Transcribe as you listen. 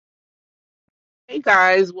Hey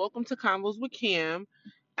guys, welcome to Convos with Cam,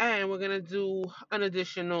 and we're gonna do an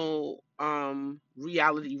additional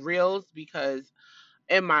reality reels because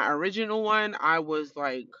in my original one I was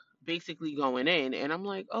like basically going in, and I'm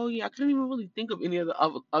like, oh yeah, I couldn't even really think of any of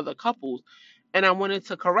the other couples, and I wanted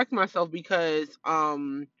to correct myself because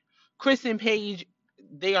Chris and Paige,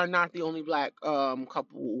 they are not the only black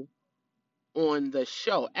couple on the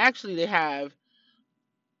show. Actually, they have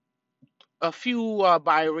a few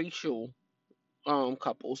biracial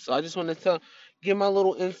couples. So I just wanted to give my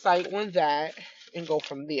little insight on that and go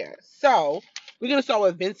from there. So we're gonna start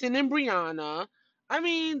with Vincent and Brianna. I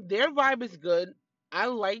mean, their vibe is good. I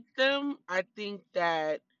like them. I think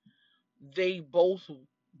that they both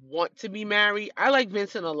want to be married. I like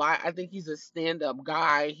Vincent a lot. I think he's a stand-up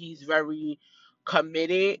guy. He's very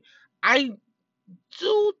committed. I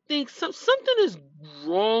do think something is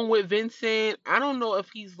wrong with Vincent. I don't know if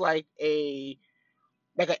he's like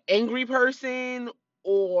an angry person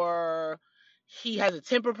or he has a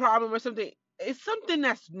temper problem or something. It's something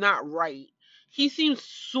that's not right. He seems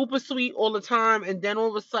super sweet all the time, and then all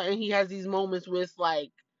of a sudden he has these moments where it's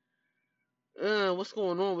like, what's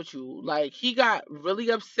going on with you? Like he got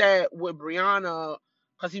really upset with Brianna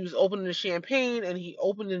because he was opening the champagne and he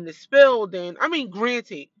opened in the spill. Then I mean,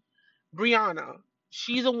 granted, Brianna,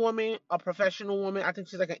 she's a woman, a professional woman. I think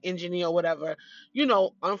she's like an engineer or whatever.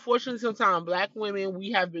 Unfortunately, sometimes black women,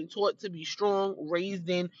 we have been taught to be strong, raised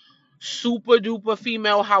in super duper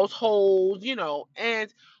female households,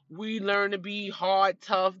 and we learn to be hard,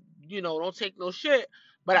 tough, don't take no shit.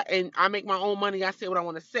 And I make my own money. I say what I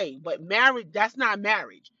want to say. But marriage, that's not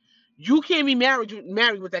marriage. You can't be married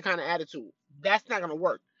with that kind of attitude. That's not gonna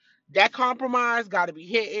work. That compromise got to be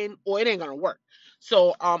hitting, or it ain't gonna work.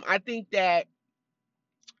 So I think that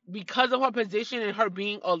because of her position and her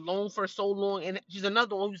being alone for so long, and she's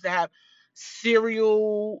another one who used to have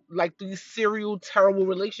these serial terrible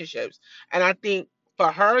relationships. And I think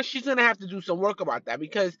for her, she's gonna have to do some work about that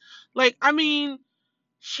because, I mean,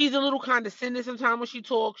 she's a little condescending sometimes when she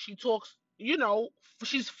talks. She talks,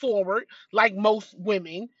 she's forward, like most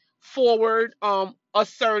women, forward,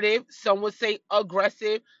 assertive. Some would say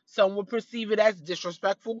aggressive. Some would perceive it as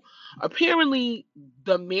disrespectful. Apparently,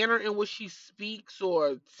 the manner in which she speaks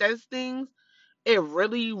or says things, it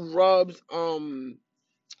really rubs her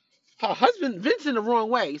husband Vincent the wrong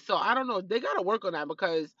way. So I don't know. They gotta work on that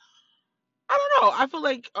because I don't know. I feel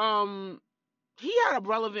like he had a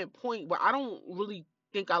relevant point, but I don't really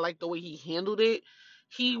think I like the way he handled it.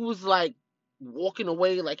 He was like walking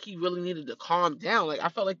away like he really needed to calm down. Like I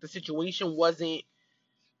felt like the situation wasn't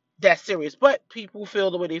that serious, but people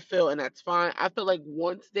feel the way they feel, and that's fine. I feel like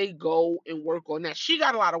once they go and work on that, she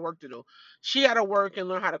got a lot of work to do. She got to work and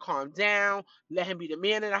learn how to calm down, let him be the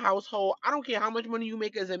man in the household. I don't care how much money you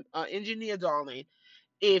make as an engineer, darling.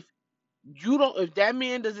 If if that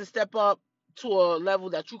man doesn't step up to a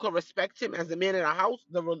level that you can respect him as the man in the house,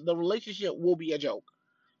 the relationship will be a joke.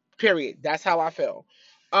 Period. That's how I feel.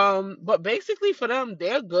 But basically for them,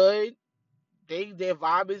 they're good. Their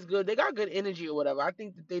vibe is good. They got good energy or whatever. I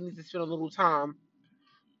think that they need to spend a little time,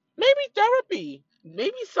 maybe therapy,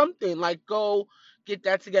 maybe something like go get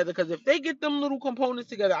that together. Because if they get them little components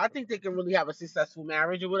together, I think they can really have a successful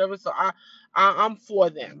marriage or whatever. So I'm for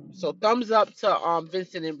them. So thumbs up to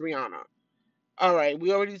Vincent and Brianna. All right,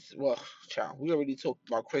 child, we already talked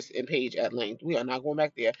about Chris and Paige at length. We are not going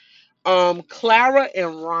back there. Clara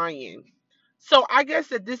and Ryan. So I guess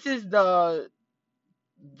that this is the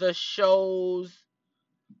show's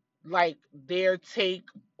like their take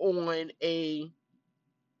on a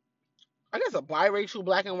biracial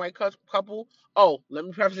black and white couple. Oh, let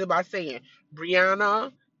me preface it by saying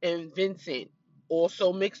Brianna and Vincent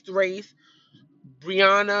also mixed race.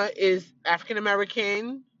 Brianna is African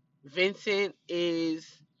American. Vincent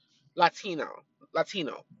is Latino,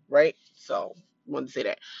 right? So wanted to say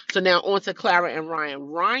that. So now on to Clara and Ryan.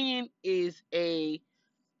 Ryan is a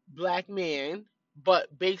black man,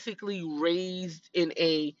 but basically raised in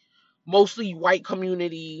a mostly white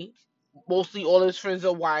community. Mostly all his friends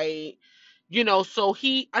are white. So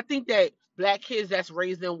I think that black kids that's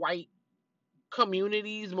raised in white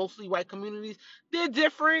communities, mostly white communities, they're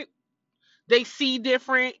different. They see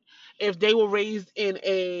different. If they were raised in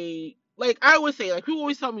like I always say, like people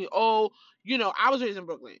always tell me, oh, I was raised in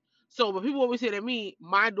Brooklyn. So, but people always say to me,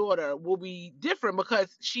 my daughter will be different because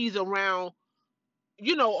she's around,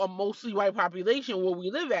 a mostly white population where we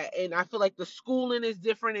live at. And I feel like the schooling is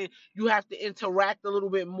different and you have to interact a little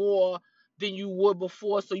bit more than you would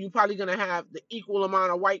before. So you're probably gonna have the equal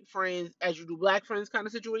amount of white friends as you do black friends kind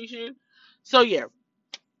of situation. So yeah,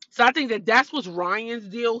 so I think that that's what's Ryan's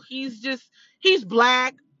deal. He's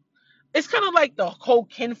black. it's kind of like the whole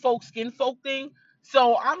kinfolk, skinfolk thing.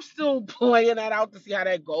 So I'm still playing that out to see how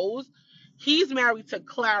that goes. He's married to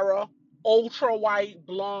Clara, ultra white,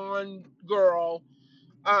 blonde girl.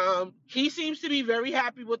 He seems to be very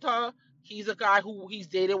happy with her. He's a guy who he's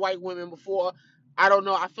dated white women before. I don't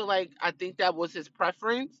know. I think that was his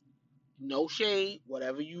preference. No shade,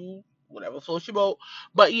 whatever floats your boat.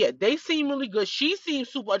 But yeah, they seem really good. She seems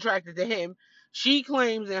super attracted to him. She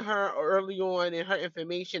claims in her early on in her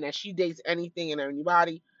information that she dates anything and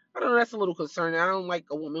anybody. I don't know. That's a little concerning. I don't like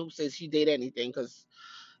a woman who says she date anything because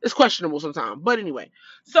it's questionable sometimes. But anyway,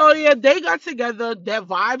 so yeah, they got together. Their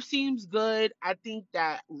vibe seems good. I think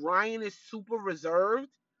that Ryan is super reserved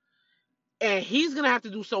and he's gonna have to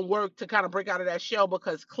do some work to kind of break out of that shell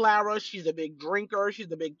because Clara, she's a big drinker,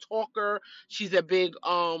 she's a big talker, she's a big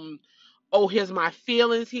oh here's my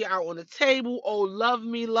feelings here out on the table, oh love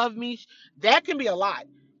me, that can be a lot.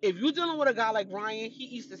 If you're dealing with a guy like Ryan, he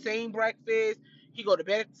eats the same breakfast, he go to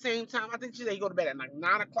bed at the same time. I think she said he go to bed at like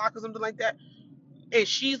 9 o'clock or something like that, and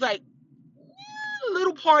she's like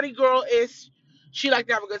little party girl is. She like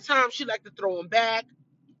to have a good time. She like to throw him back.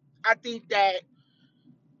 I think that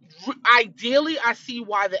ideally, I see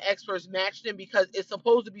why the experts matched him because it's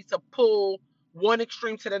supposed to be to pull one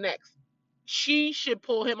extreme to the next. She should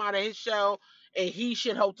pull him out of his shell, and he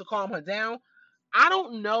should help to calm her down. I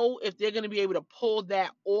don't know if they're going to be able to pull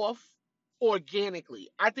that off organically.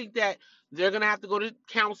 I think that they're going to have to go to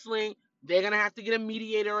counseling. They're going to have to get a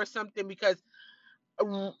mediator or something because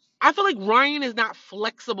I feel like Ryan is not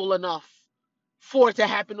flexible enough for it to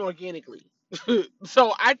happen organically.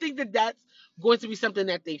 So I think that that's going to be something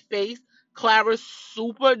that they face. Clara's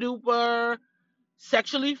super duper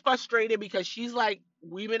sexually frustrated because she's like,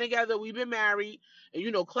 we've been together, we've been married,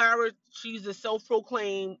 and Clara, she's a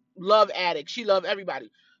self-proclaimed love addict. She loves everybody.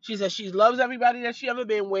 She says she loves everybody that she ever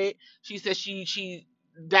been with. She says she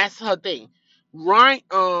that's her thing. Ryan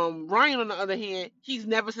on the other hand, he's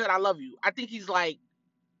never said I love you. I think he's like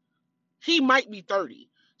he might be 30.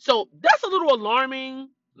 So that's a little alarming.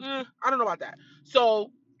 I don't know about that.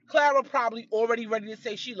 So Clara probably already ready to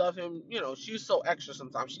say she love him. She's so extra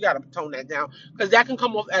sometimes. She got to tone that down because that can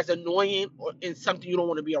come off as annoying or in something you don't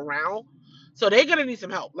want to be around. So they're gonna need some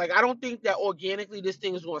help. Like I don't think that organically this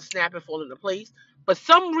thing is gonna snap and fall into place. But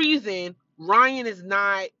some reason Ryan is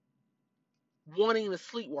not wanting to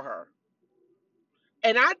sleep with her,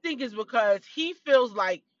 and I think it's because he feels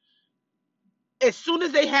like as soon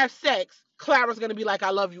as they have sex, Clara's gonna be like, "I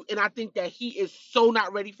love you," and I think that he is so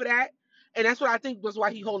not ready for that, and that's what I think was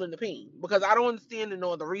why he holding the pain because I don't understand and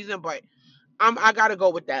know the reason, but I gotta go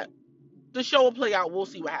with that. The show will play out. We'll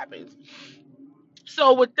see what happens.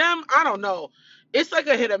 So with them, I don't know. It's like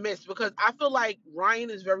a hit or miss because I feel like Ryan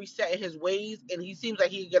is very set in his ways, and he seems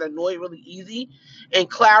like he can get annoyed really easy, and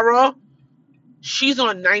Clara, she's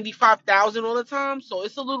on 95,000 all the time, so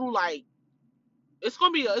it's a little like it's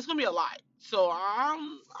gonna be a lot. So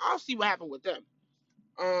I'll see what happens with them.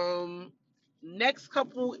 Um, Next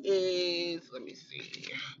couple is let me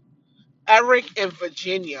see, Eric and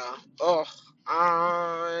Virginia. Oh,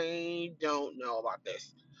 I don't know about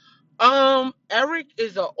this. Eric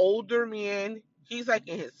is an older man. He's like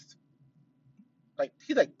in his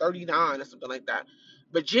he's like 39 or something like that.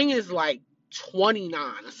 Virginia is like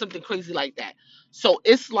 29 or something crazy like that. So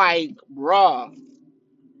it's like, bruh,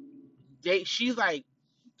 she's like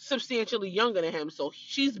substantially younger than him. So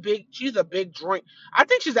she's big. She's a big drink. I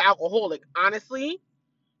think she's an alcoholic. Honestly,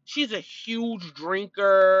 she's a huge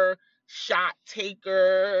drinker, shot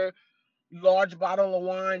taker, large bottle of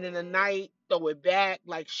wine in a night, throw it back.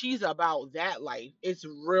 Like she's about that life. It's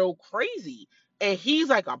real crazy. And he's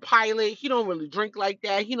like a pilot. He don't really drink like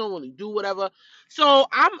that. He don't really do whatever. So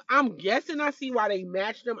I'm guessing I see why they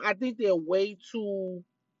matched them. I think they're way too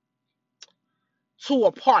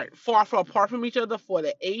apart, far apart from each other for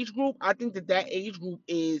the age group. I think that age group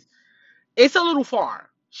is it's a little far.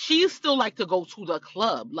 She still like to go to the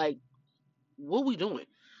club. Like what we doing?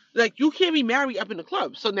 Like you can't be married up in the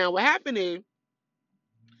club. So now what happened is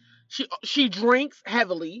she drinks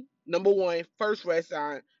heavily. Number one, first red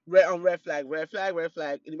sign, red flag, red flag, red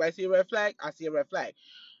flag. Anybody see a red flag? I see a red flag.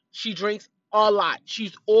 She drinks a lot.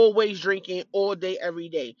 She's always drinking all day, every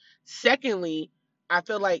day. Secondly, I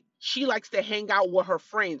feel like she likes to hang out with her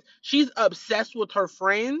friends. She's obsessed with her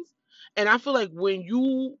friends. And I feel like when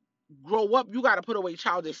you grow up, you got to put away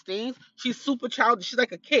childish things. She's super childish. She's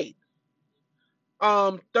like a kid.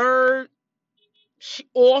 Third,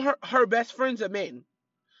 all her best friends are men.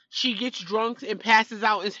 She gets drunk and passes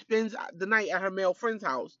out and spends the night at her male friend's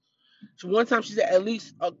house. So one time she's at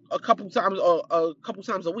least a couple times a couple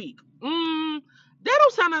times a week. That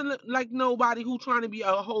don't sound like nobody who trying to be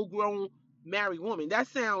a whole grown married woman. That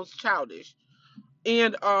sounds childish.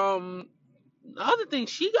 And the other thing,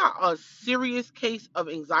 she got a serious case of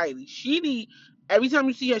anxiety. She need every time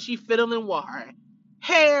you see her, she fiddling with her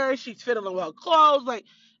hair, she's fiddling with her clothes. Like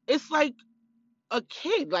it's like a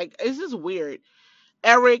kid. Like it's just weird.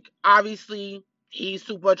 Eric, obviously, he's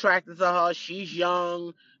super attracted to her. She's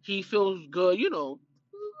young. He feels good. You know,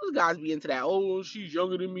 those guys be into that. Oh, she's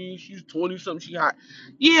younger than me. She's 20 something. She hot.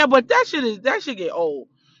 Yeah, but that should get old.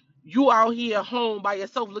 You out here home by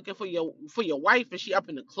yourself looking for your wife and she up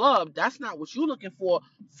in the club. That's not what you looking for.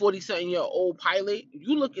 40-something-year-old pilot.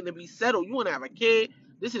 You looking to be settled. You want to have a kid.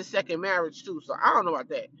 This is second marriage too. So I don't know about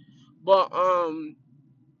that. But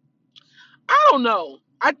I don't know.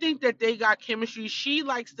 I think that they got chemistry. She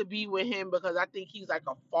likes to be with him because I think he's like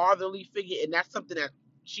a fatherly figure, and that's something that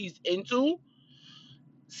she's into.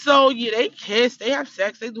 So yeah, they kiss, they have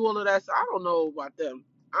sex, they do all of that. So I don't know about them.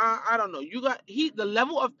 I don't know. You got the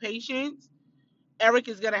level of patience Eric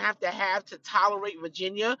is gonna have to tolerate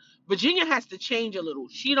Virginia. Virginia has to change a little.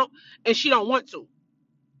 She don't want to,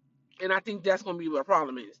 and I think that's gonna be what the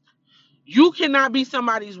problem is. You cannot be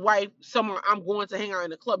somebody's wife. Someone I'm going to hang out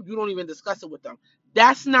in the club. You don't even discuss it with them.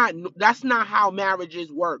 That's not how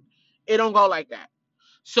marriages work. It don't go like that.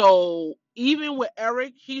 So even with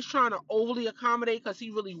Eric, he's trying to overly accommodate because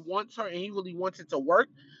he really wants her and he really wants it to work.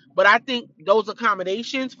 But I think those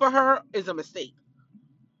accommodations for her is a mistake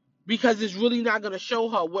because it's really not going to show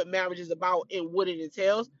her what marriage is about and what it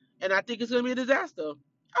entails. And I think it's going to be a disaster.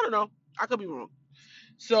 I don't know. I could be wrong.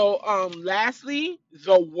 So, lastly,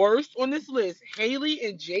 the worst on this list, Haley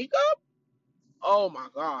and Jacob. Oh my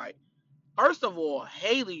God. First of all,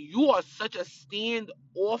 Haley, you are such a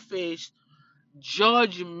standoffish,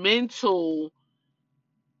 judgmental,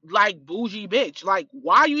 like bougie bitch. Like,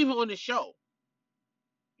 why are you even on the show?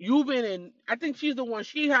 You've been in, I think she's the one,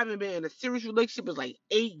 she haven't been in a serious relationship in like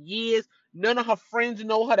 8 years. None of her friends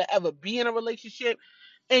know her to ever be in a relationship.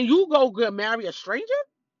 And you go marry a stranger?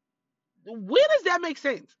 Where does that make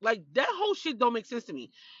sense? Like, that whole shit don't make sense to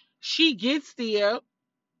me. She gets there.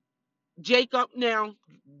 Jacob, now,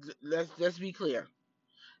 let's be clear.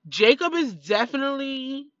 Jacob is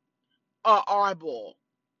definitely a oddball,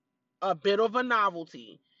 a bit of a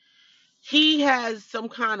novelty. He has some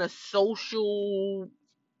kind of social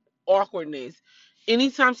awkwardness.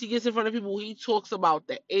 Anytime he gets in front of people, he talks about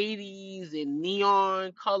the 80s and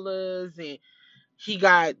neon colors, and he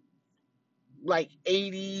got like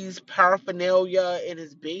 80s paraphernalia in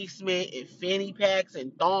his basement and fanny packs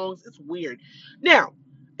and thongs. It's weird. Now,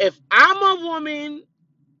 if I'm a woman,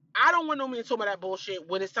 I don't want no man to talk about that bullshit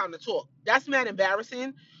when it's time to talk. That's mad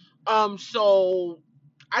embarrassing. So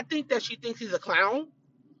I think that she thinks he's a clown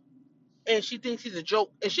and she thinks he's a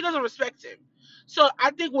joke and she doesn't respect him. So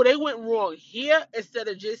I think where they went wrong here, instead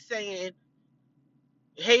of just saying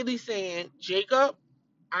Haley saying, Jacob,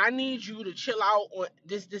 I need you to chill out on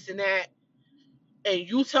this, and that, and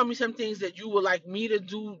you tell me some things that you would like me to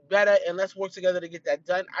do better, and let's work together to get that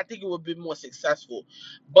done. I think it would be more successful.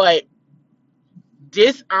 But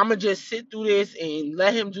this, I'ma just sit through this and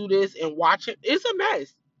let him do this and watch it. It's a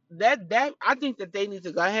mess. That I think that they need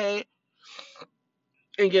to go ahead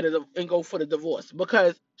and get it and go for the divorce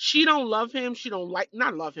because she don't love him. She don't like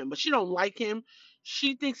not love him, but she don't like him.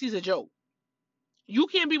 She thinks he's a joke. You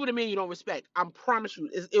can't be with a man you don't respect. I promise you,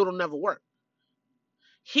 it'll never work.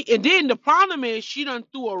 And then the problem is she done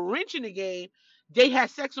threw a wrench in the game. They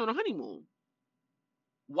had sex on the honeymoon.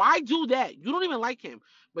 Why do that? You don't even like him.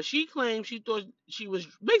 But she claimed she thought she was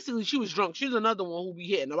drunk. She's another one who be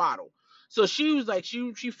hitting the bottle. So she was like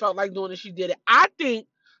she felt like doing it. She did it. I think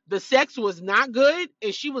the sex was not good,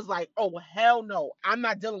 and she was like, "Oh hell no, I'm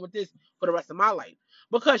not dealing with this for the rest of my life."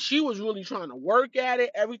 Because she was really trying to work at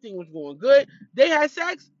it. Everything was going good. They had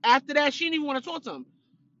sex. After that, she didn't even want to talk to him.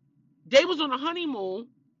 They was on a honeymoon.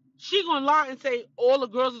 She gonna lie and say all the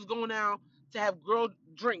girls is going down to have girl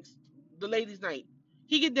drinks, the ladies' night.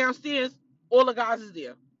 He get downstairs, all the guys is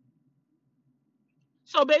there.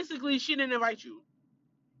 So basically, she didn't invite you.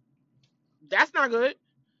 That's not good.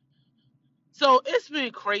 So it's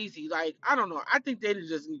been crazy. Like I don't know. I think they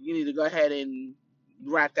just you need to go ahead and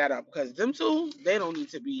wrap that up because them two they don't need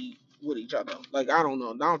to be with each other. Like I don't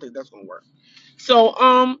know. I don't think that's gonna work. So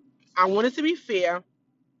I wanted to be fair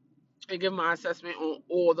and give my assessment on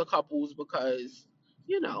all the couples because,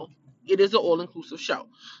 you know, it is an all inclusive show.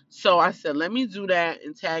 So I said, let me do that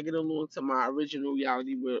and tag it along to my original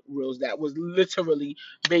reality reels that was literally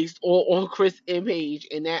based on Chris and Paige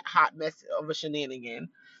and that hot mess of a shenanigan.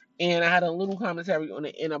 And I had a little commentary on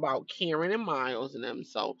the end about Karen and Miles and them.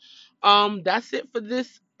 So that's it for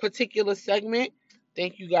this particular segment.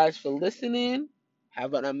 Thank you guys for listening.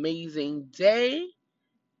 Have an amazing day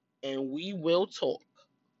and we will talk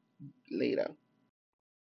later.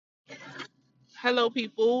 Hello,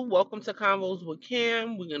 people. Welcome to Convos with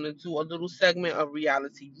Cam. We're going to do a little segment of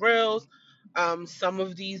reality reels. Some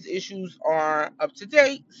of these issues are up to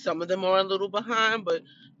date, some of them are a little behind, but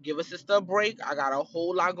give us just a break. I got a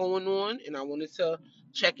whole lot going on, and I wanted to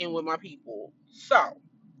check in with my people. So,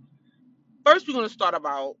 first, we're going to start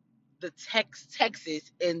about the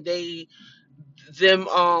Texas, and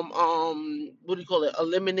what do you call it,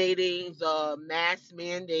 eliminating the mask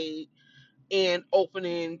mandate and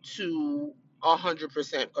opening to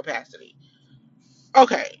 100% capacity.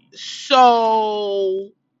 Okay, so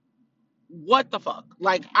what the fuck?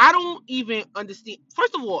 Like, I don't even understand.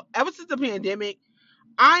 First of all, ever since the pandemic,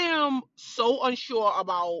 I am so unsure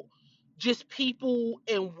about just people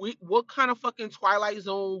and what kind of fucking Twilight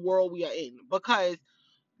Zone world we are in. Because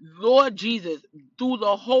Lord Jesus, through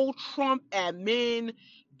the whole Trump admin,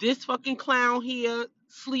 this fucking clown here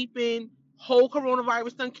sleeping, whole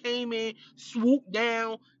coronavirus thing came in, swooped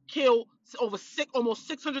down, killed over almost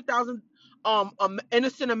 600,000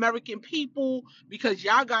 innocent American people because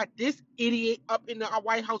y'all got this idiot up in the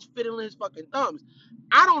White House fiddling his fucking thumbs.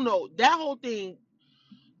 I don't know. That whole thing,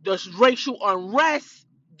 the racial unrest,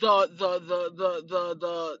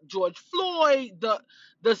 the George Floyd,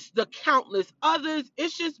 the countless others.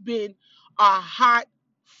 It's just been a hot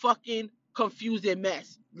fucking confusing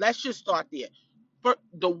mess. Let's just start there. For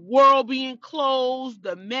the world being closed,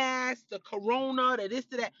 the mask, the corona, the this,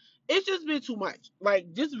 to that. It's just been too much.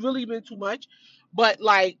 Like, just really been too much. But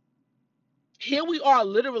like, here we are,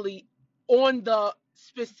 literally on the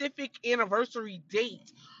specific anniversary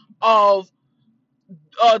date of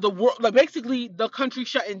the world, like basically the country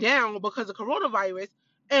shutting down because of coronavirus,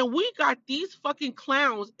 and we got these fucking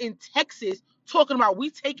clowns in Texas talking about we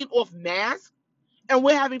taking off masks and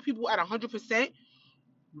we're having people at 100%.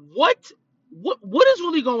 What, what is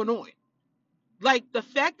really going on? Like, the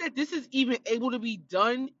fact that this is even able to be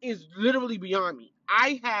done is literally beyond me.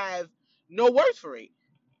 I have no words for it.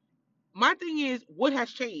 My thing is, what has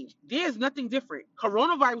changed? There's nothing different.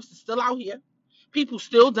 Coronavirus is still out here. People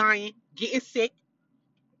still dying, getting sick,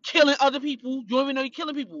 killing other people. You don't even know you're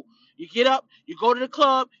killing people. You get up, you go to the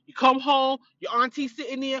club, you come home, your auntie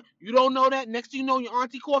sitting there, you don't know that. Next thing you know, your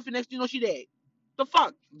auntie coughing, next thing you know, she dead. The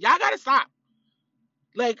fuck? Y'all gotta stop.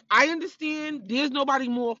 Like, I understand there's nobody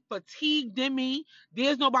more fatigued than me.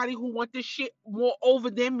 There's nobody who want this shit more over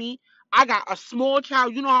than me. I got a small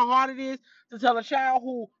child. You know how hard it is to tell a child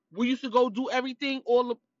who we used to go do everything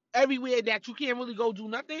everywhere that you can't really go do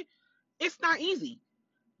nothing. It's not easy.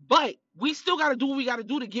 But we still got to do what we got to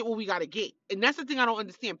do to get what we got to get. And that's the thing I don't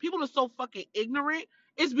understand. People are so fucking ignorant.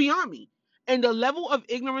 It's beyond me. And the level of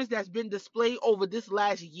ignorance that's been displayed over this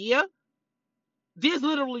last year, there's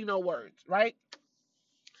literally no words, right?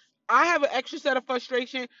 I have an extra set of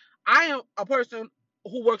frustration. I am a person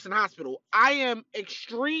who works in a hospital. I am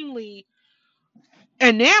extremely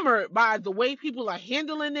enamored by the way people are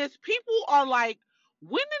handling this. People are like,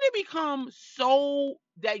 when did it become so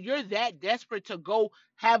that you're that desperate to go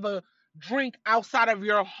have a drink outside of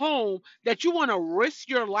your home that you want to risk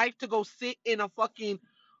your life to go sit in a fucking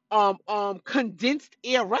condensed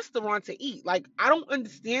air restaurant to eat? Like, I don't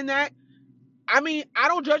understand that. I mean, I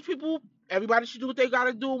don't judge people. Everybody should do what they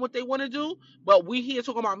gotta do and what they want to do. But we here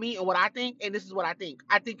talking about me and what I think, and this is what I think.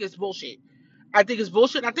 I think it's bullshit. I think it's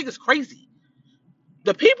bullshit. I think it's crazy.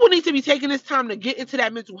 The people need to be taking this time to get into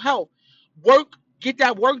that mental health, work, get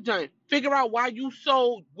that work done, figure out why you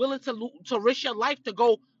so willing to risk your life to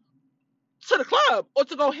go to the club or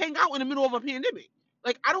to go hang out in the middle of a pandemic.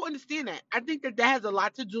 Like, I don't understand that. I think that has a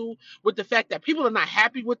lot to do with the fact that people are not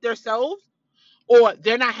happy with themselves, or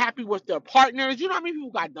they're not happy with their partners. You know how many people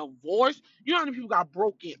got divorced? You know how many people got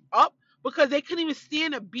broken up because they couldn't even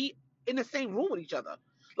stand to be in the same room with each other?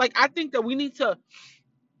 Like, I think that we need to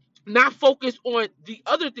not focus on the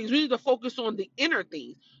other things. We need to focus on the inner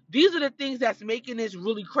things. These are the things that's making this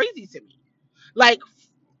really crazy to me. Like,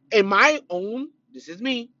 in my own, this is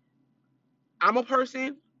me. I'm a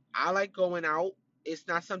person. I like going out. It's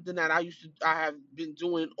not something that I have been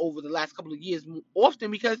doing over the last couple of years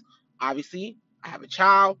often because obviously I have a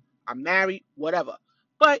child, I'm married, whatever.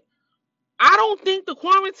 But I don't think the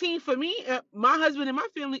quarantine for me, my husband and my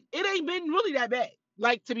family, it ain't been really that bad.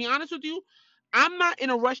 Like, to be honest with you, I'm not in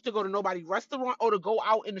a rush to go to nobody's restaurant or to go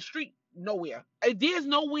out in the street. Nowhere. There's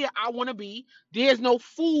nowhere I want to be. There's no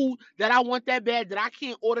food that I want that bad that I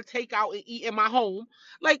can't order takeout and eat in my home.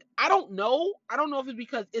 Like, I don't know. I don't know if it's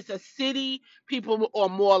because it's a city, people are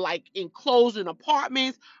more like enclosed in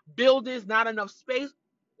apartments, buildings, not enough space.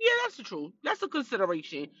 Yeah, that's the truth. That's a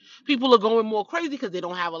consideration. People are going more crazy because they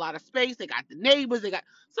don't have a lot of space. They got the neighbors.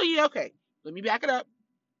 So yeah, okay. Let me back it up.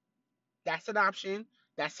 That's an option.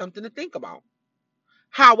 That's something to think about.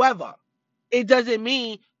 However, it doesn't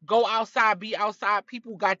mean go outside, be outside.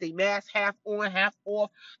 People got their mask half on, half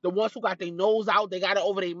off. The ones who got their nose out, they got it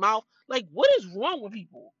over their mouth. Like, what is wrong with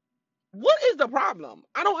people? What is the problem?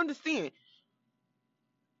 I don't understand.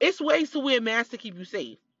 It's ways to wear masks to keep you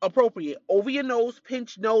safe. Appropriate. Over your nose,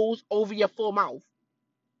 pinch nose, over your full mouth.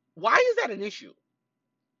 Why is that an issue?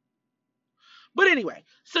 But anyway,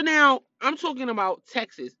 so now I'm talking about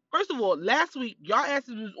Texas. First of all, last week y'all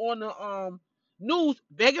asses was on the news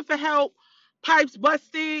begging for help, pipes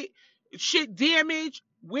busted, shit damaged,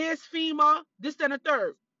 where's FEMA, this and the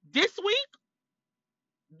third. This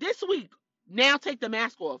week, now take the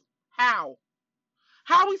mask off. How?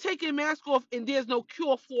 How are we taking mask off and there's no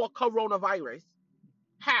cure for coronavirus?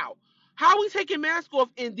 How? How are we taking mask off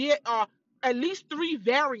and there are at least three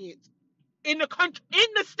variants in the country, in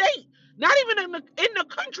the state, not even in the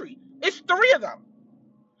country. It's three of them.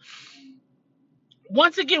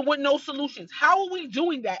 Once again, with no solutions. How are we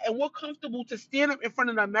doing that? And we're comfortable to stand up in front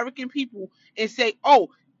of the American people and say, "Oh,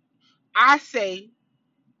 I say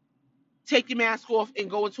take your mask off and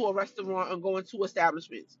go into a restaurant and go into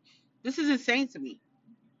establishments." This is insane to me.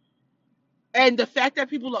 And the fact that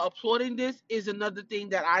people are applauding this is another thing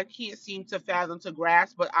that I can't seem to fathom to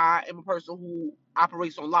grasp, but I am a person who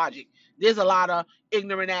operates on logic. There's a lot of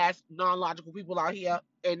ignorant ass, non logical people out here,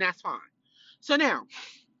 and that's fine. So now,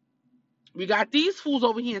 we got these fools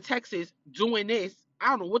over here in Texas doing this. I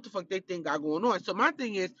don't know what the fuck they think got going on. So my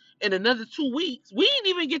thing is, in another 2 weeks, we didn't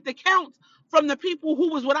even get the counts from the people who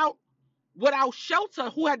was without shelter,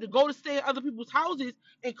 who had to go to stay at other people's houses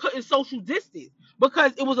and couldn't social distance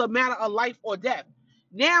because it was a matter of life or death.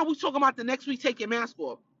 Now we talking about the next week taking mask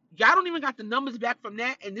off. Y'all don't even got the numbers back from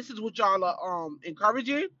that, and this is what y'all are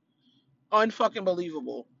encouraging. Unfucking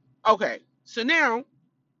believable. Okay, so now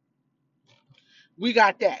we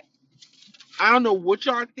got that. I don't know what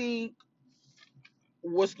y'all think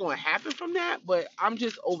what's going to happen from that, but I'm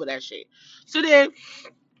just over that shit. So then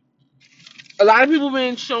a lot of people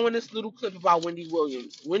been showing this little clip about Wendy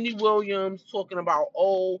Williams. Wendy Williams talking about,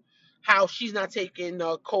 how she's not taking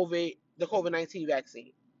the COVID-19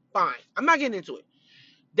 vaccine. Fine. I'm not getting into it.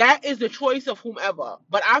 That is the choice of whomever.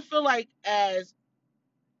 But I do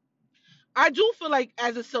feel like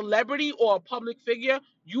as a celebrity or a public figure,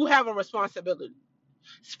 you have a responsibility,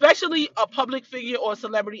 especially a public figure or a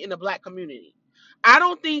celebrity in the black community. I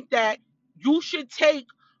don't think that you should take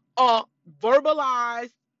a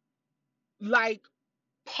verbalized, like,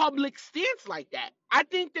 public stance like that. I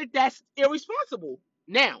think that that's irresponsible.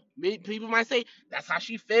 Now, people might say that's how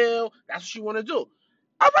she feel, that's what she want to do.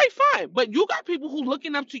 All right, fine. But you got people who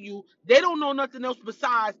looking up to you. They don't know nothing else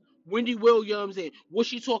besides Wendy Williams and what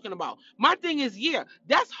she talking about. My thing is, yeah,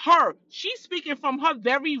 that's her. She's speaking from her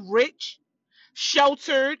very rich,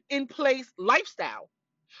 sheltered, in place lifestyle.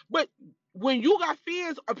 But when you got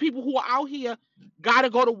fans or people who are out here, gotta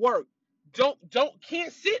go to work,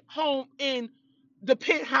 can't sit home in the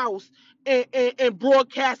penthouse and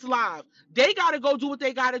broadcast live. They gotta go do what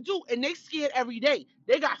they gotta do, and they scared every day.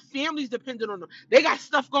 They got families dependent on them. They got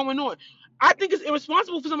stuff going on. I think it's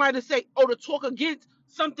irresponsible for somebody to say, "Oh, to talk against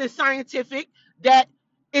something scientific that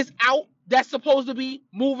is out that's supposed to be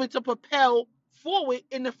moving to propel forward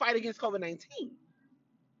in the fight against COVID-19."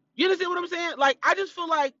 You understand what I'm saying? Like, I just feel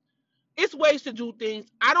like it's ways to do things.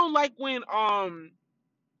 I don't like when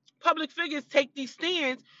public figures take these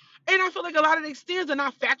stands, and I feel like a lot of these stands are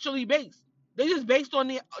not factually based. They're just based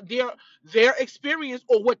on their experience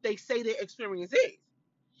or what they say their experience is.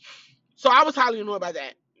 So I was highly annoyed by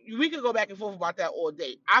that. We could go back and forth about that all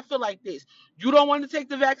day. I feel like this. You don't want to take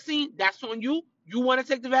the vaccine, that's on you. You want to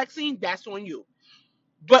take the vaccine, that's on you.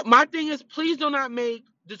 But my thing is, please do not make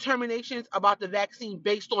determinations about the vaccine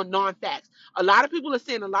based on non-facts. A lot of people are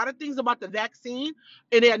saying a lot of things about the vaccine,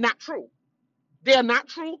 and they're not true. They're not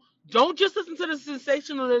true. Don't just listen to the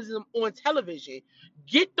sensationalism on television.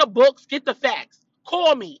 Get the books, get the facts.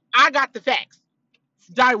 Call me. I got the facts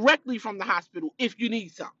directly from the hospital if you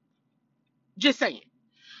need some. Just saying.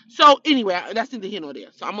 So anyway, that's neither here nor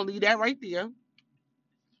there. So I'm gonna leave that right there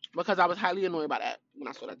because I was highly annoyed by that when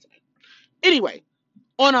I saw that today. Anyway,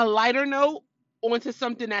 on a lighter note, onto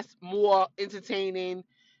something that's more entertaining.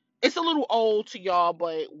 It's a little old to y'all,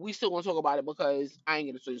 but we still gonna talk about it because I ain't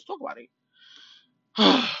gonna just talk about it.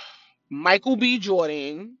 Michael B.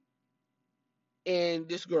 Jordan and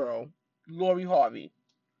this girl, Lori Harvey.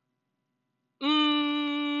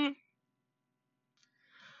 Mm,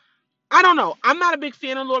 I don't know. I'm not a big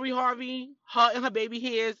fan of Lori Harvey. Her and her baby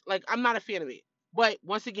hairs, like, I'm not a fan of it. But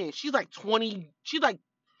once again, she's like 20. She's like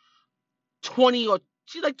 20,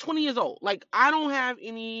 she's like 20 years old. Like, I don't have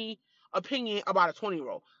any opinion about a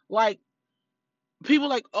 20-year-old. Like, People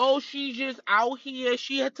like, oh, she's just out here.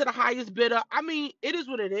 She had to the highest bidder. I mean, it is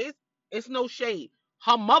what it is. It's no shade.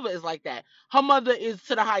 Her mother is like that. Her mother is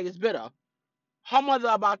to the highest bidder. Her mother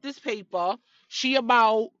about this paper. She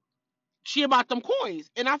about she about them coins.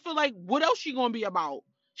 And I feel like what else she gonna be about?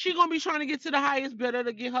 She gonna be trying to get to the highest bidder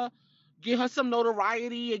to get her some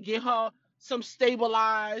notoriety and get her some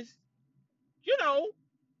stabilized, you know,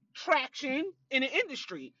 traction in the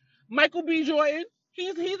industry. Michael B. Jordan,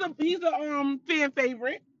 he's a fan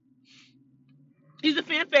favorite. He's a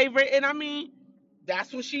fan favorite, and I mean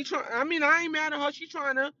that's what she trying. I mean I ain't mad at her. She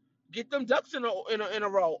trying to get them ducks in a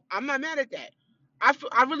row. I'm not mad at that.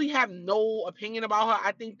 I really have no opinion about her.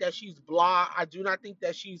 I think that she's blah. I do not think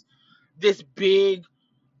that she's this big,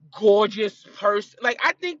 gorgeous person. Like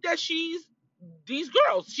I think that she's these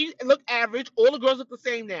girls. She look average. All the girls look the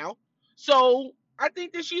same now. So I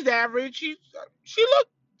think that she's average. She look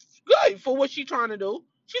good for what she's trying to do.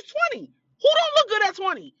 She's 20. Who don't look good at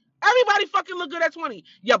 20? Everybody fucking look good at 20.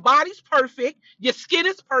 Your body's perfect. Your skin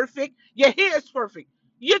is perfect. Your hair is perfect.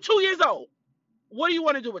 You're 2 years old. What do you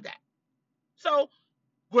want to do with that? So,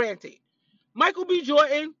 granted, Michael B.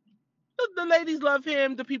 Jordan, the ladies love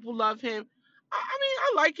him. The people love him. I mean,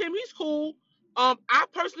 I like him. He's cool. I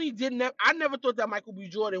personally didn't. I never thought that Michael B.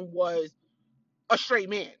 Jordan was a straight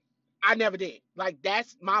man. I never did. Like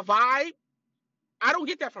that's my vibe. I don't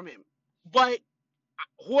get that from him. But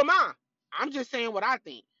who am I? I'm just saying what I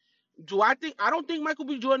think. I don't think Michael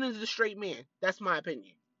B. Jordan is a straight man. That's my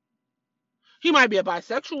opinion. He might be a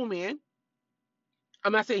bisexual man.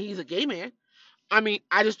 I'm not saying he's a gay man. I mean,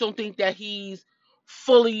 I just don't think that he's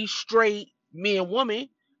fully straight man woman.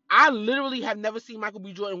 I literally have never seen Michael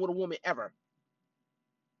B. Jordan with a woman ever.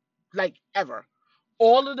 Like ever.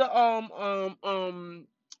 All of the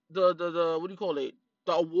what do you call it?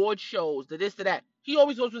 The award shows, the this, to that. He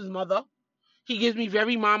always goes with his mother. He gives me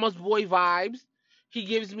very mama's boy vibes. He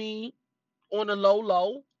gives me on the low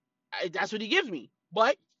low. That's what he gives me.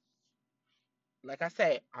 But like I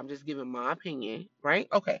said, I'm just giving my opinion, right?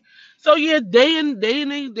 Okay. So yeah,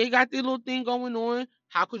 they got their little thing going on.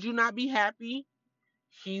 How could you not be happy?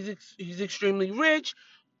 He's extremely rich.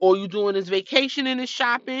 All you doing is vacationing and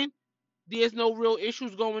shopping. There's no real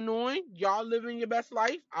issues going on. Y'all living your best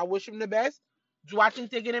life. I wish him the best. Do I think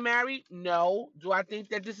they're getting married? No. Do I think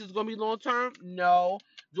that this is gonna be long term? No.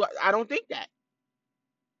 I don't think that.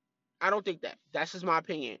 I don't think that. That's just my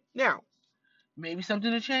opinion. Now, maybe something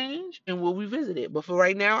to change and we'll revisit it. But for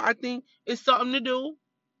right now, I think it's something to do,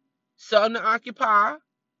 something to occupy,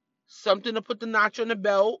 something to put the notch on the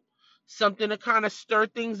belt, something to kind of stir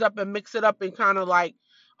things up and mix it up and kind of like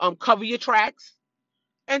cover your tracks.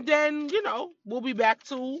 And then, we'll be back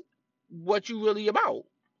to what you really about.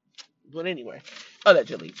 But anyway,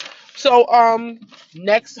 allegedly. So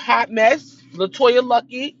next hot mess, Latoya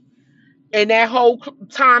Lucky and that whole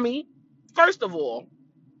Tommy. First of all,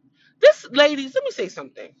 this ladies, let me say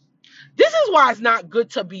something. This is why it's not good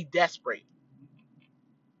to be desperate.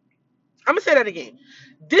 I'm gonna say that again.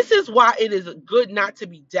 This is why it is good not to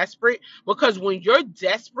be desperate because when you're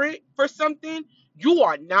desperate for something, you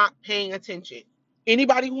are not paying attention.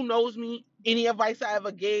 Anybody who knows me, any advice I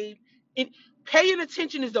ever gave, it, paying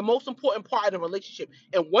attention is the most important part of the relationship.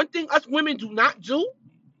 And one thing us women do not do,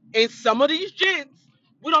 and some of these gents,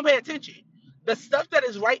 we don't pay attention. The stuff that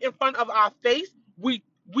is right in front of our face, we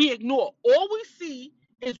ignore. All we see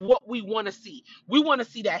is what we want to see. We want to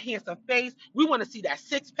see that handsome face. We want to see that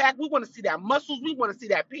six pack. We want to see that muscles. We want to see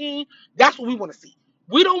that pain. That's what we want to see.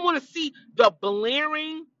 We don't want to see the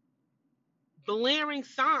blaring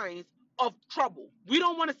signs of trouble. We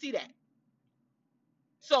don't want to see that.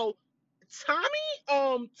 So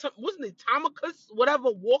Tommy, wasn't it Tomicus,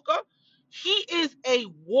 whatever Walker? He is a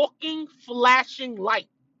walking, flashing light.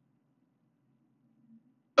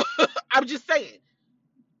 I'm just saying.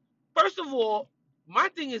 First of all, my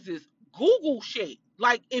thing is this: Google shit.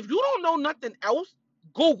 Like, if you don't know nothing else,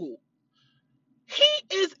 Google.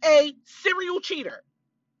 He is a serial cheater.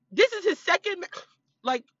 This is his second,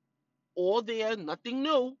 like, all there, nothing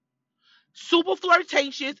new. Super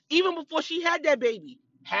flirtatious, even before she had that baby.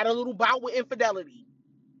 Had a little bout with infidelity.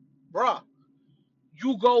 Bruh,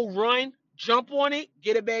 you go run, jump on it,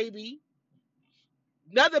 get a baby.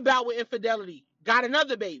 Another bout with infidelity, got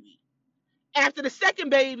another baby. After the second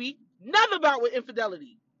baby, another bout with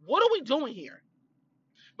infidelity. What are we doing here?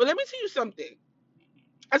 But let me tell you something.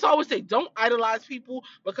 As I always say, don't idolize people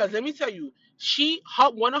because let me tell you,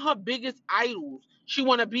 one of her biggest idols, she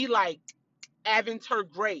want to be like Aventer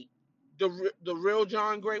Gray, the real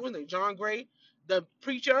John Gray. What's his name? John Gray, the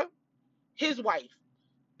preacher, his wife.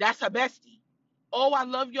 That's her bestie. Oh, I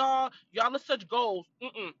love y'all. Y'all are such goals.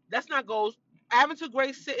 That's not goals. Aventer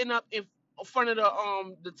Gray sitting up in in front of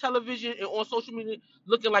the television and on social media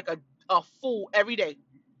looking like a fool every day.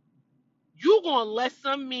 You gonna let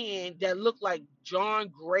some man that look like John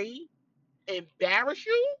Gray embarrass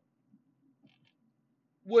you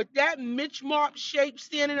with that Mitch Mark shape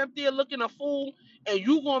standing up there looking a fool, and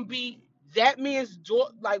you gonna be that man's door,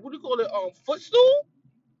 like what do you call it, footstool?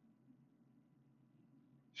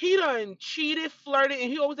 He done cheated, flirted, and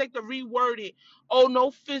he always like to reword it. Oh, no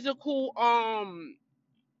physical,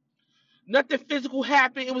 nothing physical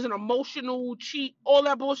happened. It was an emotional cheat. All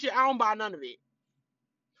that bullshit. I don't buy none of it.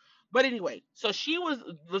 But anyway, so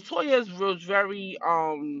Latoya was very,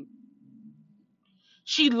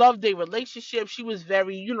 she loved their relationship. She was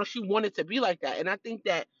very, she wanted to be like that. And I think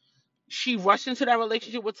that she rushed into that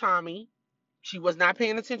relationship with Tommy. She was not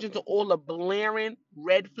paying attention to all the blaring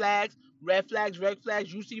red flags, red flags, red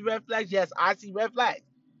flags. You see red flags? Yes, I see red flags.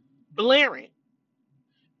 Blaring.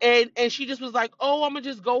 And she just was like, "Oh, I'm gonna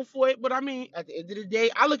just go for it." But I mean, at the end of the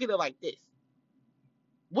day, I look at it like this: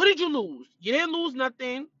 what did you lose? You didn't lose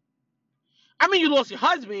nothing. I mean, you lost your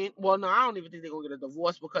husband. Well, no, I don't even think they're gonna get a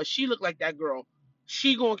divorce because she looked like that girl.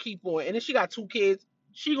 She gonna keep on, and then she got two kids.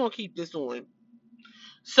 She gonna keep this on.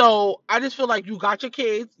 So I just feel like you got your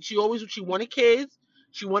kids. She wanted kids.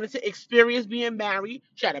 She wanted to experience being married.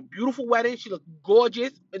 She had a beautiful wedding. She looked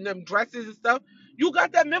gorgeous in them dresses and stuff. You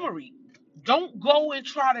got that memory. Don't go and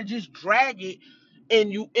try to just drag it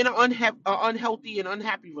and you in an unhealthy and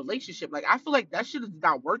unhappy relationship. Like I feel like that shit is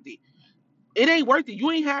not worth it. It ain't worth it.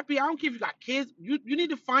 You ain't happy. I don't care if you got kids. You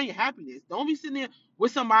need to find your happiness. Don't be sitting there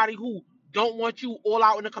with somebody who don't want you all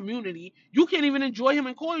out in the community. You can't even enjoy him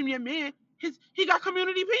and call him your man. He got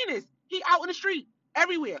community penis. He out in the street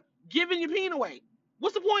everywhere giving your peen away.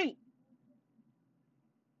 What's the point?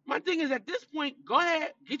 My thing is at this point, go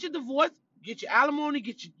ahead, get your divorce, get your alimony,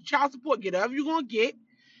 get your child support, get whatever you're gonna get,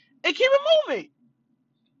 and keep it moving.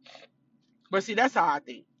 But see, that's how I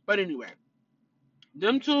think. But anyway,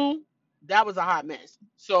 them two, that was a hot mess.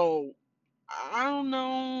 So I don't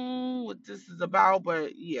know what this is about,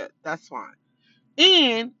 but yeah, that's fine.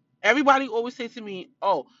 And everybody always says to me,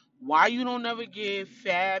 "Oh, why you don't never give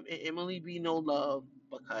Fab and Emily B no love?"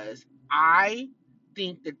 Because I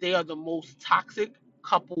think that they are the most toxic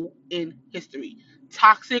couple in history.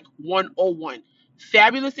 Toxic 101.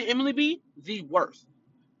 Fabulous and Emily B, the worst.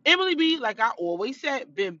 Emily B, like I always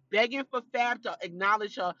said, been begging for Fab to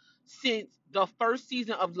acknowledge her since the first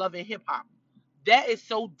season of Love and Hip Hop. That is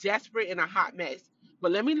so desperate and a hot mess.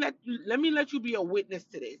 But let you be a witness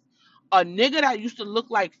to this. A nigga that used to look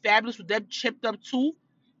like Fabulous with that chipped up tooth,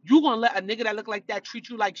 you gonna let a nigga that look like that treat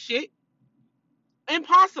you like shit?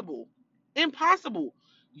 Impossible. Impossible.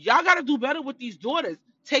 Y'all gotta do better with these daughters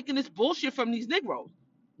taking this bullshit from these Negroes.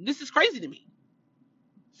 This is crazy to me.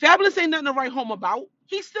 Fabulous ain't nothing to write home about.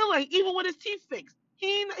 He still ain't, even with his teeth fixed.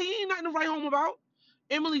 He ain't nothing to write home about.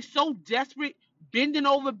 Emily's so desperate, bending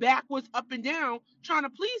over backwards, up and down, trying to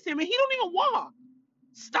please him, and he don't even want her.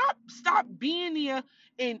 Stop being there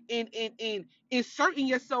and inserting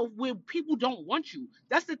yourself where people don't want you.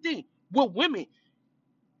 That's the thing. With women,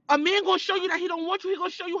 a man gonna show you that he don't want you, he gonna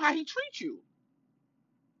show you how he treats you.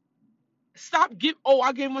 I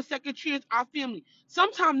gave him a second chance, our family.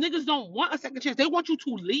 Sometimes niggas don't want a second chance. They want you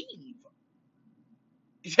to leave.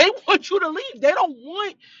 They want you to leave. They don't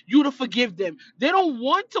want you to forgive them. They don't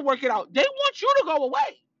want to work it out. They want you to go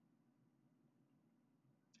away.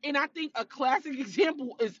 And I think a classic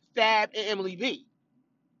example is Fab and Emily B.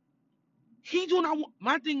 He do not want,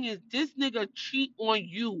 my thing is this nigga cheat on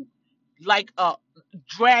you like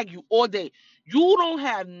drag you all day. You don't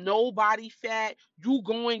have no body fat. You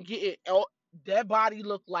go and get it. That body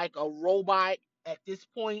look like a robot at this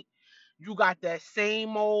point. You got that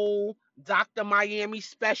same old Dr. Miami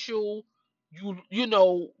special. You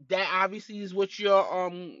know that obviously is what your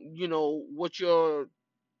what your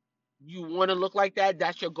you want to look like that.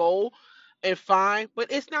 That's your goal, and fine.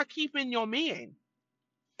 But it's not keeping your man.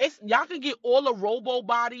 It's y'all can get all the robo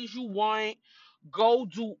bodies you want. Go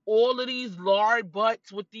do all of these lard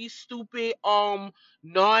butts with these stupid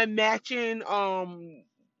non-matching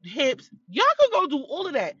hips. Y'all can go do all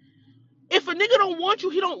of that. If a nigga don't want you,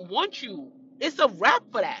 he don't want you. It's a wrap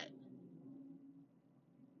for that.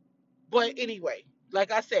 But anyway,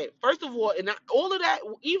 like I said, first of all, and all of that,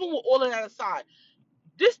 even with all of that aside,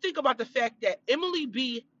 just think about the fact that Emily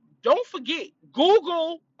B. Don't forget,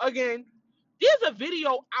 Google again. There's a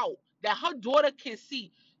video out that her daughter can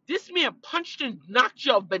see. This man punched and knocked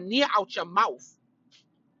your veneer out your mouth.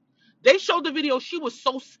 They showed the video. She was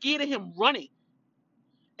so scared of him running,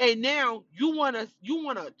 and now you wanna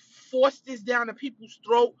force this down to people's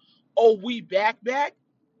throat. Oh, we back. I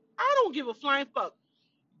don't give a flying fuck.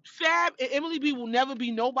 Fab and Emily B will never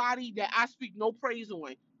be nobody that I speak no praise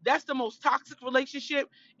on. That's the most toxic relationship.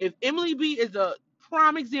 If Emily B is a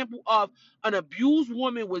prime example of an abused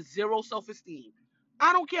woman with zero self-esteem.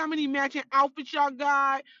 I don't care how many matching outfits y'all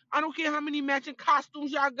got. I don't care how many matching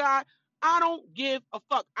costumes y'all got. I don't give a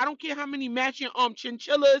fuck. I don't care how many matching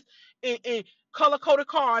chinchillas and color coded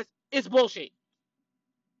cars. It's bullshit.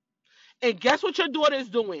 And guess what your daughter is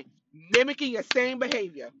doing? Mimicking your same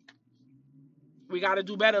behavior. We got to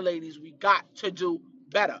do better, ladies. We got to do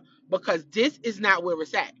better because this is not where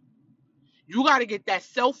it's at. You got to get that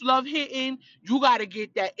self-love hitting. You got to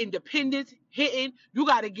get that independence hitting. You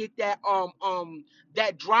got to get that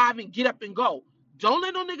drive and get up and go. Don't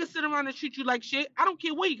let no nigga sit around and treat you like shit. I don't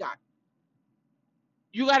care what you got.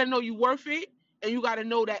 You got to know you worth it, and you got to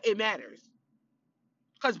know that it matters.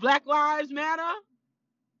 Cause Black Lives Matter.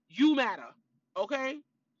 You matter. Okay.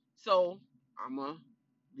 So I'ma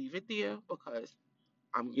leave it there because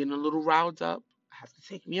I'm getting a little riled up. I have to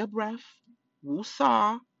take me a breath.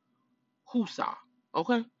 Woosah, whoosah.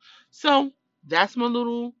 Okay? So that's my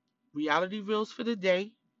little reality reels for the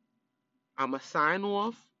day. I'ma sign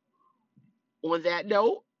off on that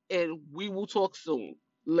note, and we will talk soon.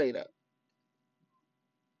 Later.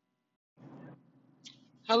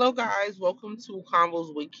 Hello guys, welcome to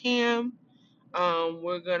Convos with Cam.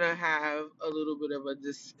 We're gonna have a little bit of a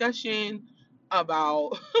discussion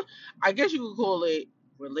about I guess you could call it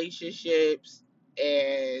relationships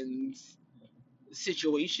and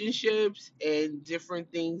situationships and different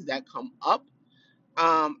things that come up.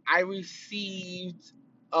 I received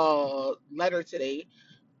a letter today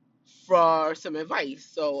for some advice.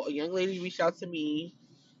 So a young lady reached out to me,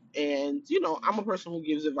 and I'm a person who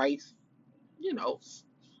gives advice. You know,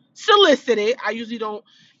 solicited. I usually don't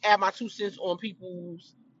add my 2 cents on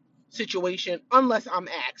people's situation unless I'm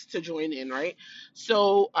asked to join in, right?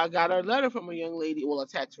 So I got a letter from a young lady, well, a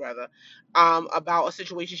text rather, about a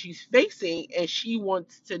situation she's facing, and she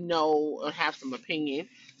wants to know or have some opinion.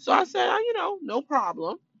 So I said, no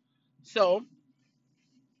problem. So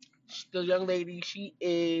the young lady, she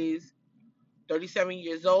is 37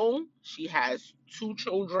 years old. She has 2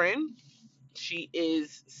 children. She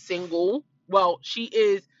is single. Well, she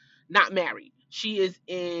is not married. She is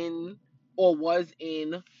in or was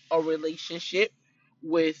in a relationship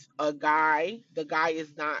with a guy. The guy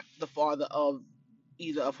is not the father of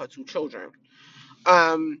either of her 2 children.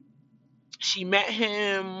 Um, she met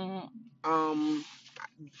him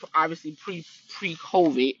obviously pre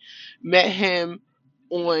COVID. Met him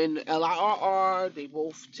on LIRR. They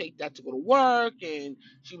both take that to go to work, and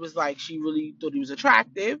she was like, she really thought he was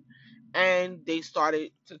attractive, and they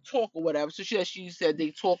started to talk or whatever. So she said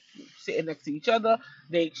they talked sitting next to each other.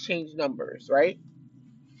 They exchanged numbers, right,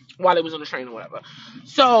 while they was on the train or whatever.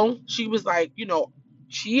 So she was like,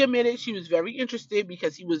 she admitted she was very interested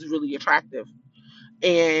because he was really attractive,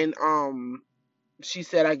 and she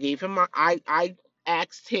said I gave him I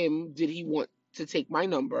asked him did he want to take my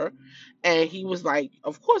number, and he was like,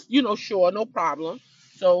 of course, sure, no problem.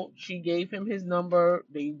 So she gave him his number.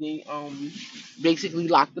 They basically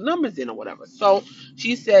locked the numbers in or whatever. So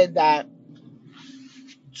she said that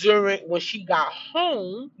during when she got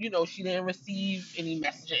home, she didn't receive any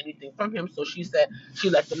message or anything from him. So she said she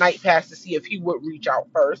let the night pass to see if he would reach out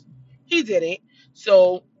first. He didn't.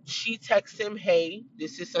 So she texted him, "Hey,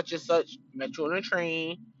 this is such and such. Met you on a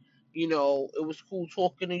train. It was cool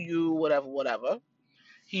talking to you. Whatever, whatever."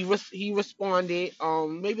 He responded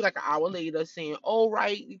maybe like an hour later saying, "Oh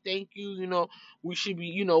right, thank you. We should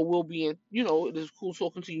be. We'll be in. It is cool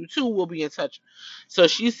talking to you too. We'll be in touch." So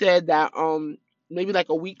she said that maybe like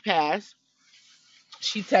a week passed.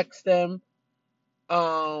 She texted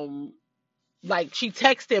him like she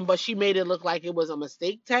texted him, but she made it look like it was a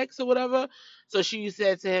mistake text or whatever. So she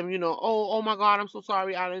said to him, oh my God, I'm so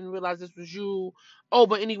sorry, I didn't realize this was you. Oh,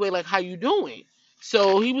 but anyway, like, how you doing?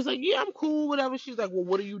 So he was like, yeah, I'm cool, whatever. She's like, well,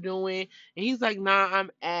 what are you doing? And he's like, nah,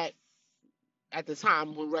 I'm at the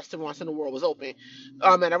time when restaurants in the world was open,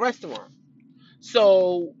 at a restaurant.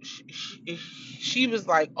 So she was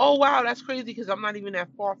like, oh wow, that's crazy because I'm not even that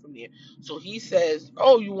far from here. So he says,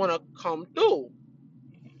 oh, you want to come through?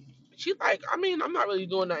 She's like, I mean, I'm not really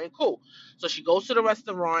doing nothing cool. So she goes to the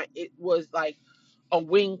restaurant. It was like a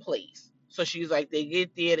wing place. So she's like, they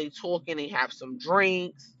get there, they talk, and they have some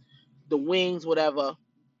drinks, the wings, whatever.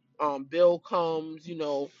 Bill comes,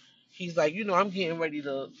 he's like, I'm getting ready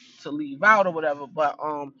to leave out or whatever. But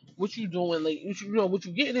what you doing late? What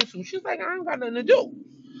you getting into? She's like, I ain't got nothing to do.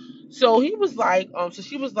 So he was like, so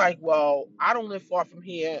she was like, well, I don't live far from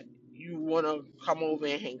here. You wanna come over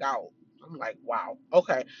and hang out? I'm like, wow,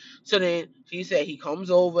 okay. So then she said he comes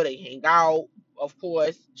over, they hang out. Of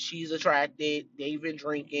course, she's attracted. They've been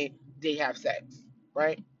drinking. They have sex,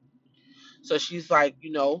 right? So she's like,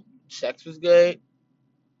 sex was good.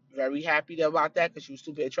 Very happy about that because she was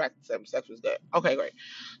super attracted to him. Sex was good. Okay, great.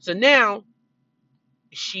 So now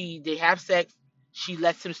they have sex. She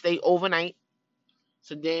lets him stay overnight.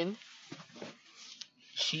 So then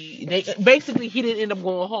they basically he didn't end up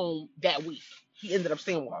going home that week. He ended up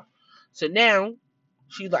staying with her. So now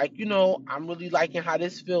she's like, I'm really liking how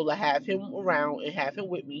this feels to have him around and have him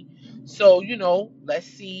with me. So, let's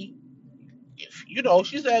see if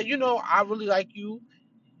she said, I really like you.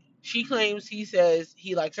 She claims he says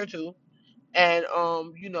he likes her too. And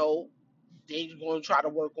they gonna try to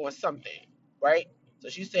work on something, right? So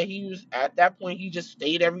she said he was at that point he just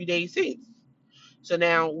stayed every day since. So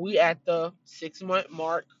now we at the 6 month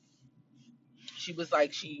mark. She was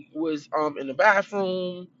like she was in the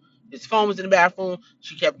bathroom. His phone was in the bathroom.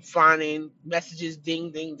 She kept finding messages,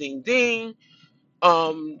 ding, ding, ding, ding.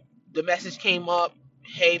 Um, the message came up,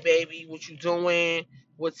 "Hey baby, what you doing?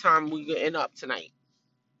 What time we getting up tonight?"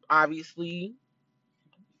 Obviously,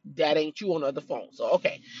 that ain't you on the other phone. So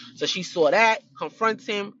okay, so she saw that, confronts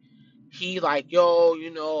him. He like,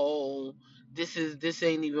 yo, this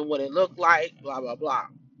ain't even what it looked like. Blah blah blah.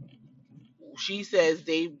 She says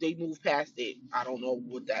they moved past it. I don't know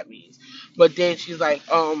what that means, but then she's like,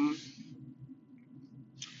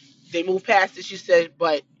 they moved past it. She said,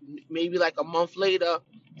 but maybe like a month later,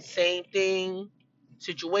 same thing,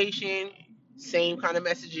 situation, same kind of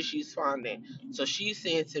messages she's finding. So she's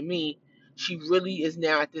saying to me, she really is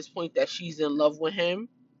now at this point that she's in love with him,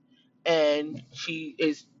 and she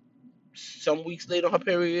is some weeks late on her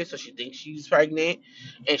period, so she thinks she's pregnant,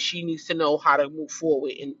 and she needs to know how to move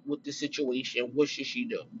forward with the situation. What should she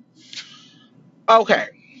do? Okay,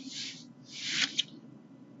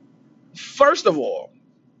 first of all,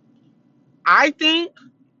 I think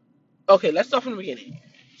okay, let's start from the beginning.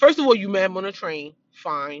 First of all, you met him on a train,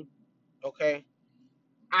 fine, okay.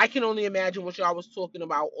 I can only imagine what y'all was talking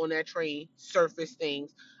about on that train, surface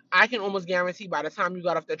things. I can almost guarantee by the time you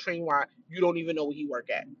got off that train, why you don't even know where he work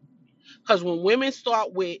at. Because when women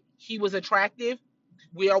start with he was attractive,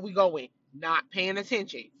 where are we going? Not paying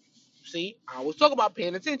attention. See, I always talk about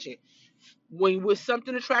paying attention. When we're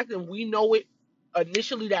something attractive, we know it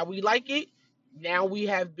initially that we like it. Now we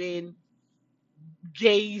have been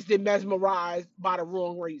gazed and mesmerized by the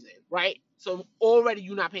wrong reason, right? So already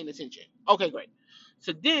you're not paying attention. Okay, great.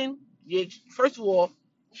 So then, first of all,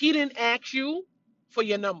 he didn't ask you for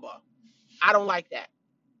your number. I don't like that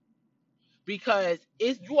because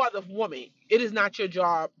you are the woman. It is not your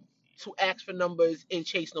job to ask for numbers and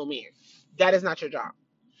chase no man. That is not your job.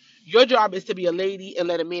 Your job is to be a lady and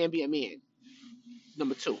let a man be a man.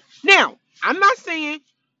 Number two. Now, I'm not saying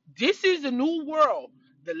this is a new world.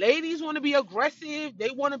 The ladies want to be aggressive. They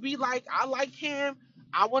want to be like, I like him.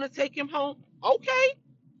 I want to take him home. Okay.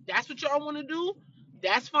 That's what y'all want to do.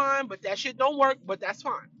 That's fine. But that shit don't work. But that's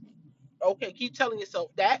fine. Okay. Keep telling yourself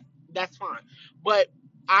that. That's fine. But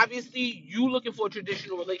obviously, you looking for a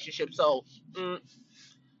traditional relationship. So,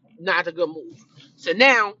 not a good move. So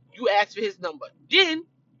now you ask for his number. Then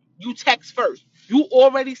you text first. You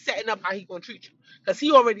already setting up how he gonna treat you. Because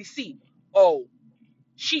he already see, oh,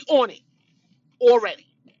 she on it already,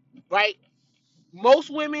 right?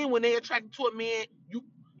 Most women, when they attracted to a man,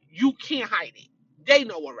 you can't hide it. They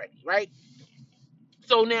know already, right?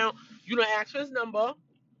 So now you don't ask for his number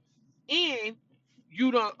and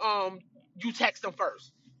you don't you text him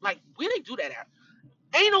first. Like where they do that at?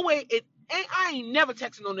 Ain't no way I ain't never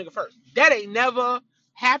texting no nigga first. That ain't never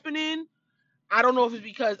happening. I don't know if it's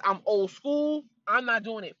because I'm old school. I'm not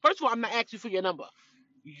doing it. First of all, I'm not asking for your number.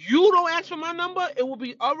 You don't ask for my number, it will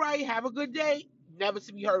be all right. Have a good day. Never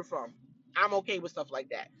to be heard from. I'm okay with stuff like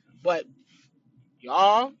that. But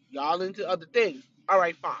y'all into other things. All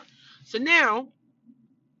right, fine. So now,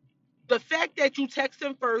 the fact that you text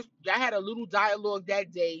him first, y'all had a little dialogue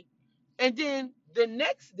that day, and then the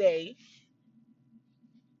next day,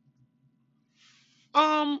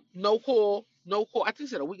 no call, no call. I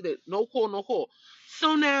think it's a week later, no call, no call.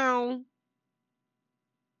 So now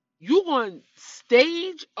you want to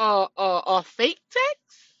stage a fake text?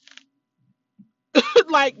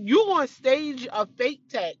 Like you want to stage a fake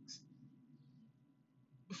text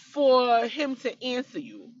for him to answer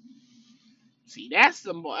you? See, that's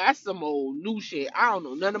some old new shit. I don't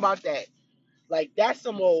know nothing about that. Like that's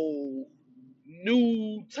some old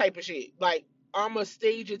new type of shit. Like I'ma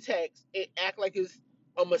stage a text and act like it's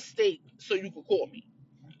a mistake so you can call me.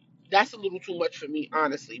 That's a little too much for me,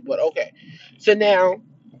 honestly. But okay. So now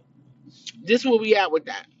this where we at with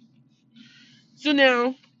that. So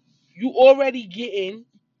now you already getting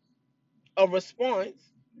a response,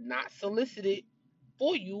 not solicited.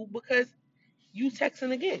 for you because you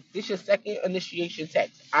texting again. This your second initiation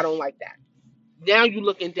text. I don't like that. Now you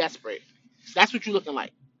looking desperate. That's what you looking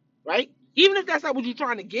like, right? Even if that's not what you're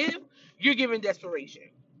trying to give, you're giving desperation.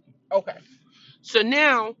 Okay. So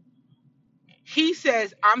now he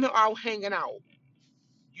says, I'm out hanging out.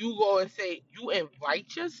 You go and say, you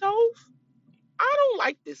invite yourself? I don't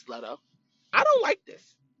like this letter. I don't like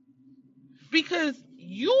this. Because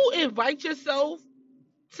you invite yourself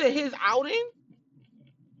to his outing.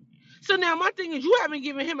 So now my thing is you haven't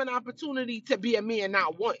given him an opportunity to be a man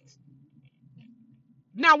not once.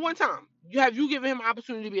 Not one time. You given him an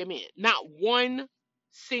opportunity to be a man. Not one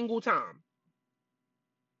single time.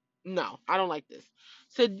 No, I don't like this.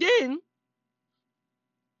 So then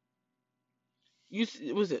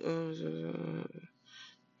was it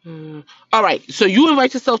all right, so you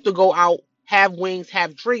invite yourself to go out, have wings,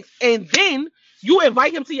 have drinks, and then you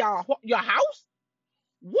invite him to your house?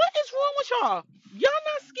 What is wrong with y'all? Y'all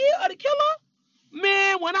not scared of the killer?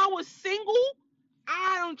 Man, when I was single,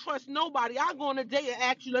 I don't trust nobody. I go on a date and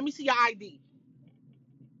ask you, let me see your ID.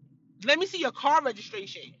 Let me see your car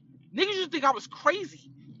registration. Niggas just think I was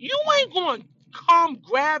crazy. You ain't going to come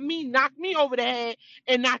grab me, knock me over the head,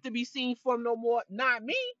 and not to be seen from no more. Not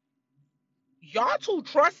me. Y'all too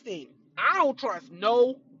trusting. I don't trust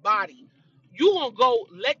nobody. You gonna go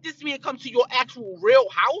let this man come to your actual real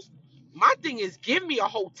house? My thing is give me a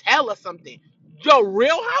hotel or something. Your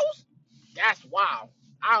real house? That's wild.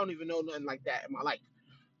 I don't even know nothing like that in my life.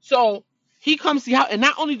 So he comes to your house, and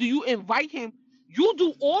not only do you invite him, you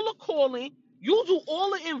do all the calling, you do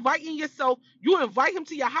all the inviting yourself, you invite him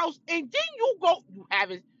to your house, and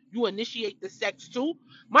then you initiate the sex too.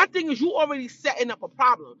 My thing is you already setting up a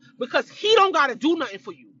problem because he don't gotta do nothing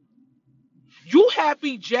for you. You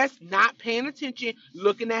happy just not paying attention,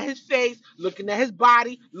 looking at his face, looking at his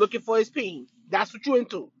body, looking for his peen. That's what you're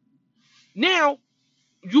into. Now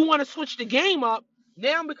you want to switch the game up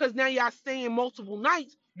now because now y'all staying multiple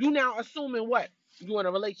nights. You now assuming what you in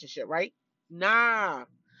a relationship, right? Nah.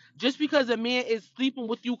 Just because a man is sleeping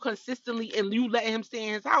with you consistently and you letting him stay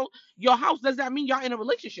in his house, your house, does that mean y'all in a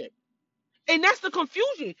relationship? And that's the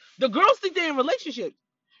confusion. The girls think they're in relationships.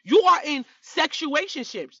 You are in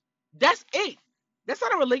sexuationships. That's it. That's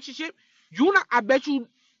not a relationship. You not. I bet you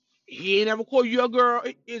he ain't ever called you a girl.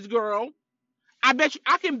 His girl. I bet you.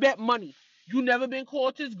 I can bet money. You never been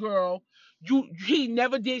called his girl. He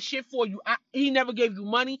never did shit for you. He never gave you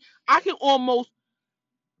money. I can almost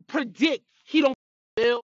predict he don't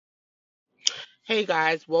bill. Hey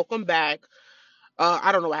guys, welcome back.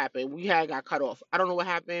 I don't know what happened. We had got cut off. I don't know what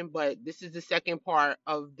happened, but this is the second part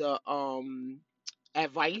of the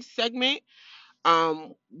advice segment.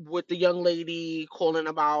 With the young lady calling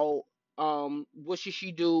about what should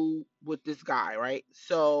she do with this guy, right?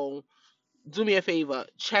 So do me a favor,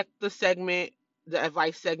 check the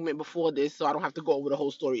advice segment before this so I don't have to go over the whole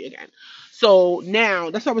story again. So now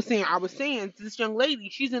that's what I was saying. I was saying this young lady,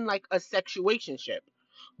 she's in like a sexuationship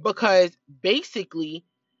because basically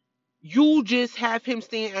you just have him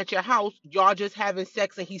staying at your house, y'all just having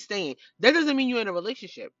sex and he's staying. That doesn't mean you're in a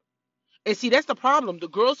relationship. And see, that's the problem. The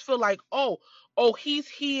girls feel like, oh, he's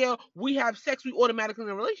here, we have sex, we automatically in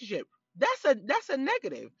a relationship. That's a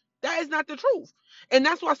negative. That is not the truth. And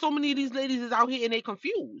that's why so many of these ladies is out here and they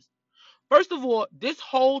confused. First of all, this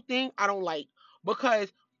whole thing I don't like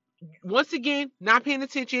because once again, not paying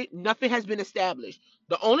attention, nothing has been established.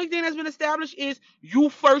 The only thing that's been established is you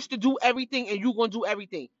first to do everything and you gonna do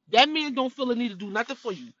everything. That man don't feel the need to do nothing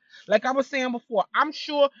for you. Like I was saying before, I'm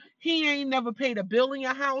sure he ain't never paid a bill in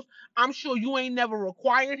your house. I'm sure you ain't never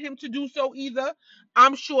required him to do so either.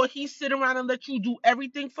 I'm sure he sit around and let you do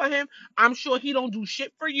everything for him. I'm sure he don't do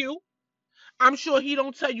shit for you. I'm sure he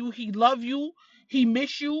don't tell you he love you, he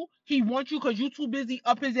miss you, he wants you because you too busy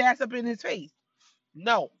up his ass up in his face.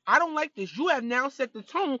 No, I don't like this. You have now set the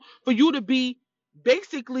tone for you to be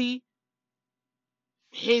basically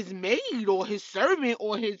his maid or his servant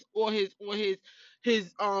or his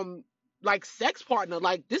like sex partner.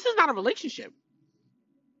 Like this is not a relationship.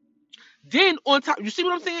 Then on top, you see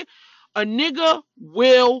what I'm saying? A nigga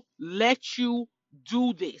will let you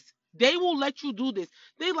do this. They will let you do this.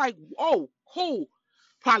 They like, oh, cool.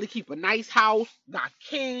 Probably keep a nice house, got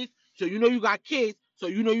kids. So you know you got kids. So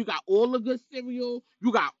you know you got all the good cereal,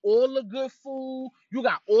 you got all the good food, you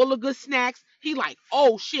got all the good snacks. He like,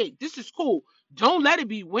 oh shit, this is cool. Don't let it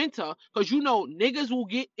be winter, because you know niggas will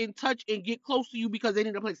get in touch and get close to you because they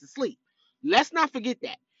need a place to sleep. Let's not forget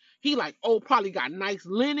that. He like, oh, probably got nice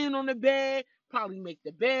linen on the bed, probably make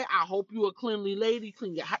the bed. I hope you a cleanly lady,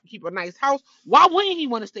 keep a nice house. Why wouldn't he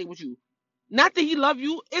want to stay with you? Not that he love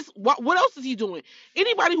you. It's what else is he doing?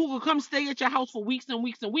 Anybody who could come stay at your house for weeks and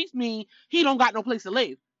weeks and weeks mean he don't got no place to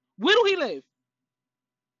live. Where do he live?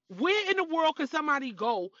 Where in the world can somebody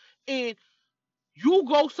go and you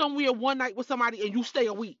go somewhere one night with somebody and you stay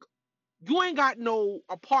a week? You ain't got no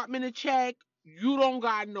apartment to check. You don't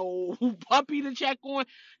got no puppy to check on.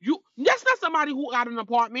 You That's not somebody who got an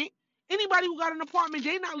apartment. Anybody who got an apartment,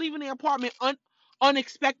 they not leaving their apartment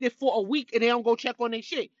unexpected for a week and they don't go check on their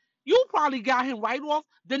shit. You probably got him right off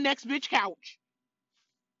the next bitch couch.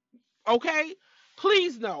 Okay?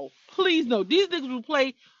 Please no. Please no. These niggas will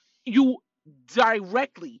play you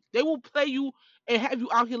directly. They will play you and have you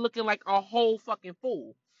out here looking like a whole fucking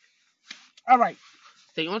fool. All right.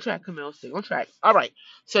 Stay on track, Camille. Stay on track. All right.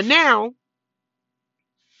 So now,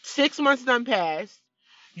 6 months done passed.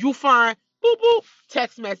 You find boop boop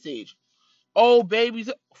text message. Oh,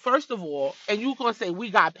 babies. First of all, and you gonna say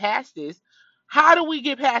we got past this. How do we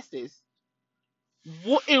get past this?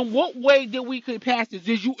 In what way did we get past this?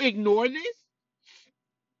 Did you ignore this?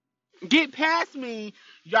 Get past me.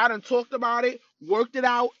 Y'all done talked about it, worked it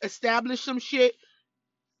out, established some shit,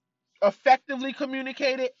 effectively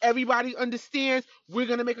communicated. Everybody understands we're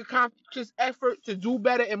gonna make a conscious effort to do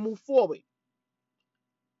better and move forward.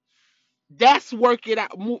 That's work it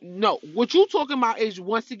out. No, what you talking about is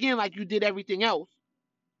once again like you did everything else.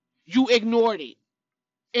 You ignored it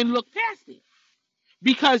and looked past it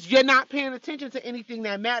because you're not paying attention to anything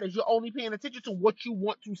that matters. You're only paying attention to what you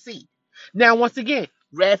want to see. Now, once again,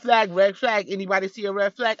 red flag, red flag. Anybody see a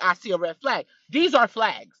red flag? I see a red flag. These are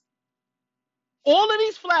flags. All of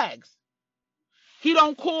these flags. He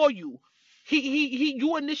don't call you.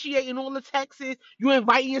 You initiating all the texts. You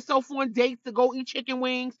inviting yourself on dates to go eat chicken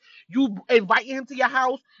wings. You inviting him to your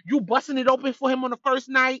house. You busting it open for him on the first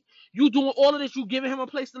night. You doing all of this. You giving him a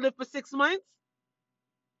place to live for 6 months.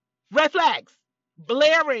 Red flags.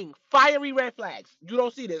 Blaring, fiery red flags. You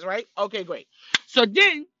don't see this, right? Okay, great. So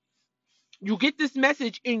then you get this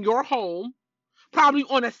message in your home, probably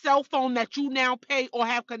on a cell phone that you now pay or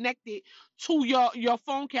have connected to your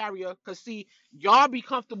phone carrier. Cause see, y'all be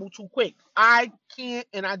comfortable too quick. I can't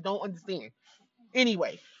and I don't understand.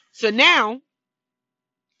 Anyway, so now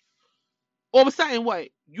all of a sudden, what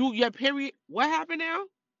your period? What happened now?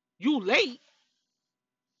 You late?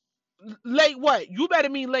 Late what? You better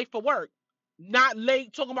mean late for work, not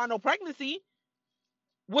late talking about no pregnancy.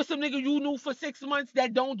 What's some nigga you knew for 6 months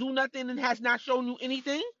that don't do nothing and has not shown you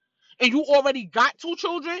anything? And you already got two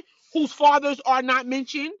children whose fathers are not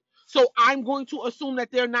mentioned. So I'm going to assume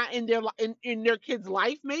that they're not in in their kid's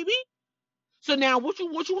life, maybe. So now what you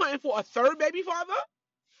hunting for, a third baby father?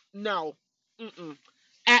 No. Mm-mm.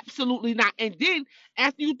 Absolutely not. And then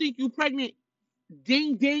after you think you pregnant,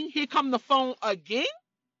 ding ding, here come the phone again.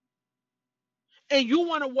 And you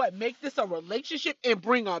want to what? Make this a relationship and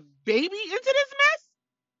bring a baby into this mess?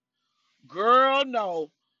 Girl, no.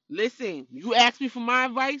 Listen, you ask me for my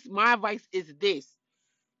advice. My advice is this.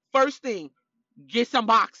 First thing, get some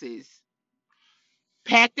boxes.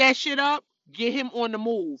 Pack that shit up. Get him on the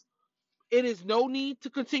move. It is no need to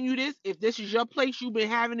continue this. If this is your place, you've been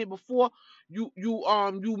having it before. You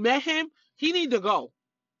met him. He need to go.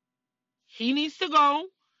 He needs to go.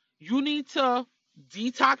 You need to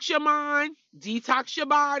detox your mind, detox your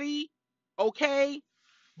body, okay?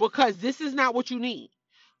 Because this is not what you need.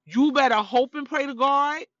 You better hope and pray to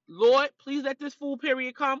God, Lord, please let this fool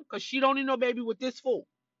period come, because she don't need no baby with this fool.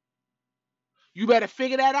 You better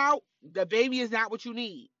figure that out. The baby is not what you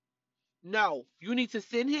need. No, you need to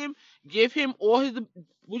send him, give him all his,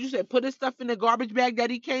 what you say, put his stuff in the garbage bag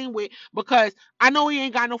that he came with, because I know he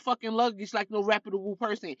ain't got no fucking luggage like no reputable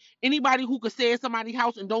person. Anybody who could stay at somebody's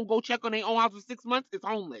house and don't go check on their own house for 6 months is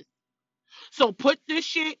homeless. So put this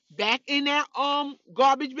shit back in that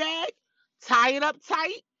garbage bag, tie it up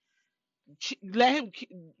tight, let him,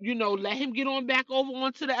 let him get on back over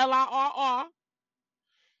onto the LIRR,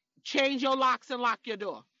 change your locks and lock your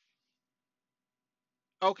door.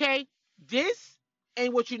 Okay? This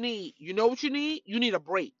ain't what you need. You know what you need? You need a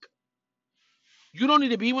break. You don't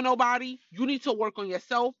need to be with nobody. You need to work on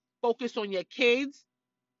yourself, focus on your kids,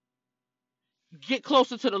 get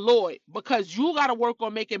closer to the Lord, because you got to work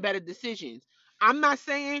on making better decisions. I'm not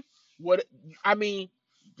saying what, I mean,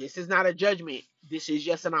 this is not a judgment. This is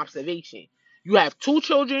just an observation. You have two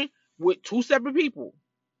children with two separate people,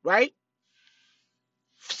 right?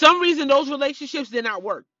 For some reason, those relationships did not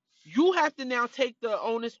work. You have to now take the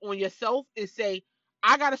onus on yourself and say,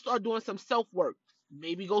 I got to start doing some self work.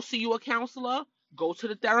 Maybe go see you a counselor, go to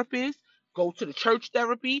the therapist, go to the church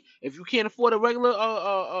therapy. If you can't afford a regular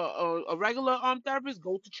regular therapist,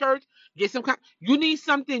 go to church. Get some kind. You need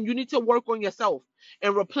something. You need to work on yourself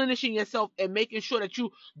and replenishing yourself and making sure that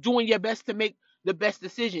you doing your best to make the best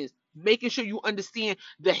decisions. Making sure you understand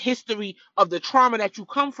the history of the trauma that you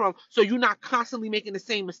come from, so you're not constantly making the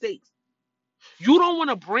same mistakes. You don't want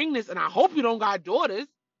to bring this, and I hope you don't got daughters,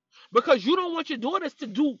 because you don't want your daughters to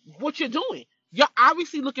do what you're doing. You're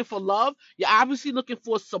obviously looking for love. You're obviously looking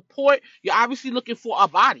for support. You're obviously looking for a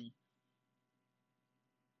body.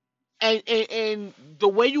 And the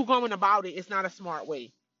way you're going about it is not a smart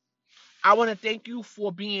way. I want to thank you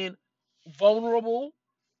for being vulnerable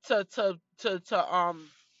to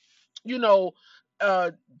you know, uh,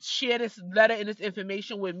 share this letter and this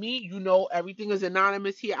information with me. You know, everything is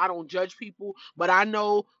anonymous here. I don't judge people, but I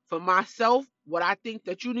know for myself what I think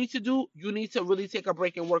that you need to do. You need to really take a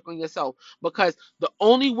break and work on yourself, because the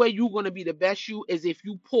only way you're going to be the best you is if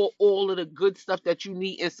you pour all of the good stuff that you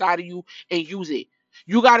need inside of you and use it.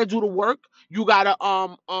 You got to do the work. You got to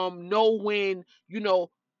know when,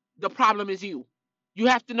 the problem is you. You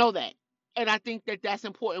have to know that. And I think that that's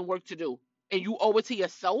important work to do. And you owe it to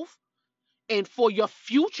yourself and for your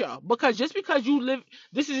future, because just because you live,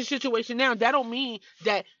 this is a situation now, that don't mean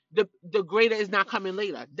that the greater is not coming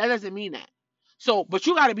later. That doesn't mean that. So but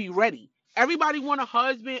you got to be ready. Everybody want a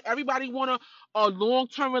husband, everybody want a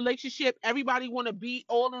long-term relationship, everybody want to be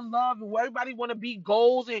all in love, and everybody want to be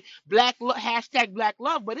goals and hashtag black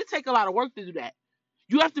love, but it take a lot of work to do that.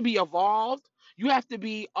 You have to be evolved. You have to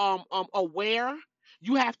be aware.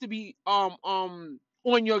 You have to be on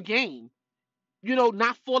your game,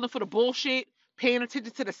 not falling for the bullshit, paying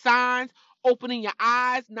attention to the signs, opening your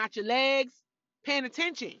eyes, not your legs, paying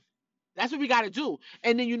attention. That's what we got to do.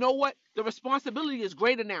 And then you know what? The responsibility is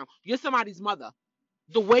greater now. You're somebody's mother.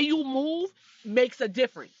 The way you move makes a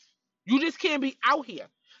difference. You just can't be out here.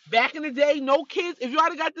 Back in the day, no kids. If you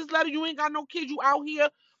already got this letter, you ain't got no kids. You out here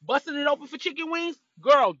busting it open for chicken wings.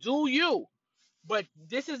 Girl, do you. But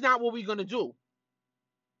this is not what we're going to do.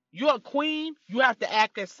 You're a queen. You have to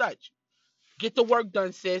act as such. Get the work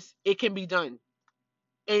done, sis. It can be done.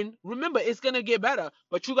 And remember, it's going to get better,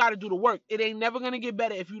 but you got to do the work. It ain't never going to get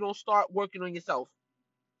better if you don't start working on yourself.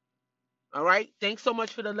 All right? Thanks so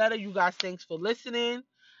much for the letter. You guys, thanks for listening.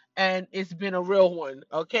 And it's been a real one.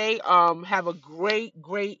 Okay? Have a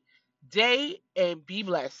great day and be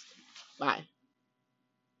blessed. Bye.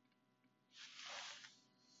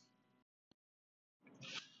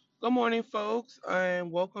 Good morning, folks,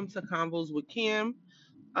 and welcome to Convos with Kim.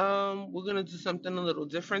 We're gonna do something a little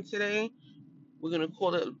different today. We're gonna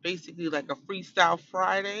call it basically like a freestyle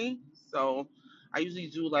Friday. So I usually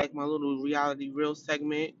do like my little reality reel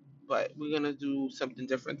segment, but we're gonna do something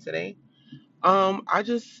different today. I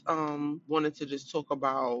just wanted to just talk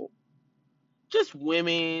about just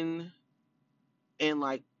women and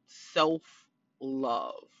like self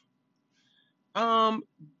love. Um,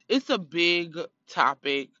 it's a big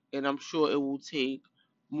topic, and I'm sure it will take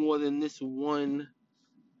more than this one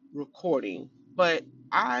recording. But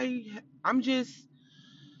I'm just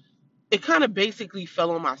it kind of basically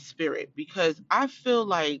fell on my spirit because I feel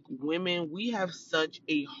like women, we have such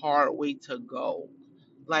a hard way to go.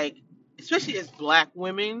 Like, especially as black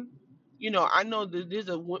women, I know that there's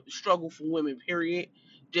a struggle for women, period,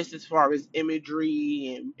 just as far as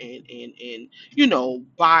imagery and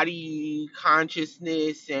body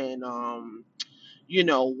consciousness and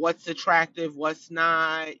what's attractive, what's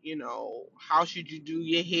not, how should you do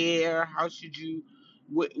your hair, how should you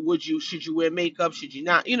would you should you wear makeup, should you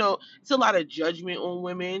not, it's a lot of judgment on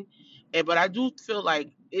women. But I do feel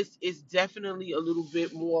like it's definitely a little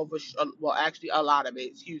bit more of well, actually a lot of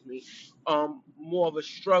it, excuse me, more of a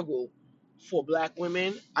struggle for black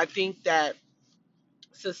women. I think that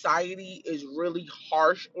society is really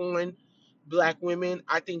harsh on black women.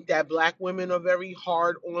 I think that black women are very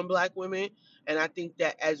hard on black women. And I think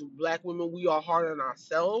that as black women, we are hard on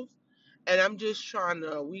ourselves. And I'm just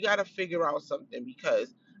we got to figure out something,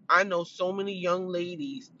 because I know so many young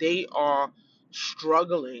ladies, they are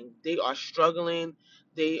struggling. They are struggling.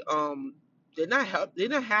 They, they're not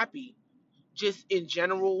happy just in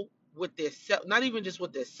general with their self, not even just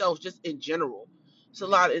with their self, just in general. It's a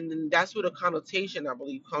lot, and then that's where the connotation, I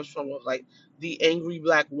believe, comes from, of like the angry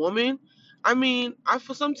black woman. I mean, I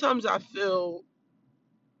feel sometimes I feel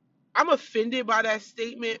I'm offended by that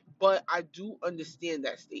statement, but I do understand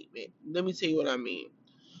that statement. Let me tell you what I mean.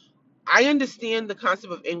 I understand the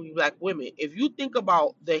concept of angry black women. If you think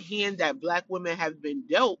about the hand that black women have been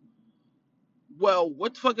dealt, well,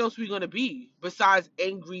 what the fuck else are we gonna be besides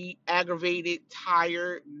angry, aggravated,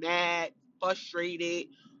 tired, mad, frustrated,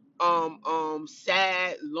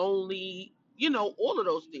 sad, lonely? all of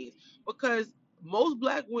those things. Because most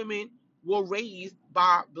black women were raised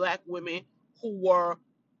by black women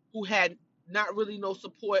who had not really no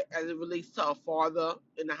support as it relates to a father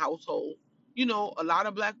in the household. A lot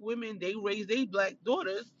of black women, they raise their black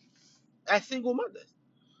daughters as single mothers.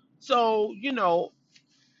 So,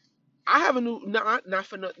 I have a new, not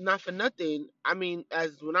for nothing. I mean,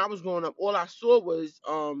 as when I was growing up, all I saw was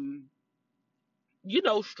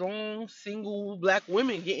strong single black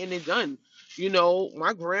women getting it done.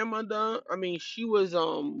 My grandmother, I mean, she was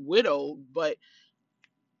widowed, but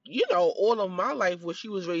all of my life when she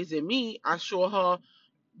was raising me, I saw her,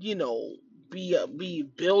 you know, be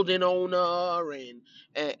building owner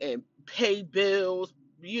and pay bills,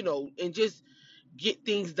 and just get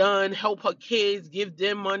things done, help her kids, give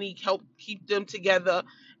them money, help keep them together.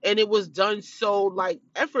 And it was done so like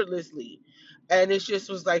effortlessly. And it just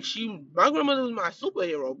was like my grandmother was my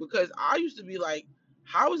superhero because I used to be like,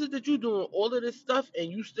 how is it that you doing all of this stuff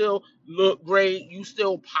and you still look great, you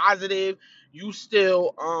still positive, you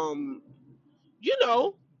still you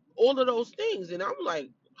know, all of those things. And I'm like,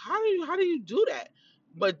 how do you do that?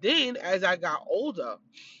 But then as I got older,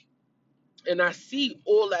 and I see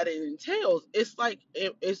all that it entails, it's like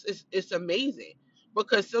it's amazing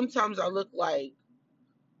because sometimes I look like,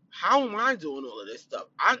 how am I doing all of this stuff?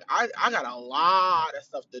 I got a lot of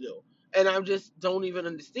stuff to do, and I just don't even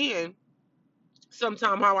understand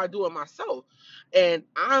sometimes how I do it myself. And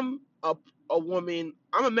I'm a woman.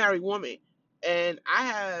 I'm a married woman, and I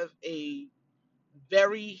have a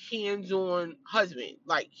very hands-on husband.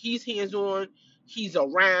 Like he's hands-on, he's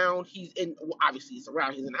around, he's in well, obviously he's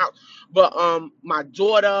around, he's in the house. But my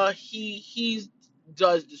daughter, he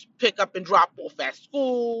does this pick up and drop off at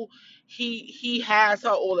school. He has her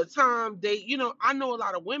all the time. I know a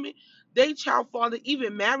lot of women, they child father,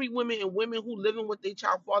 even married women and women who living with their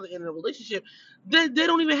child father in a relationship, they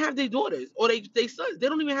don't even have their daughters or they sons. They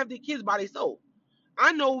don't even have their kids by themselves.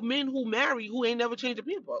 I know men who marry who ain't never changed a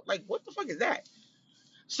pamper. Like, what the fuck is that?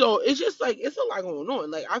 So it's just like it's a lot going on.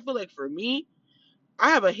 Like I feel like for me,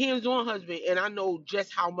 I have a hands-on husband, and I know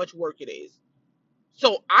just how much work it is.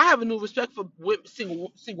 So I have a new respect for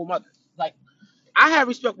single mothers. Like I had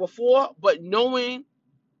respect before, but knowing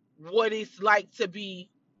what it's like to be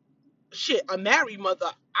a married mother,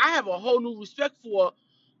 I have a whole new respect for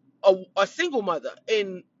a single mother,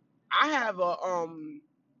 and I have a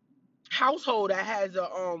household that has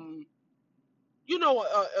a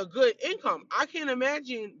good income. I can't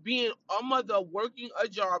imagine being a mother, working a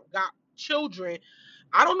job, got children.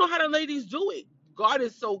 I don't know how the ladies do it. God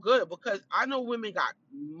is so good because I know women got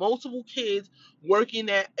multiple kids working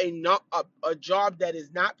at a job that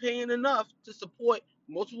is not paying enough to support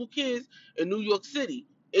multiple kids in New York City.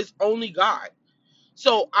 It's only God.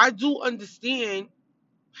 So I do understand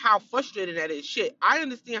how frustrated that is. Shit, I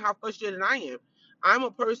understand how frustrated I am. I'm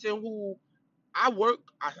a person who I work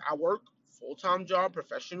full time job,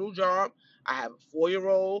 professional job. I have a 4 year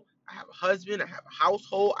old. I have a husband. I have a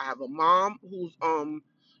household. I have a mom who's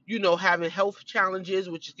having health challenges,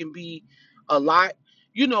 which can be a lot.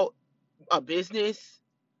 You know, a business.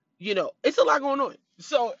 It's a lot going on.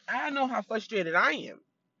 So I know how frustrated I am.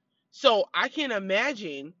 So I can't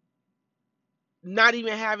imagine not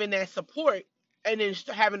even having that support and then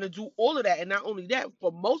having to do all of that, and not only that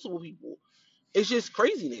for multiple people. It's just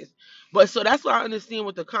craziness. But so that's why I understand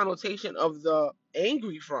what the connotation of the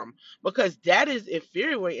angry from, because that is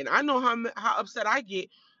infuriating. I know how upset I get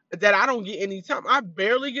that I don't get any time. I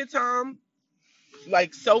barely get time,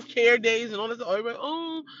 like self-care days and all this. Everybody,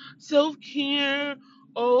 oh, self-care.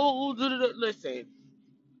 Oh, da, da, da. Listen,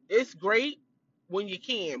 it's great when you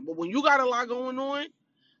can, but when you got a lot going on,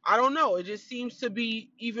 I don't know. It just seems to be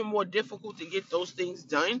even more difficult to get those things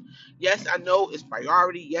done. Yes, I know it's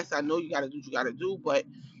priority. Yes, I know you got to do what you got to do, but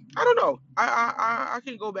I don't know. I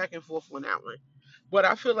can go back and forth on that one, but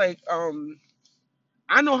I feel like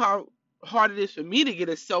I know how hard it is for me to get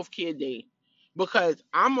a self care day because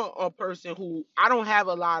I'm a person who I don't have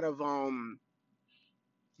a lot of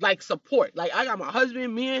like support. Like I got my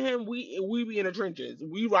husband, me and him, we be in the trenches,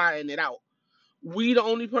 we riding it out. We the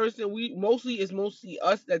only person, we mostly it's mostly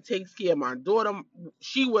us that takes care of my daughter.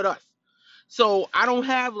 She with us. So I don't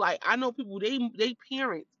have, like, I know people, they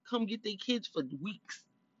parents come get their kids for weeks.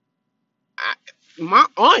 I, my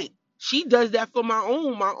aunt, she does that for my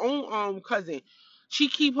own cousin. She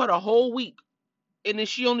keep her the whole week, and then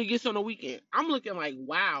she only gets on the weekend. I'm looking like,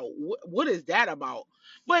 wow, what is that about?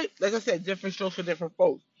 But like I said, different strokes for different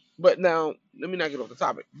folks. But now let me not get off the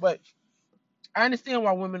topic. But I understand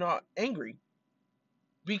why women are angry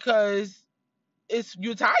because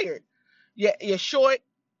you're tired. Yeah, you're short.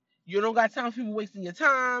 You don't got time for people wasting your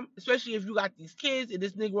time, especially if you got these kids and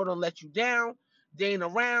this nigga don't let you down. They ain't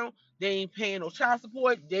around. They ain't paying no child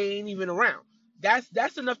support. They ain't even around.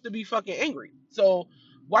 That's enough to be fucking angry. So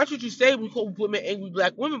watch what you say when you call women angry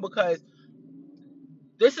black women, because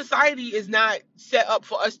this society is not set up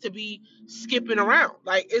for us to be skipping around.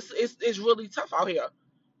 Like it's really tough out here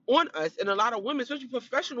on us, and a lot of women, especially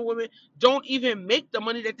professional women, don't even make the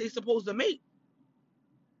money that they supposed to make.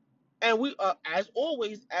 And we, as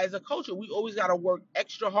always, as a culture, we always got to work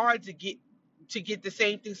extra hard to get the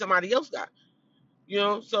same thing somebody else got.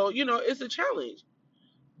 So it's a challenge.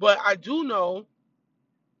 But I do know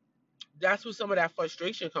that's where some of that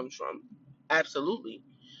frustration comes from. Absolutely.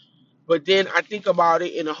 But then I think about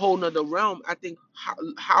it in a whole nother realm. I think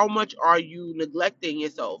how much are you neglecting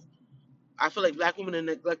yourself? I feel like black women are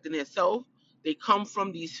neglecting themselves. They come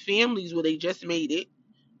from these families where they just made it.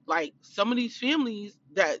 Like some of these families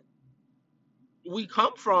that we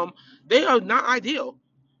come from, they are not ideal.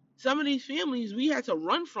 Some of these families, we had to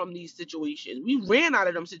run from these situations. We ran out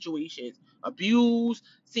of them situations. Abuse,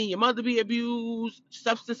 seeing your mother be abused,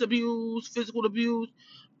 substance abuse, physical abuse,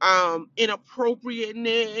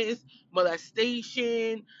 inappropriateness,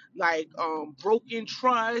 molestation, like broken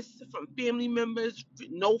trust from family members,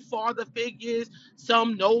 no father figures,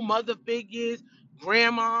 some no mother figures,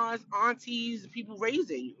 grandmas, aunties, people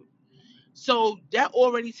raising you. So that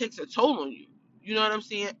already takes a toll on you. You know what I'm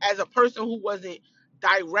saying? As a person who wasn't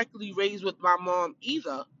directly raised with my mom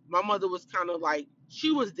either, my mother was kind of like, she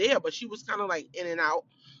was there, but she was kind of like in and out.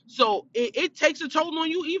 So it takes a toll on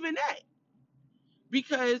you, even that,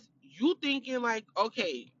 because you thinking like,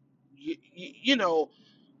 okay, you know,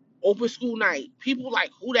 open school night. People like,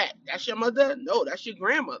 who that? That's your mother? No, that's your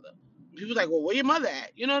grandmother. People like, well, where your mother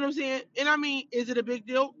at? You know what I'm saying? And I mean, is it a big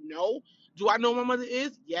deal? No. Do I know where my mother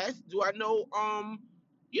is? Yes. Do I know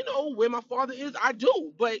where my father is? I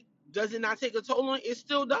do. But does it not take a toll on it? It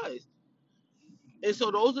still does. And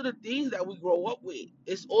so those are the things that we grow up with.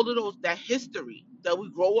 It's all of those, that history that we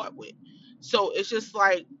grow up with. So it's just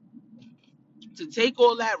like, to take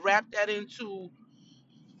all that, wrap that into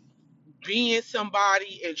being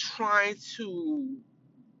somebody and trying to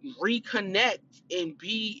reconnect and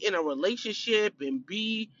be in a relationship and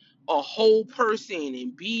be a whole person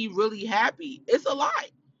and be really happy. It's a lot.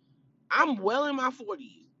 I'm well in my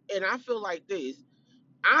 40s and I feel like this.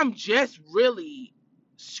 I'm just really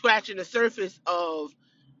scratching the surface of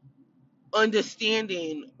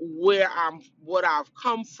understanding what I've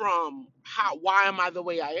come from, why am I the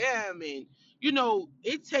way I am, and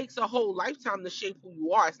it takes a whole lifetime to shape who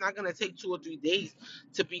you are. It's not going to take 2 or 3 days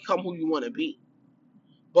to become who you want to be.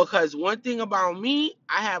 Because one thing about me,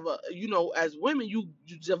 I have as women, you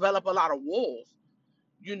develop a lot of walls.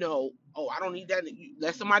 Oh, I don't need that.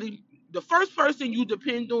 Let somebody, the first person you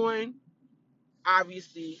depend on,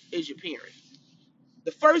 obviously, is your parents.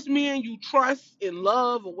 The first man you trust and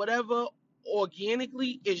love or whatever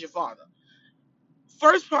organically is your father.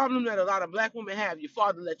 First problem that a lot of black women have, your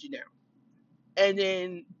father let you down. And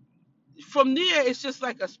then from there, it's just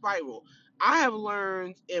like a spiral. I have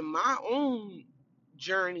learned in my own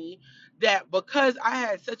journey that because I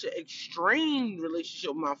had such an extreme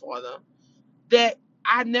relationship with my father, that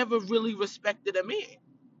I never really respected a man,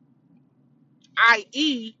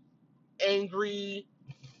 i.e., angry,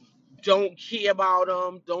 don't care about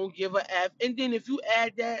him, don't give a F. And then if you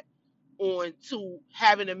add that on to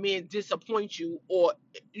having a man disappoint you or,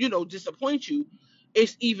 disappoint you,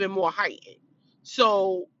 it's even more heightened.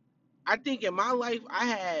 So I think in my life I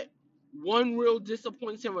had one real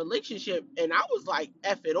disappointing relationship and I was like,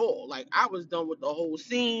 F it all. Like I was done with the whole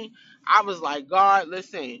scene. I was like, God,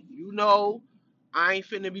 listen, I ain't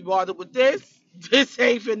finna be bothered with this. This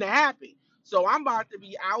ain't finna happen. So I'm about to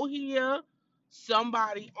be out here,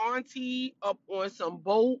 somebody auntie up on some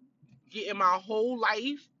boat, getting my whole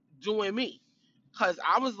life doing me. Cause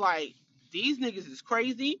I was like, these niggas is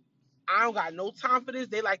crazy. I don't got no time for this.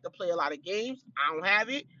 They like to play a lot of games. I don't have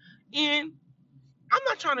it. And I'm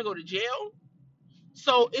not trying to go to jail.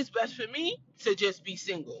 So it's best for me to just be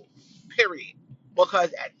single. Period.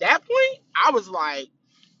 Because at that point, I was like,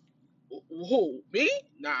 who? Me?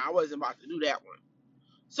 Nah, I wasn't about to do that one.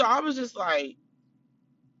 So I was just like,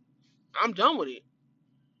 I'm done with it.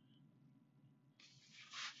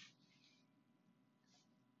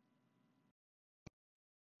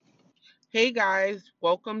 Hey guys,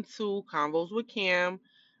 welcome to Convos with Cam.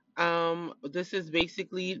 This is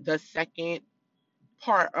basically the second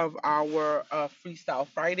part of our Freestyle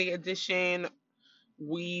Friday edition.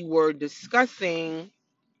 We were discussing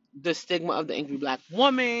the stigma of the angry black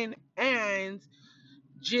woman and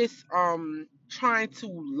just trying to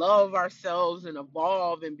love ourselves and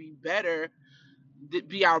evolve and be better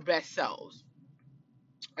be our best selves.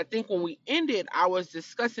 I think when we ended, I was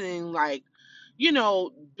discussing like,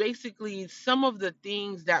 basically some of the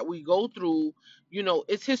things that we go through.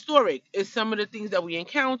 It's historic. It's some of the things that we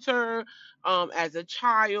encounter as a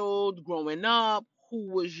child growing up. Who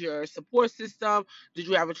was your support system? Did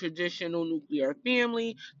you have a traditional nuclear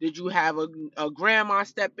family? Did you have a grandma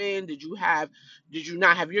step in? Did you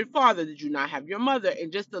not have your father? Did you not have your mother?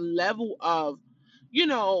 And just the level of, you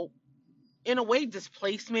know, in a way,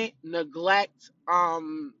 displacement, neglect,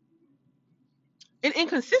 and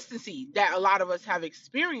inconsistency that a lot of us have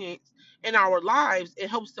experienced in our lives. It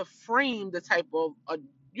helps to frame the type of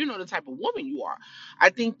the type of woman you are. I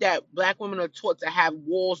think that black women are taught to have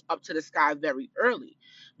walls up to the sky very early,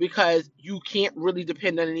 because you can't really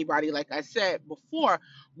depend on anybody. Like I said before,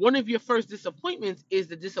 one of your first disappointments is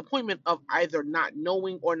the disappointment of either not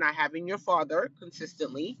knowing or not having your father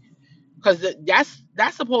consistently, because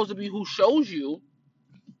that's supposed to be who shows you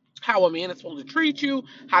how a man is supposed to treat you,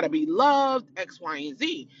 how to be loved, X, Y, and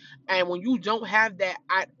Z. And when you don't have that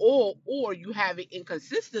at all, or you have it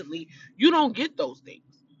inconsistently, you don't get those things.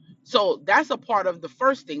 So that's a part of the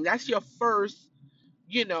first thing. That's your first,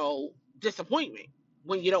 disappointment,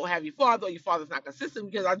 when you don't have your father, or your father's not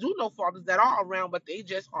consistent. Because I do know fathers that are around, but they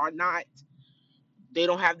just are not, they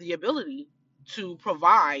don't have the ability to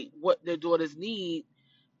provide what their daughters need,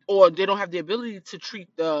 or they don't have the ability to treat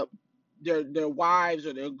their wives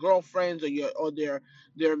or their girlfriends, or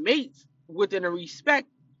their mates within a respect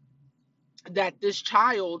that this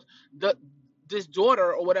child, the this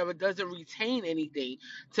daughter or whatever, doesn't retain anything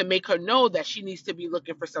to make her know that she needs to be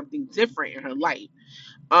looking for something different in her life.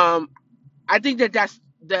 um I think that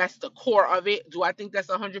that's the core of it. Do I think that's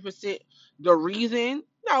 100% the reason?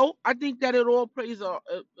 No, I think that it all plays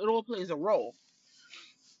a role.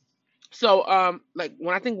 So, like,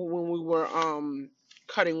 when I think when we were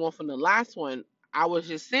cutting off on the last one, I was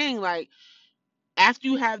just saying, like, after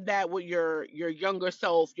you have that with your younger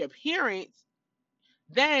self, your parents,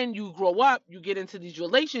 then you grow up, you get into these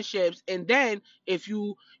relationships, and then if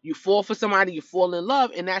you fall for somebody, you fall in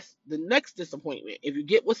love, and that's the next disappointment. If you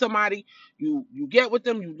get with somebody, you get with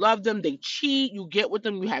them, you love them, they cheat, you get with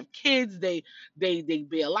them, you have kids, they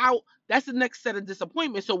bail out. That's the next set of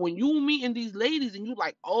disappointments. So when you meeting these ladies and you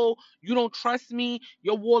like, oh, you don't trust me,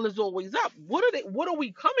 your wall is always up. What are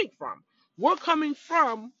we coming from? We're coming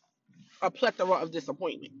from a plethora of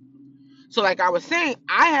disappointment. So, like I was saying,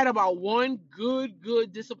 I had about one good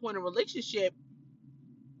disappointing relationship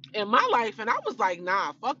in my life, and I was like,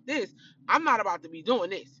 nah, fuck this. I'm not about to be doing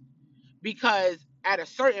this. Because at a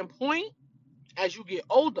certain point, as you get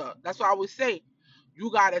older, that's what I always say.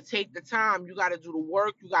 You gotta take the time. You gotta do the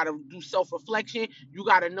work. You gotta do self-reflection. You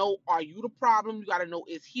gotta know, are you the problem? You gotta know,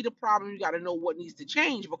 is he the problem? You gotta know what needs to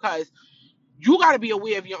change, because you gotta be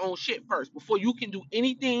aware of your own shit first before you can do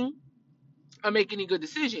anything or make any good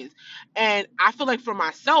decisions. And I feel like for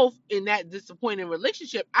myself, in that disappointing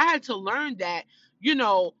relationship, I had to learn that, you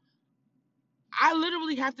know, I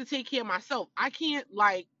literally have to take care of myself. I can't,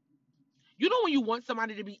 like, when you want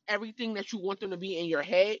somebody to be everything that you want them to be in your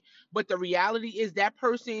head, but the reality is that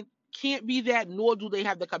person can't be that, nor do they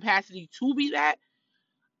have the capacity to be that.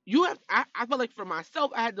 I feel like for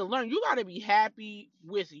myself, I had to learn, you got to be happy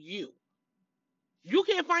with you. You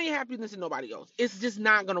can't find your happiness in nobody else. It's just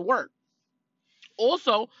not going to work.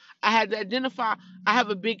 Also, I had to identify, I have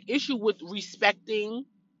a big issue with respecting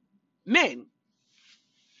men.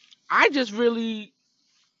 I just really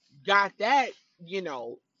got that, you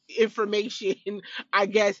know, information, I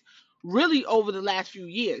guess, really over the last few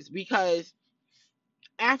years, because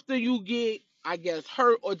after you get, I guess,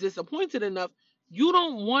 hurt or disappointed enough, you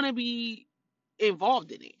don't want to be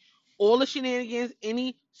involved in it. All the shenanigans,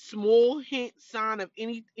 any small hint, sign of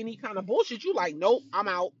any kind of bullshit, you like, nope, I'm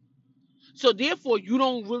out. So therefore, you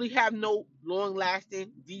don't really have no long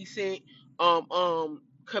lasting, decent,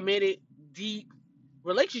 committed, deep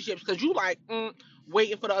relationships, because you like,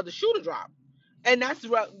 waiting for the other shoe to drop. And that's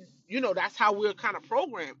how we're kind of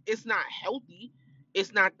programmed. It's not healthy.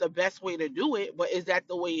 It's not the best way to do it, but is that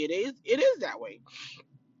the way it is? It is that way.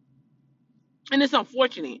 And it's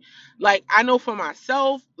unfortunate. Like, I know for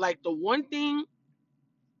myself, like, the one thing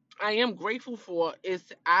I am grateful for is,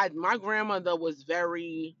 my grandmother was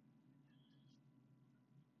very,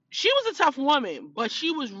 she was a tough woman, but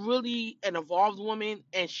she was really an evolved woman,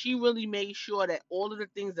 and she really made sure that all of the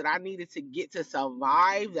things that I needed to get to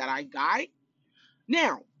survive, that I got.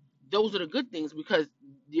 Now, those are the good things, because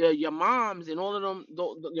your moms and all of them,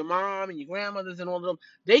 your mom and your grandmothers and all of them,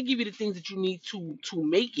 they give you the things that you need to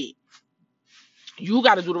make it. You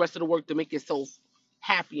got to do the rest of the work to make yourself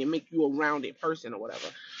happy and make you a rounded person or whatever.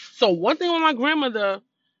 So one thing with my grandmother,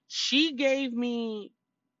 She gave me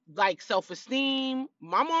like self-esteem,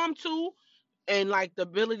 my mom too, and like the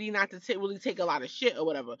ability not to really take a lot of shit or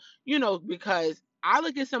whatever, because I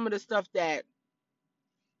look at some of the stuff that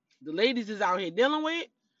the ladies is out here dealing with.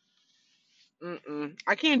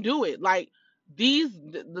 I can't do it. Like the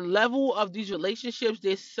level of these relationships,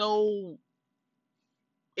 they're so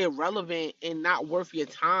irrelevant and not worth your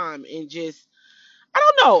time, and just I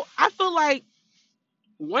don't know. I feel like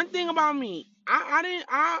one thing about me, I didn't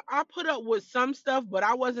I put up with some stuff, but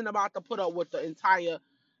I wasn't about to put up with the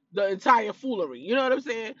entire foolery. You know what I'm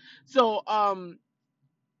saying? So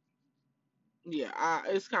yeah,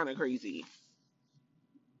 it's kind of crazy.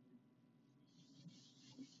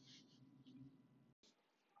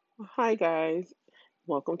 Hi guys,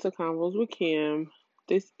 welcome to Convos with Kim.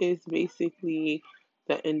 This is basically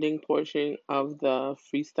the ending portion of the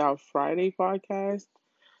Freestyle Friday podcast.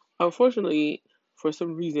 Unfortunately, for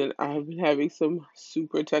some reason, I have been having some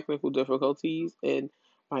super technical difficulties and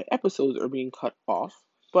my episodes are being cut off.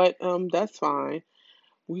 But that's fine.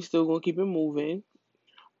 We still gonna keep it moving.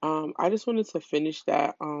 I just wanted to finish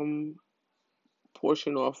that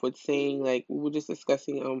portion off with saying, like, we were just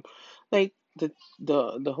discussing like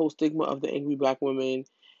the whole stigma of the angry black woman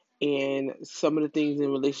and some of the things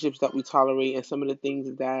in relationships that we tolerate and some of the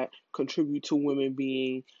things that contribute to women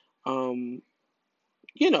being um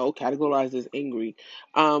categorized as angry.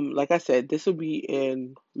 Like I said, this will be a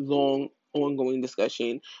long, ongoing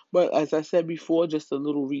discussion. But as I said before, just a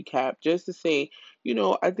little recap, just to say,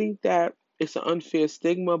 I think that it's an unfair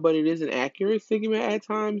stigma, but it is an accurate stigma at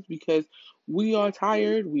times because we are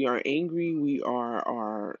tired, we are angry, we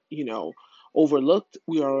are overlooked,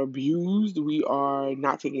 we are abused, we are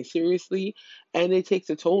not taken seriously, and it takes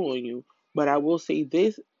a toll on you. But I will say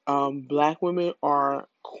this, black women are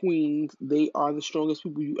queens. They are the strongest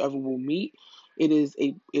people you ever will meet. It is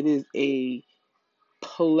a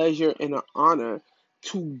pleasure and an honor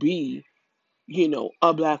to be,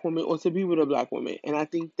 a black woman or to be with a black woman. And I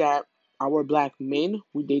think that our black men,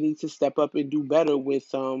 they need to step up and do better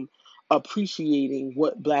with appreciating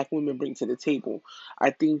what black women bring to the table.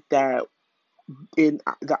 I think that in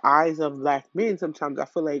the eyes of black men, sometimes I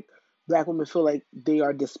feel like black women feel like they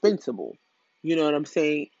are dispensable. You know what I'm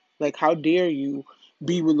saying? Like, how dare you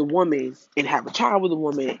be with a woman and have a child with a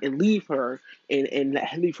woman and leave her and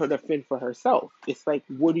leave her to fend for herself? It's like,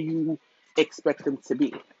 what do you expect them to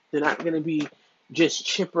be? They're not going to be just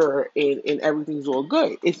chipper and everything's all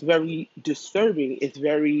good. It's very disturbing. It's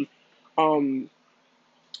very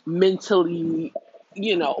mentally,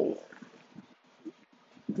 you know,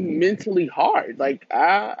 mentally hard. Like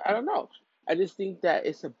I don't know. I just think that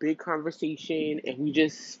it's a big conversation and we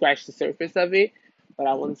just scratched the surface of it. But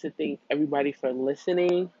I wanted to thank everybody for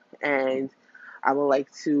listening and I would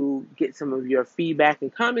like to get some of your feedback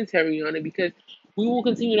and commentary on it because we will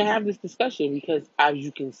continue to have this discussion because as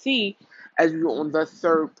you can see, as we're on the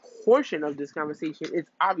third portion of this conversation, it's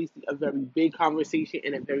obviously a very big conversation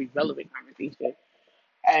and a very relevant conversation.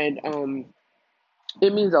 And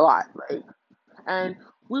it means a lot. Like and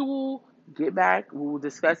we will get back. We will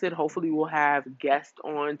discuss it. Hopefully, we'll have guests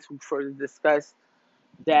on to further discuss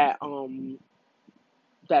that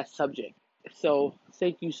that subject. So,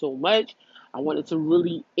 thank you so much. I wanted to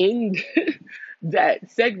really end that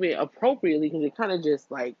segment appropriately because it kind of just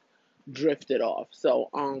like drifted off. So,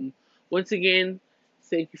 once again,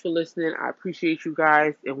 thank you for listening. I appreciate you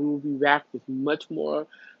guys, and we will be back with much more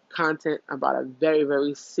content about a very,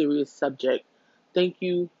 very serious subject. Thank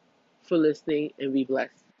you for listening, and be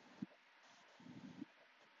blessed.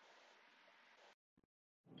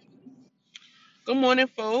 Good morning,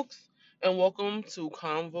 folks, and welcome to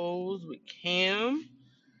Convos with Cam.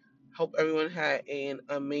 Hope everyone had an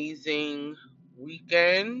amazing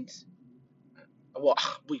weekend. Well,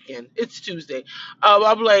 weekend. It's Tuesday.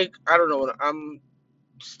 I'm like, I don't know. I'm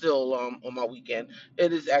still on my weekend.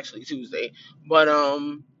 It is actually Tuesday, but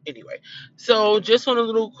anyway. So just on a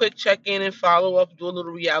little quick check in and follow up, do a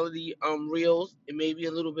little reality reels. It may be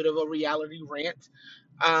a little bit of a reality rant.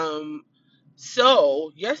 Um,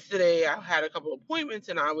 So yesterday I had a couple appointments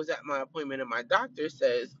and I was at my appointment and my doctor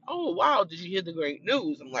says, "Oh wow, did you hear the great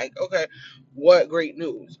news?" I'm like, "Okay, what great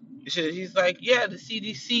news?" He's like, "Yeah, the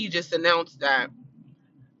CDC just announced that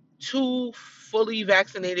two fully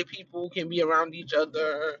vaccinated people can be around each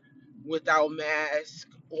other without mask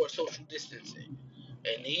or social distancing."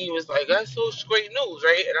 And he was like, "That's so great news,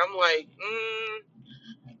 right?" And I'm like,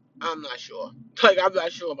 "I'm not sure. Like, I'm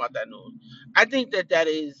not sure about that news. I think that that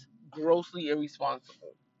is grossly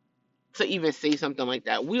irresponsible to even say something like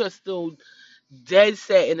that. We are still dead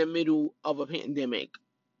set in the middle of a pandemic.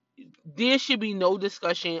 There should be no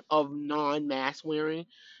discussion of non-mask wearing.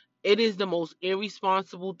 It is the most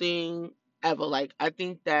irresponsible thing ever. Like, I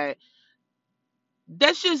think that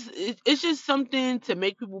it's just something to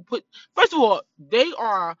make people put. First of all, they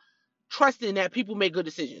are trusting that people make good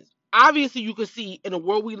decisions. Obviously, you can see in the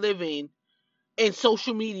world we live in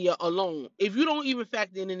social media alone, if you don't even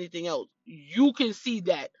factor in anything else, you can see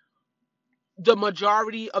that the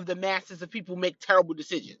majority of the masses of people make terrible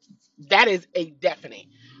decisions. That is a definite.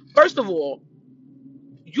 First of all,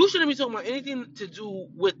 you shouldn't be talking about anything to do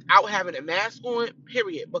without having a mask on,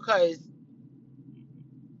 period. Because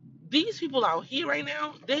these people out here right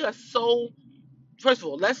now, they are so. First of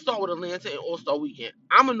all, let's start with Atlanta and All Star Weekend.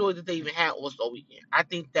 I'm annoyed that they even had All Star Weekend. I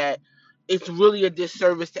think that it's really a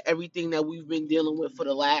disservice to everything that we've been dealing with for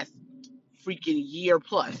the last freaking year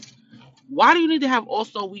plus. Why do you need to have All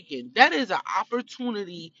Star Weekend? That is an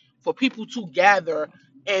opportunity for people to gather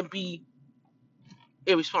and be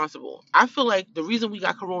irresponsible. I feel like the reason we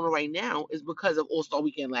got Corona right now is because of All Star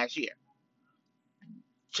Weekend last year.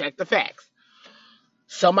 Check the facts.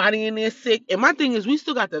 Somebody in there sick. And my thing is, we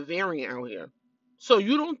still got the variant out here. So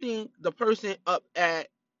you don't think the person up at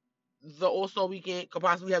the All Star Weekend could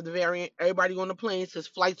possibly have the variant? Everybody on the planes, because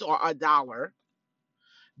flights are $1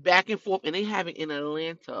 back and forth, and they have it in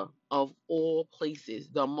Atlanta of all places,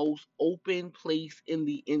 the most open place in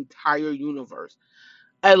the entire universe.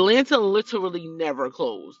 Atlanta literally never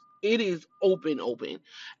closed. It is open, open.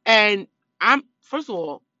 And I'm first of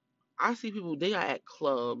all, I see people they are at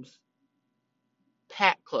clubs,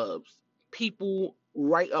 packed clubs, people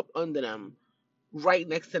right up under them, right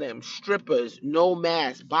next to them, strippers, no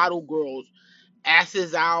mask, bottle girls,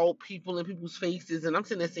 asses out, people in people's faces, and I'm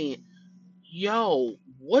sitting there saying, "Yo,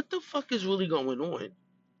 what the fuck is really going on?"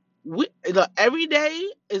 Every day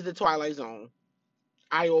is the Twilight Zone.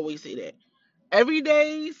 I always say that. Every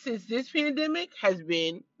day since this pandemic has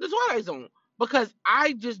been the Twilight Zone because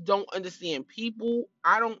I just don't understand people.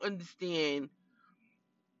 I don't understand.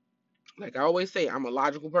 Like I always say, I'm a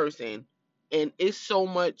logical person, and it's so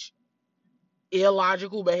much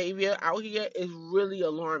illogical behavior out here is really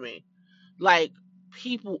alarming. Like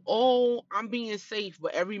people, oh, I'm being safe,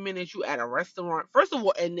 but every minute you at a restaurant, first of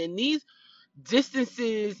all, and then these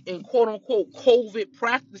distances and quote unquote COVID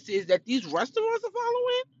practices that these restaurants are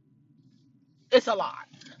following, it's a lot.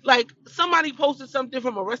 Like somebody posted something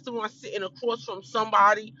from a restaurant sitting across from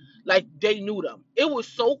somebody, like they knew them. It was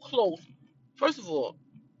so close. First of all,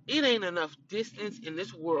 it ain't enough distance in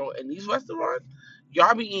this world in these restaurants.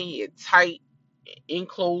 Y'all be in here tight,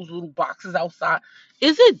 enclosed little boxes outside.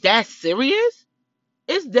 Is it that serious?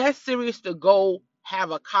 It's that serious to go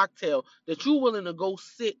have a cocktail that you're willing to go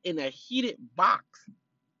sit in a heated box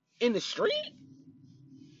in the street?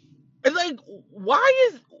 It's like, why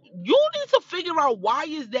is you need to figure out why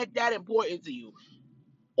is that important to you,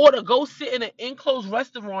 or to go sit in an enclosed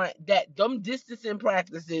restaurant that them distancing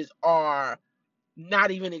practices are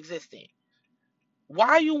not even existing.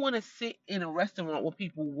 Why you want to sit in a restaurant with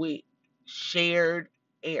people with shared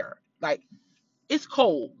air? Like it's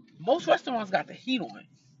cold. Most restaurants got the heat on.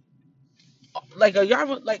 Like are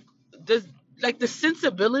y'all like does like the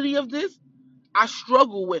sensibility of this? I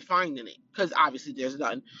struggle with finding it because obviously there's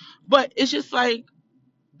none. But it's just like,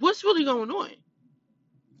 what's really going on?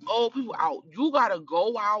 Oh, people out. You gotta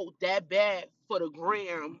go out that bad for the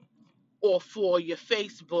gram or for your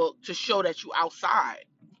Facebook to show that you outside.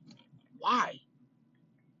 Why?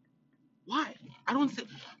 Why? I don't see.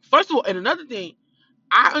 First of all, and another thing,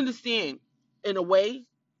 I understand in a way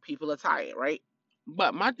people are tired, right?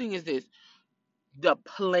 But my thing is this: the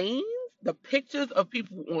planes, the pictures of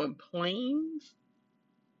people on planes,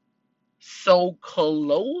 so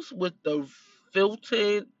close with the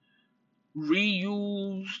filtered,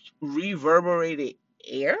 reused, reverberated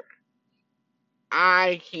air.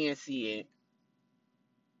 I can't see it.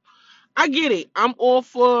 I get it. I'm all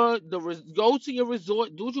for go to your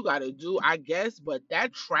resort, do what you gotta do, I guess. But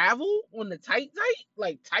that travel on the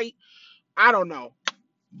like tight, I don't know.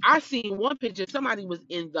 I seen one picture. Somebody was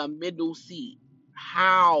in the middle seat.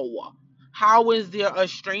 How? How is there a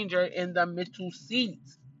stranger in the middle seat?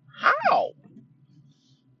 How?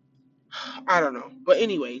 I don't know. But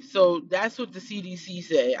anyway, so that's what the CDC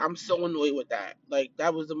said. I'm so annoyed with that. Like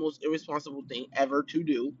that was the most irresponsible thing ever to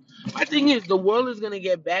do. My thing is the world is gonna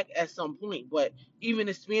get back at some point, but even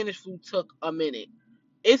the Spanish flu took a minute.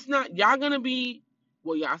 It's not y'all gonna be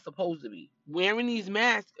well, y'all supposed to be wearing these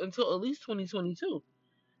masks until at least 2022.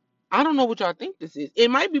 I don't know what y'all think this is.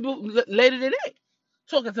 It might be later today.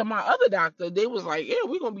 Talking to my other doctor, they was like, "Yeah,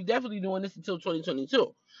 we're gonna be definitely doing this until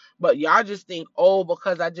 2022." But y'all just think, "Oh,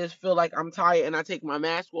 because I just feel like I'm tired and I take my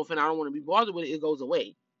mask off and I don't want to be bothered with it, it goes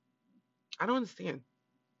away." I don't understand.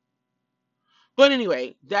 But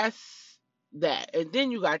anyway, that's. that. And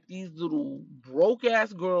then you got these little broke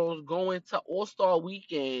ass girls going to All Star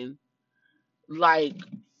Weekend like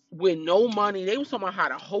with no money. They was talking about how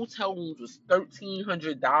the hotel rooms was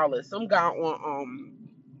 $1,300. Some guy on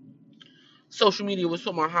social media was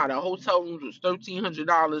talking about how the hotel rooms was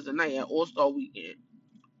 $1,300 a night at All Star Weekend.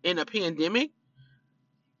 In a pandemic,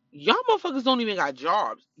 y'all motherfuckers don't even got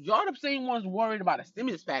jobs. Y'all the same ones worried about a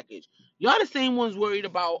stimulus package. Y'all the same ones worried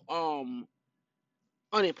about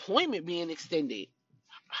unemployment being extended.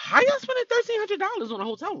 How y'all spending $1,300 on a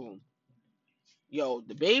hotel room? Yo,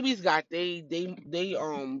 the babies got they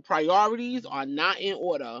priorities are not in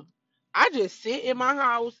order. I just sit in my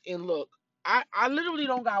house and look. I literally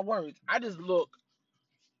don't got words. I just look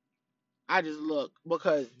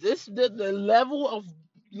because the level of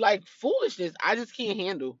like foolishness I just can't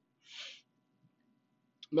handle.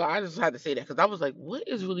 But I just had to say that because I was like, what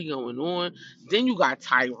is really going on? Then you got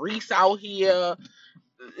Tyrese out here.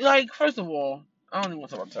 Like, first of all, I don't even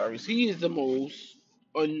want to talk about Tyrese. He is the most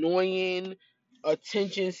annoying,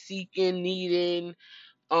 attention seeking, needing,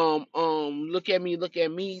 look at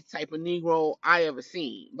me type of Negro I ever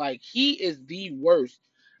seen. Like, he is the worst.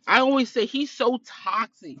 I always say he's so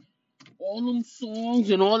toxic. All them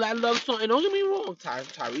songs and all that love song. And don't get me wrong,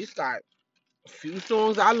 Tyrese got a few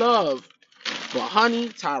songs I love. But honey,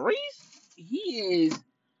 Tyrese, he is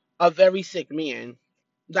a very sick man.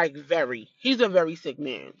 Like very. He's a very sick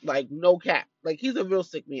man. Like no cap. Like he's a real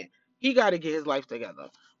sick man. He gotta get his life together.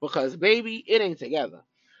 Because baby, it ain't together.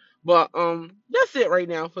 But that's it right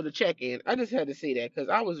now for the check-in. I just had to say that because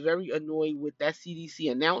I was very annoyed with that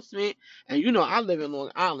CDC announcement. And you know, I live in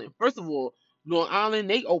Long Island. First of all, Long Island,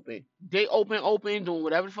 they open. They open, doing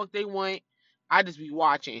whatever the fuck they want. I just be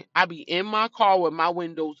watching. I be in my car with my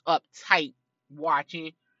windows up tight,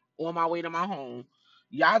 watching on my way to my home.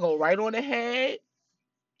 Y'all go right on ahead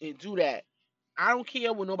and do that. I don't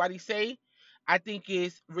care what nobody say. I think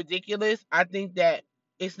it's ridiculous. I think that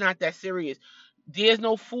it's not that serious. There's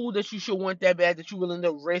no food that you should want that bad that you're willing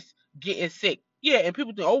to risk getting sick. Yeah, and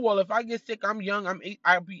people think, oh well, if I get sick, I'm young,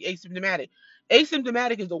 I'll be asymptomatic.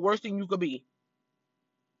 Asymptomatic is the worst thing you could be.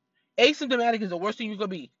 Asymptomatic is the worst thing you could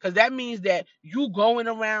be because that means that you going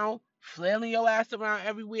around flailing your ass around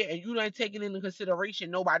everywhere and you not taking into consideration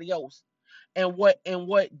nobody else and what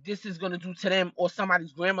this is gonna do to them or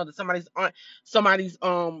somebody's grandmother, somebody's aunt, somebody's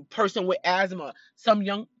person with asthma, some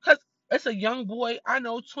young because it's a young boy I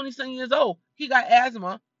know, 27 years old. He got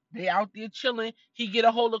asthma. They out there chilling. He get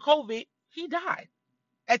a hold of COVID. He died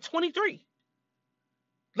at 23.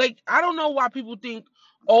 Like I don't know why people think,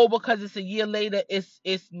 oh, because it's a year later,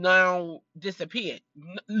 it's now disappeared.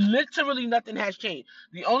 Literally nothing has changed.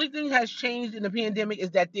 The only thing has changed in the pandemic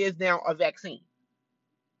is that there's now a vaccine,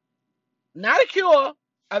 not a cure,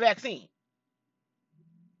 a vaccine.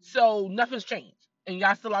 So nothing's changed, and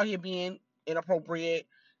y'all still out here being inappropriate,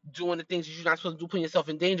 doing the things that you're not supposed to do, putting yourself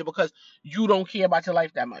in danger because you don't care about your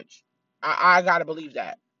life that much. I gotta believe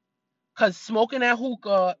that. Cause smoking that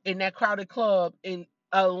hookah in that crowded club in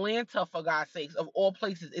Atlanta, for God's sakes, of all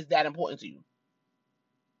places, is that important to you?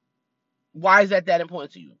 Why is that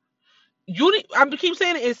important to you? I keep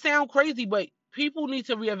saying it. It sounds crazy, but people need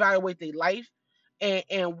to reevaluate their life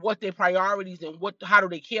and what their priorities and how do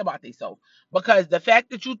they care about themselves. Because the fact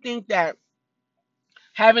that you think that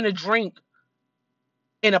having a drink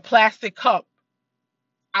in a plastic cup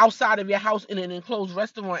outside of your house in an enclosed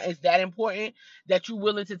restaurant is that important that you're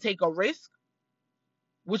willing to take a risk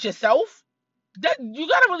with yourself, that you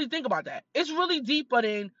got to really think about that. It's really deeper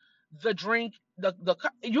than the drink.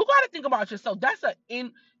 You got to think about yourself.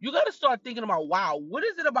 You got to start thinking about, wow, what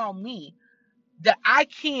is it about me that I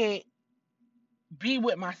can't be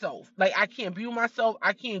with myself? Like I can't be with myself.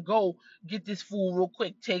 I can't go get this food real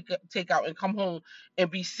quick, take out and come home and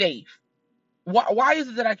be safe. Why is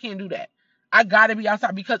it that I can't do that? I got to be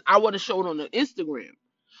outside because I want to show it on the Instagram.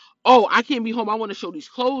 Oh, I can't be home. I want to show these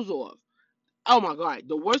clothes off. Oh my god,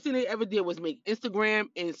 the worst thing they ever did was make Instagram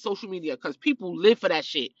and social media because people live for that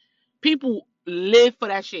shit. People live for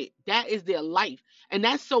that shit. That is their life. And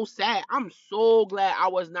that's so sad. I'm so glad I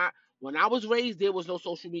was not when I was raised there was no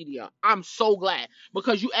social media. I'm so glad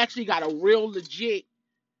because you actually got a real legit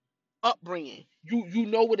upbringing. You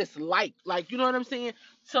know what it's like. Like, you know what I'm saying?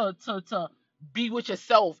 To be with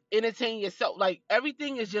yourself, entertain yourself. Like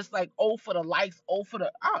everything is just like oh for the likes, oh for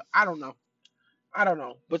the I don't know. I don't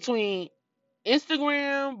know. Between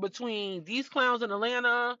Instagram, between these clowns in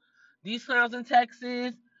Atlanta, these clowns in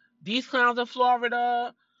Texas, these clowns in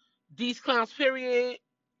Florida, these clowns period.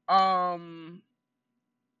 Um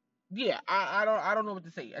yeah, I don't know what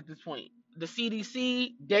to say at this point. The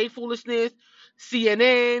CDC, day foolishness,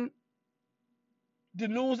 CNN, the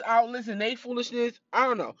news outlets and they foolishness. I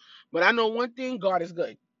don't know. But I know one thing, God is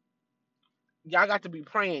good. Y'all got to be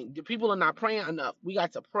praying. The people are not praying enough. We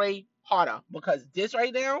got to pray harder because this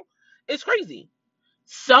right now is crazy.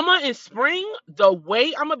 Summer and spring, the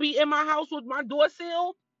way I'm gonna be in my house with my door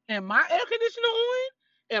sealed and my air conditioner on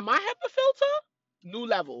and my HEPA filter, new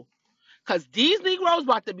level. Cause these Negroes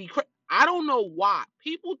about to be I don't know why.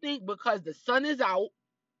 People think because the sun is out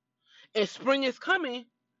and spring is coming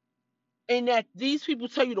and that these people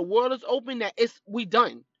tell you the world is open, that it's we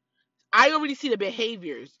done. I already see the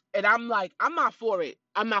behaviors and I'm like, I'm not for it.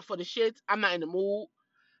 I'm not for the shits. I'm not in the mood.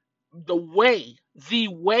 The way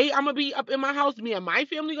I'm gonna be up in my house, me and my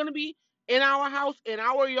family gonna be in our house, in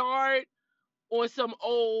our yard, on some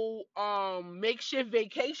old makeshift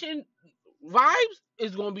vacation vibes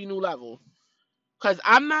is gonna be new level. Cause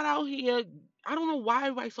I'm not out here. I don't know why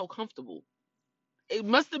everybody's so comfortable. It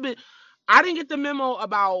must have been. I didn't get the memo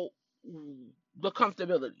about the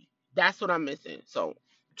comfortability. That's what I'm missing. So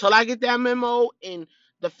till I get that memo and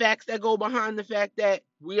the facts that go behind the fact that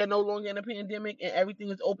we are no longer in a pandemic and everything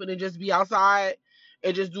is open and just be outside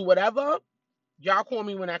and just do whatever, y'all call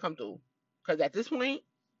me when that come through. Cause at this point,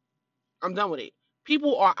 I'm done with it.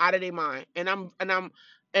 People are out of their mind, and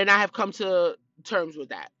I have come to terms with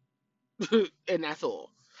that. And that's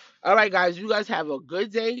all. All right, guys, you guys have a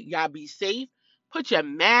good day. Y'all be safe. Put your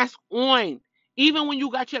mask on. Even when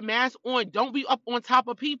you got your mask on, don't be up on top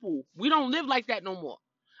of people. We don't live like that no more.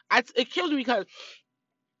 It kills me because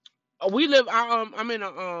we live. I'm in a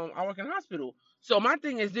I work in a hospital. So my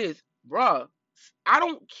thing is this, bruh. I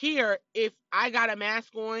don't care if I got a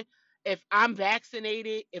mask on, if I'm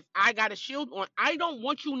vaccinated, if I got a shield on. I don't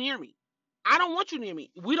want you near me. I don't want you near me.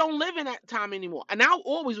 We don't live in that time anymore. And I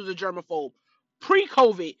always was a germaphobe.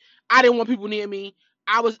 Pre-COVID, I didn't want people near me.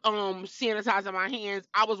 I was sanitizing my hands.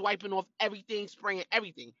 I was wiping off everything, spraying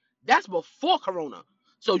everything. That's before Corona.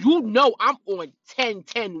 So you know I'm on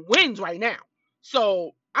 10-10 wins right now.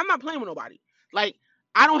 So I'm not playing with nobody. Like,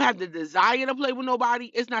 I don't have the desire to play with nobody.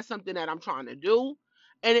 It's not something that I'm trying to do.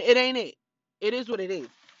 And it ain't it. It is what it is.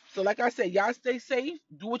 So like I said, y'all stay safe.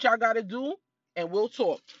 Do what y'all gotta do. And we'll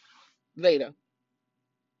talk later.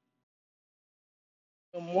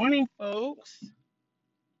 Good morning, folks.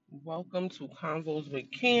 Welcome to Convos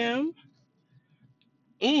with Cam.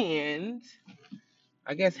 And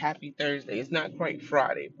I guess happy Thursday. It's not quite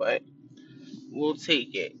Friday, but we'll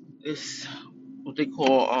take it. It's what they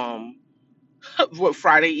call what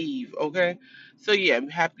Friday Eve, okay? So yeah,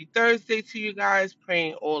 happy Thursday to you guys.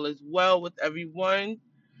 Praying all is well with everyone.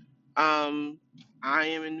 Um, I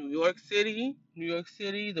am in New York City. New York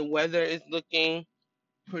City. The weather is looking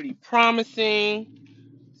pretty promising,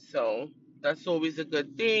 so that's always a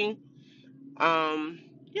good thing. Um,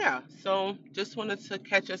 yeah. So just wanted to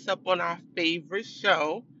catch us up on our favorite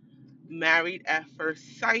show, Married at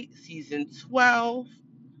First Sight, season 12.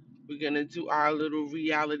 We're gonna do our little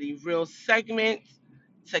reality real segment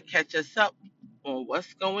to catch us up on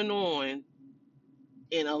what's going on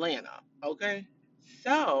in Atlanta. Okay.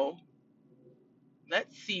 So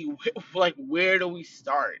let's see, like, where do we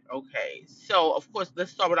start? Okay, so of course,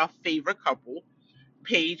 let's start with our favorite couple,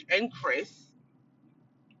 Paige and Chris.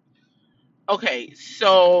 Okay,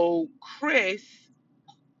 so Chris,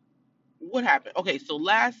 what happened? Okay, so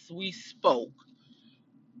last we spoke,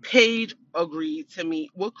 Paige agreed to meet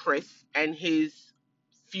with Chris and his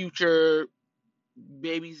future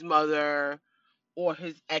baby's mother or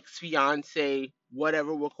his ex fiance,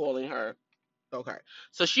 whatever we're calling her. Okay,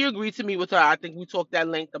 so she agreed to meet with her. I think we talked at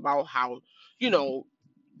length about how, you know,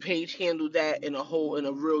 Paige handled that in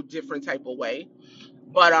a real different type of way.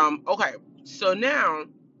 But okay. So now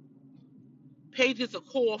Paige gets a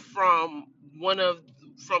call from one of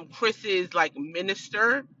from Chris's like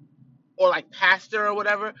minister or like pastor or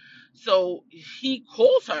whatever. So he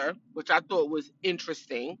calls her, which I thought was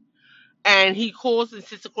interesting. And he calls and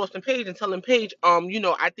sits across from Paige and telling Paige,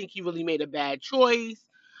 I think he really made a bad choice.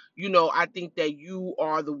 I think that you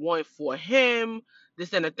are the one for him,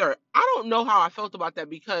 this and the third. I don't know how I felt about that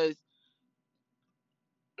because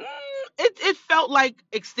it felt like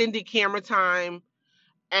extended camera time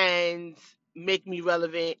and make me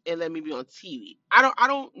relevant and let me be on TV. I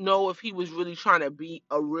don't know if he was really trying to be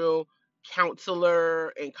a real counselor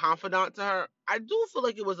and confidant to her. I do feel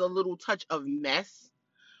like it was a little touch of mess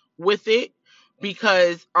with it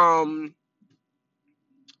because so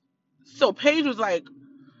Paige was like,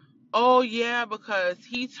 "Oh yeah, because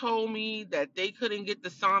he told me that they couldn't get the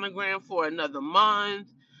sonogram for another month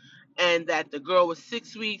and that the girl was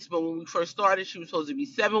 6 weeks, but when we first started, she was supposed to be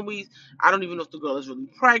 7 weeks. I don't even know if the girl is really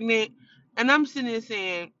pregnant." And I'm sitting there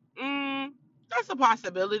saying, that's a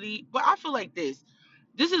possibility, but I feel like this.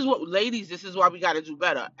 This is what, ladies, this is why we got to do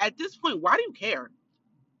better. At this point, why do you care?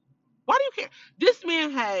 Why do you care? This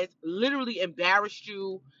man has literally embarrassed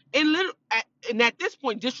you and and at this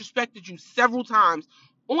point disrespected you several times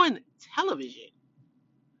on television.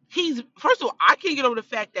 He's, first of all, I can't get over the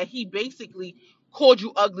fact that he basically called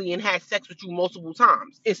you ugly and had sex with you multiple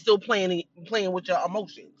times and still playing with your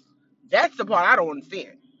emotions. That's the part I don't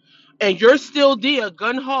understand. And you're still there,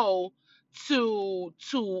 gun ho, to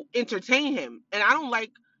entertain him. And I don't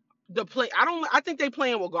like the play. I think they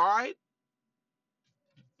playing with God.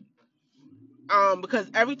 Because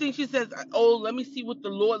everything she says, oh, let me see what the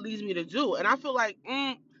Lord leads me to do, and I feel like,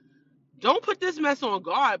 don't put this mess on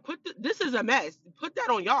God. This is a mess. Put that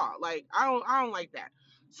on y'all. Like, I don't like that.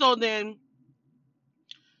 So then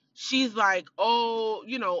she's like, oh,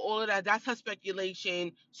 all of that. That's her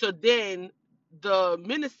speculation. So then the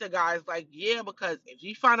minister guy is like, yeah, because if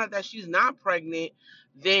he find out that she's not pregnant,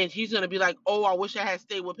 then he's gonna be like, oh, I wish I had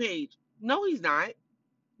stayed with Paige. No, he's not.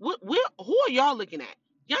 Who are y'all looking at?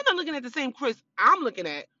 Y'all not looking at the same Chris I'm looking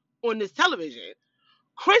at on this television.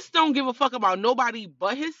 Chris don't give a fuck about nobody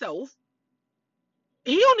but himself.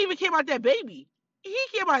 He don't even care about that baby. He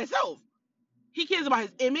care about himself. He cares about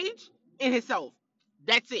his image and himself.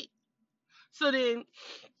 That's it. So then,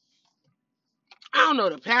 I don't know,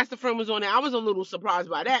 the pastor friend was on there. I was a little surprised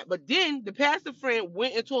by that. But then the pastor friend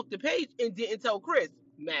went and talked to Paige and didn't tell Chris.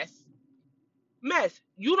 Mess. Mess.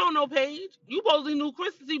 You don't know Paige. You supposedly knew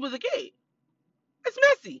Chris since he was a kid. It's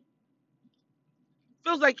messy.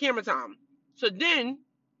 Feels like camera time. So then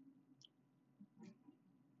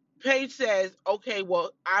Paige says, okay,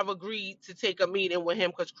 well, I've agreed to take a meeting with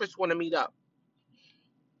him because Chris want to meet up.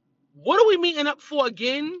 What are we meeting up for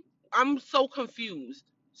again? I'm so confused.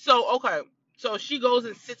 So, okay. So she goes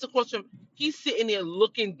and sits across from him. He's sitting there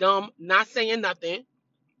looking dumb, not saying nothing,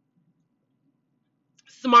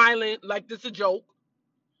 smiling like this a joke,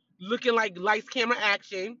 looking like lights, camera,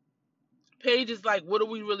 action. Paige is like, what are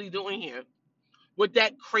we really doing here? With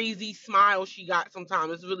that crazy smile she got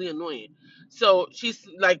sometimes. It's really annoying. So she's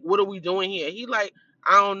like, what are we doing here? He like,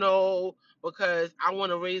 I don't know, because I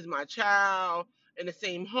want to raise my child in the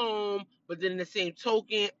same home, but then in the same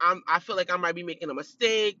token, I feel like I might be making a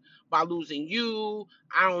mistake by losing you.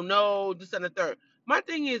 I don't know, this and the third. My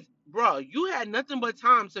thing is, bro, you had nothing but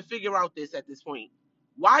time to figure out this at this point.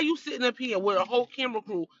 Why are you sitting up here with a whole camera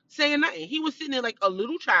crew saying nothing? He was sitting there like a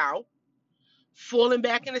little child, falling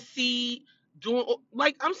back in the seat, doing,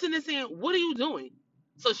 like, I'm sitting there saying, what are you doing?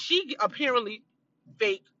 So she apparently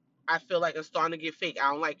fake. I feel like it's starting to get fake.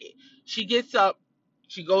 I don't like it. She gets up,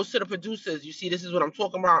 she goes to the producers. You see, this is what I'm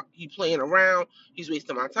talking about. He playing around. He's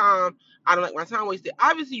wasting my time. I don't like my time wasted.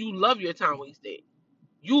 Obviously, you love your time wasted.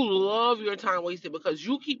 You love your time wasted because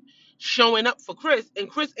you keep showing up for Chris, and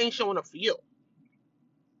Chris ain't showing up for you.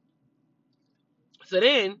 So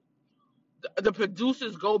then the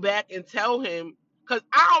producers go back and tell him, because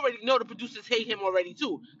I already know the producers hate him already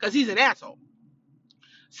too, because he's an asshole.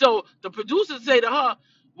 So the producers say to her,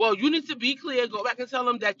 well, you need to be clear, go back and tell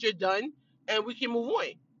them that you're done and we can move on.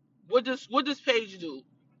 What does Paige do?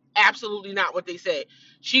 Absolutely not what they said.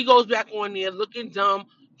 She goes back on there looking dumb,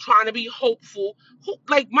 trying to be hopeful.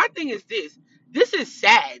 Like, my thing is this. This is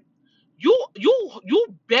sad. You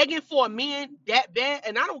begging for a man that bad,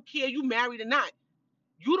 and I don't care you married or not.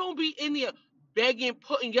 You don't be in there begging,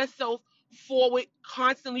 putting yourself forward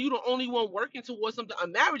constantly. You the only one working towards something. A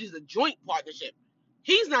marriage is a joint partnership.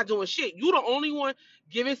 He's not doing shit. You the only one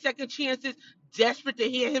giving second chances, desperate to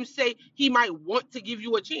hear him say he might want to give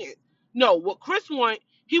you a chance. No, what Chris want,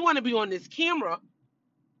 he want to be on this camera,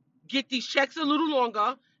 get these checks a little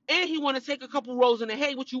longer, and he want to take a couple rolls in the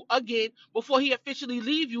hay with you again before he officially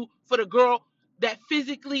leave you for the girl that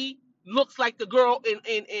physically looks like the girl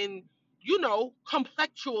in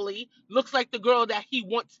complexually looks like the girl that he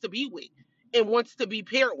wants to be with and wants to be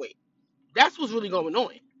paired with. That's what's really going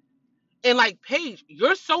on. And like, Paige,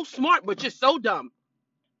 you're so smart, but you're so dumb.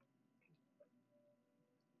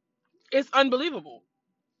 It's unbelievable.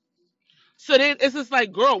 So then it's just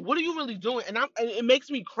like, girl, what are you really doing? And it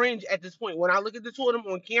makes me cringe at this point when I look at the two of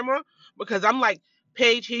them on camera, because I'm like,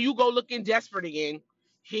 Paige, here you go looking desperate again.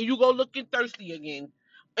 Here you go looking thirsty again.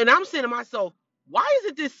 And I'm saying to myself, why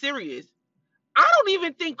is it this serious? I don't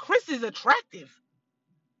even think Chris is attractive.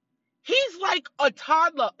 He's like a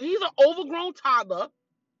toddler. He's an overgrown toddler.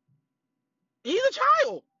 He's a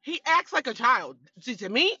child. He acts like a child. See, to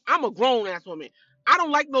me, I'm a grown ass woman. I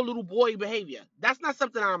don't like no little boy behavior. That's not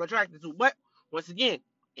something I'm attracted to. But once again,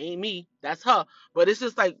 ain't me. That's her. But it's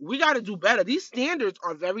just like, we got to do better. These standards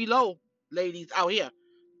are very low, ladies out here.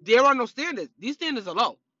 There are no standards. These standards are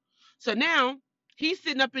low. So now he's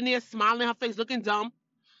sitting up in there, smiling her face, looking dumb.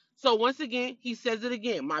 So once again, he says it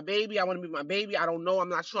again. My baby, I want to be my baby. I don't know. I'm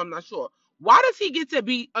not sure. I'm not sure. Why does he get to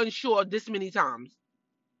be unsure this many times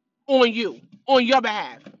on you, on your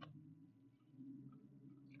behalf?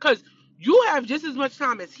 Because you have just as much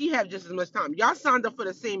time as he have just as much time. Y'all signed up for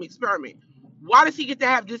the same experiment. Why does he get to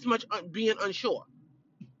have this much being unsure?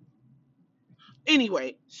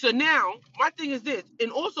 Anyway, so now my thing is this,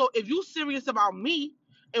 and also if you serious about me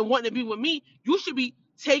and wanting to be with me, you should be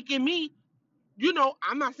taking me.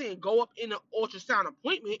 I'm not saying go up in an ultrasound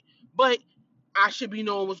appointment, but I should be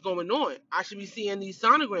knowing what's going on. I should be seeing these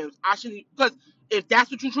sonograms. I should, because if that's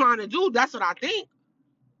what you're trying to do, that's what I think.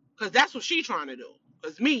 Because that's what she's trying to do.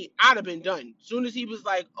 Because me, I'd have been done. As soon as he was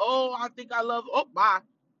like, oh, I think I love, oh, bye.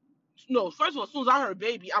 No, first of all, as soon as I heard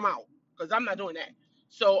baby, I'm out. Because I'm not doing that.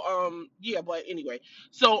 So, yeah, but anyway.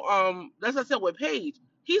 So, as I said with Paige,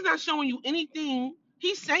 he's not showing you anything.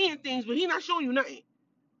 He's saying things, but he's not showing you nothing.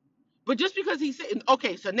 But just because he's saying,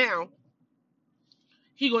 okay, so now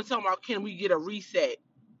he gonna tell me, can we get a reset?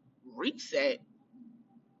 Reset?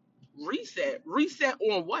 Reset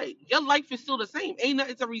on what? Your life is still the same. Ain't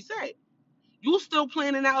nothing to reset. You still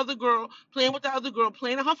playing in that other girl, playing with that other girl,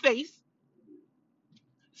 playing in her face.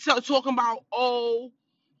 So talking about, oh,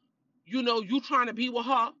 you trying to be with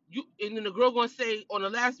her. And then the girl gonna say on the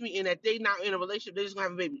last meeting that they not in a relationship, they just gonna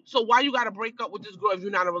have a baby. So why you gotta break up with this girl if you're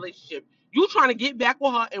not in a relationship? You trying to get back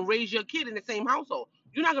with her and raise your kid in the same household.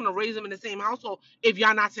 You're not gonna raise them in the same household if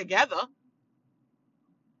y'all not together.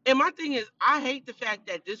 And my thing is, I hate the fact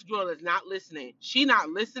that this girl is not listening. She not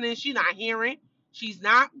listening. She not hearing. She's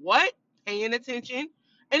not what? Paying attention.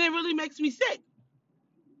 And it really makes me sick.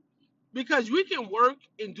 Because we can work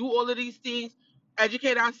and do all of these things,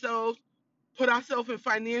 educate ourselves, put ourselves in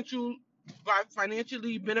financially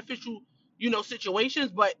beneficial,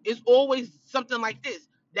 situations, but it's always something like this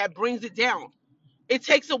that brings it down. It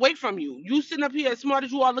takes away from you. You sitting up here as smart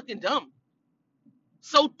as you are looking dumb.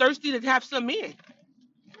 So thirsty to have some men.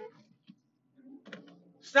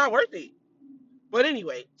 It's not worth it. But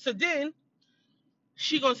anyway, so then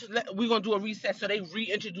we're gonna do a reset so they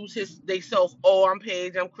reintroduce themselves. Oh, I'm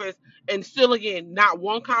Paige, I'm Chris, and still again, not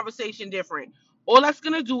one conversation different. All that's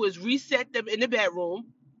gonna do is reset them in the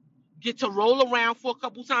bedroom, get to roll around for a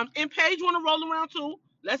couple times, and Paige wanna roll around too.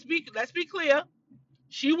 Let's be clear.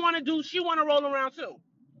 She wanna roll around too,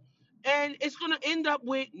 and it's gonna end up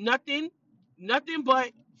with nothing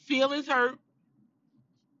but feelings hurt,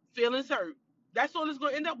 feelings hurt. That's all it's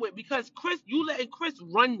gonna end up with because you letting Chris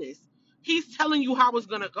run this. He's telling you how it's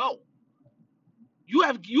gonna go. You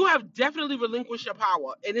have definitely relinquished your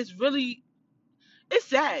power, and it's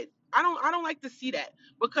sad. I don't like to see that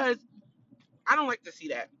because I don't like to see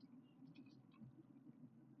that.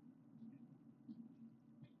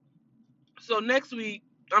 So next week,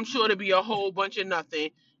 I'm sure to be a whole bunch of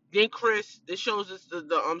nothing. Then Chris, this shows us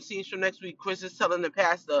the scenes from next week. Chris is telling the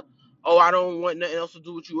pastor, "Oh, I don't want nothing else to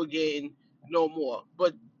do with you again, no more."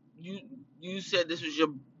 But you you said this was your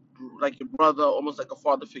brother, almost like a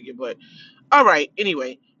father figure. But all right,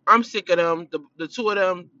 anyway, I'm sick of them. The two of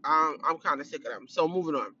them, I'm kind of sick of them. So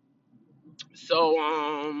moving on. So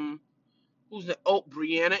who's the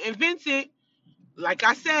Brianna and Vincent? Like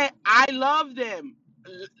I said, I love them.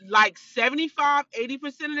 Like 75, 80%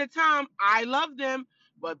 of the time, I love them.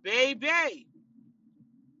 But baby,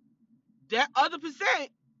 that other percent,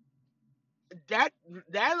 that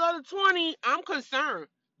that other 20, I'm concerned.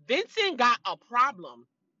 Vincent got a problem.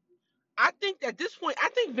 I think at this point, I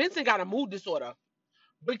think Vincent got a mood disorder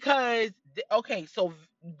because okay, so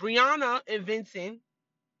Brianna and Vincent,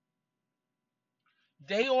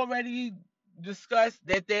 they already discussed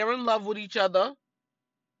that they're in love with each other.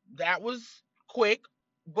 That was quick,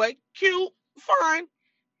 but cute, fine.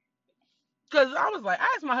 Because I was like,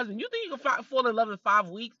 I asked my husband, you think you can fall in love in 5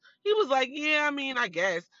 weeks? He was like, yeah, I mean, I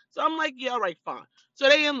guess. So I'm like, yeah, all right, fine. So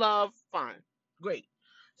they in love, fine, great.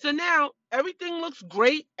 So now everything looks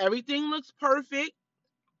great. Everything looks perfect.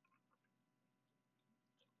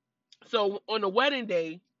 So on the wedding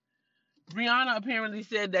day, Brianna apparently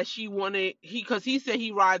said that she wanted because he said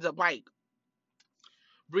he rides a bike.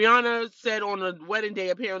 Brianna said on the wedding day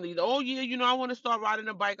apparently, oh yeah, I want to start riding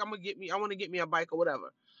a bike. I want to get me a bike or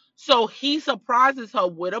whatever. So he surprises her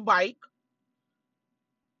with a bike.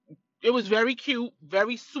 It was very cute,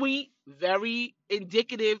 very sweet, very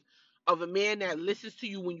indicative of a man that listens to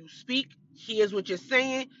you when you speak, hears what you're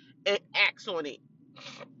saying, and acts on it.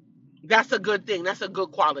 That's a good thing. That's a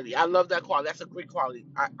good quality. I love that quality. That's a great quality.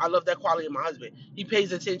 I love that quality in my husband. He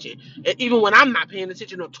pays attention. And even when I'm not paying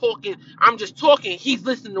attention or talking, I'm just talking, he's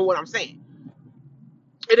listening to what I'm saying.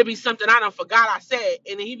 It'll be something I done forgot I said.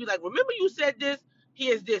 And then he'd be like, remember you said this? he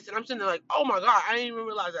is this, and I'm sitting there like, oh my god, I didn't even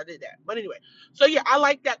realize I did that. But anyway, so yeah, I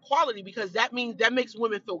like that quality because that means that makes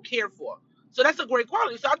women feel cared for. So that's a great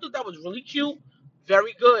quality. So I thought that was really cute,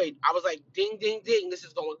 very good. I was like, ding, ding, ding, this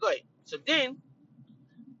is going good. So then,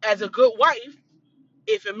 as a good wife,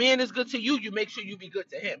 if a man is good to you, you make sure you be good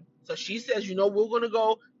to him. So she says, we're gonna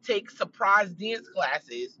go take surprise dance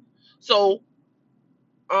classes. So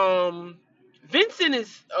um Vincent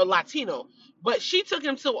is a Latino, but she took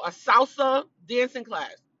him to a salsa dancing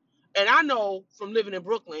class. And I know from living in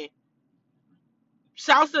Brooklyn,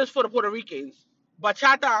 salsa is for the Puerto Ricans,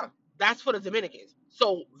 bachata, that's for the Dominicans.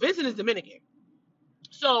 So Vincent is Dominican.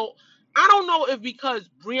 So I don't know if because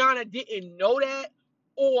Brianna didn't know that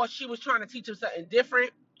or she was trying to teach him something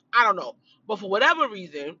different. I don't know. But for whatever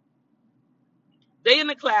reason, they in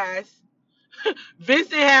the class,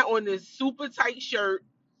 Vincent had on this super tight shirt,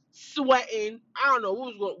 sweating. I don't know what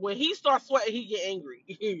was going. When he starts sweating, he get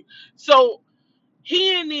angry. So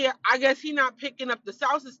he in there. I guess he not picking up the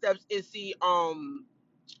salsa steps. And see,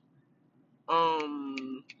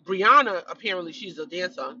 Brianna apparently she's a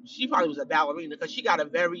dancer. She probably was a ballerina because she got a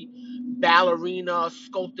very ballerina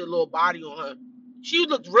sculpted little body on her. She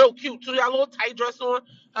looked real cute too. That little tight dress on,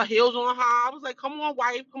 her heels on high. I was like, come on,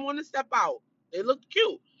 wife, come on and step out. They looked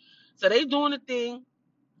cute. So they doing the thing.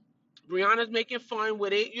 Brianna's making fun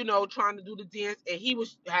with it, trying to do the dance, and he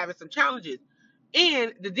was having some challenges.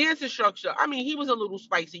 And the dance instructor, I mean, he was a little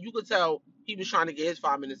spicy. You could tell he was trying to get his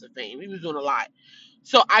 5 minutes of fame. He was doing a lot.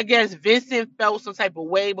 So I guess Vincent felt some type of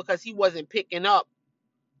way because he wasn't picking up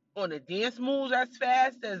on the dance moves as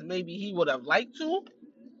fast as maybe he would have liked to.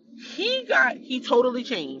 He totally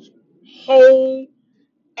changed. Whole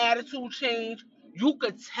attitude change. You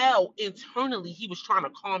could tell internally he was trying to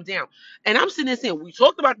calm down. And I'm sitting there saying, we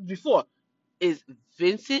talked about this before. Is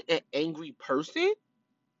Vincent an angry person?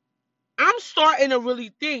 I'm starting to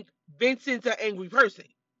really think Vincent's an angry person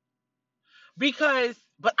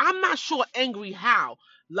but I'm not sure angry how.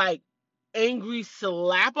 Like angry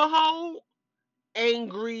slap a hoe,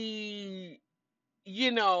 angry,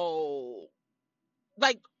 you know,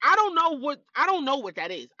 like I don't know what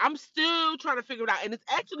that is. I'm still trying to figure it out, and it's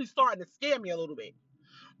actually starting to scare me a little bit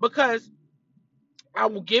because I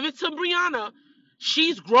will give it to Brianna.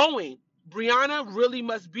 She's growing. Brianna really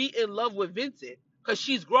must be in love with Vincent because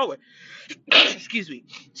she's growing. Excuse me.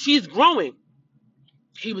 She's growing.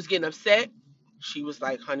 He was getting upset. She was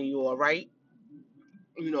like, honey, you all right?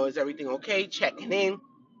 Is everything okay? Checking in,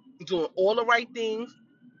 doing all the right things.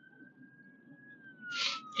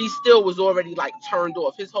 He still was already like turned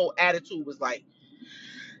off. His whole attitude was like,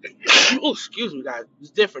 oh, excuse me, guys. It's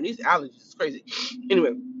different. These allergies is crazy.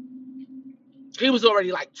 Anyway, he was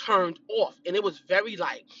already like turned off. And it was very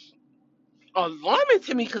like alarming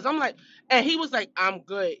to me because I'm like, and he was like, I'm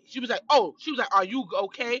good. She was like, are you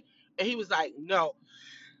okay? And he was like, no.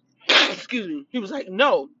 Excuse me. He was like,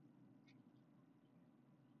 no.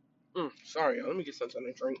 Sorry, let me get something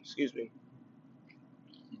to drink. Excuse me.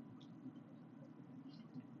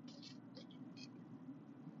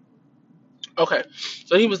 Okay.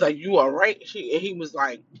 So he was like, you all right? And he was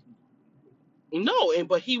like, no,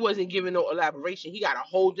 but he wasn't giving no elaboration. He got a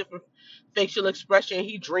whole different facial expression.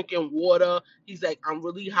 He drinking water. He's like, I'm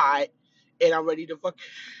really hot, and I'm ready to fuck.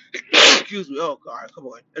 Excuse me. Oh God, come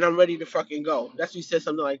on. And I'm ready to fucking go. That's what he said,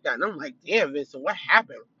 something like that. And I'm like, damn, Vincent, what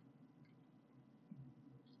happened?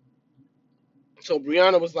 So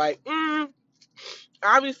Brianna was like,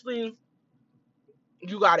 obviously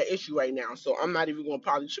you got an issue right now. So I'm not even gonna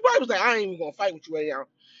probably. She probably was like, I ain't even gonna fight with you right now.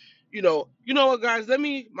 You know what, guys?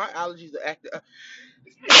 My allergies are active.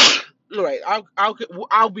 All right,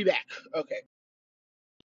 I'll be back. Okay.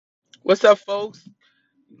 What's up, folks?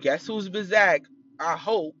 Guess who's Bizak? I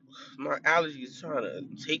hope my allergies is trying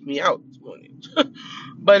to take me out this morning.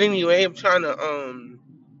 But anyway, I'm trying to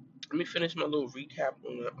let me finish my little recap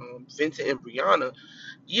on the, Vincent and Brianna.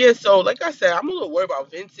 Yeah, so like I said, I'm a little worried about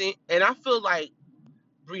Vincent, and I feel like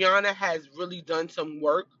Brianna has really done some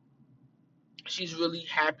work. She's really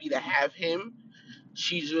happy to have him.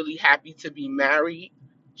 She's really happy to be married.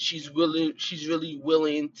 She's really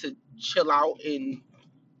willing to chill out and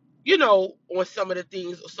on some of the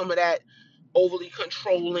things, or some of that overly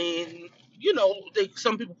controlling,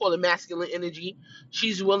 some people call it masculine energy.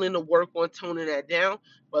 She's willing to work on toning that down.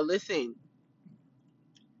 But listen,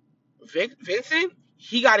 Vincent,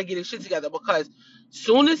 he got to get his shit together because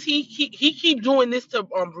soon as he keep doing this to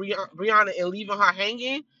Brianna and leaving her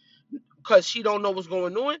hanging because she don't know what's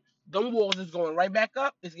going on, them walls is going right back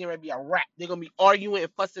up. It's going to be a wrap. They're going to be arguing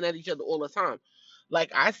and fussing at each other all the time.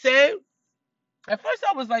 Like I said, at first,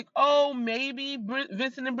 I was like, oh, maybe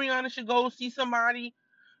Vincent and Brianna should go see somebody,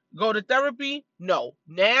 go to therapy. No.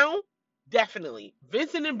 Now, Definitely.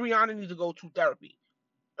 Vincent and Brianna need to go to therapy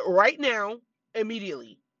right now,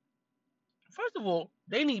 immediately. First of all,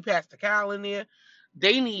 they need Pastor Cal in there.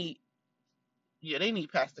 They need, yeah, they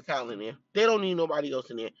need Pastor Cal in there. They don't need nobody else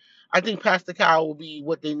in there. I think Pastor Cal will be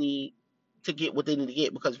what they need to get what they need to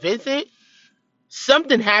get because Vincent,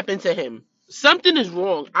 something happened to him. Something is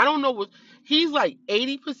wrong. I don't know what he's like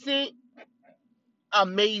 80%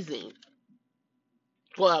 amazing.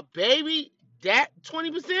 But baby, that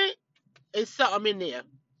 20% is something in there.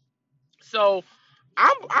 So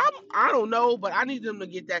I don't know, but I need them to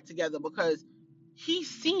get that together because he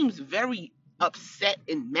seems very upset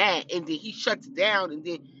and mad, and then he shuts down, and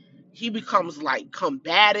then he becomes like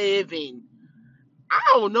combative, and I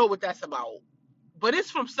don't know what that's about. But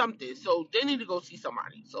it's from something, so they need to go see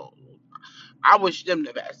somebody. So I wish them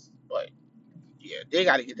the best, but yeah, they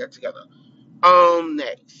got to get that together.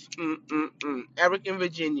 Next, Eric and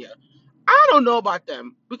Virginia. I don't know about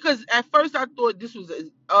them because at first I thought this was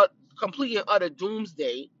a complete and utter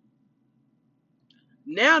doomsday.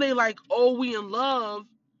 Now they like, oh, we in love,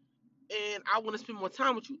 and I want to spend more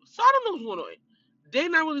time with you. So I don't know what's going on. They're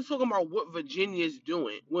not really talking about what Virginia's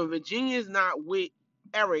doing. When Virginia's not with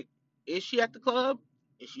Eric, is she at the club?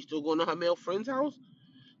 Is she still going to her male friend's house?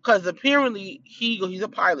 Because apparently he's a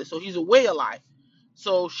pilot, so he's away a lot.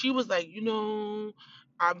 So she was like,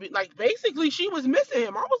 I be like basically she was missing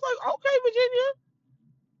him. I was like, okay, Virginia.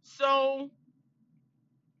 So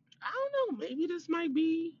I don't know. Maybe this might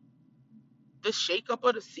be the shakeup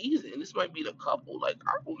of the season. This might be the couple. Like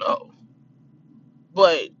I don't know.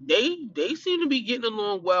 But they seem to be getting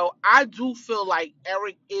along well. I do feel like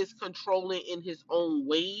Eric is controlling in his own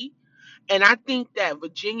way, and I think that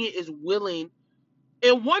Virginia is willing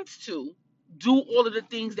and wants to do all of the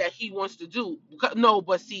things that he wants to do. No,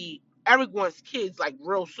 but see, Eric wants kids like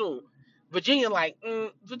real soon. Virginia likes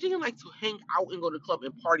to hang out and go to the club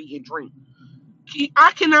and party and drink.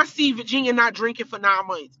 I cannot see Virginia not drinking for 9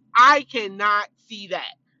 months. I cannot see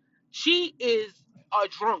that. She is a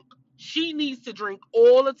drunk. She needs to drink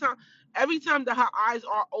all the time. Every time that her eyes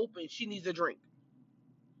are open, she needs a drink.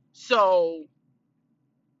 So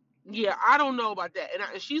yeah, I don't know about that.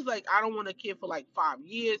 And she's like, I don't want a kid for like 5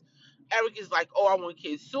 years. Eric is like, oh, I want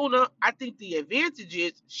kids sooner. I think the advantage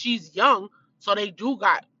is she's young, so they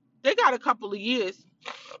got a couple of years,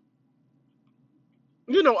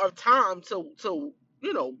 of time to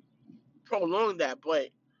prolong that. But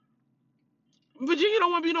Virginia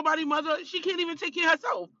don't want to be nobody mother. She can't even take care of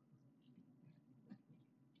herself.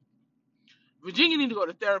 Virginia need to go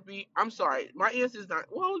to therapy. I'm sorry, my answer is not.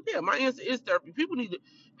 Well, yeah, my answer is therapy. People need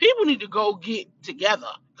to go get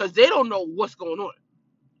together because they don't know what's going on.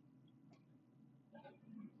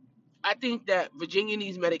 I think that Virginia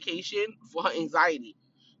needs medication for her anxiety.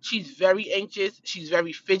 She's very anxious. She's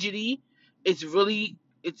very fidgety. It's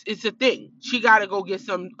a thing. She got to go get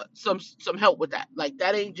some help with that. Like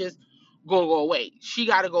that ain't just gonna go away. She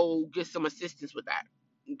got to go get some assistance with that.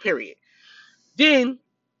 Period. Then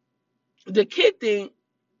the kid thing.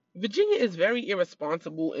 Virginia is very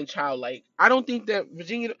irresponsible and childlike. I don't think that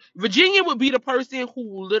Virginia would be the person who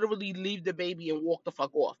will literally leave the baby and walk the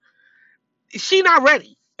fuck off. She not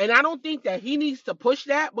ready. And I don't think that he needs to push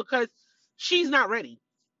that because she's not ready.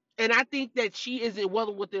 And I think that she is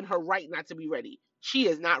well within her right not to be ready. She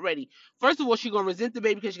is not ready. First of all, she's gonna resent the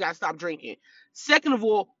baby because she gotta stop drinking. Second of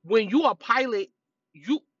all, when you a pilot,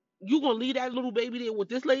 you you gonna leave that little baby there with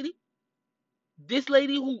this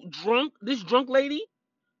lady who drunk, this drunk lady.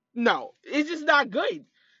 No, it's just not good.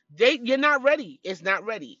 You're not ready. It's not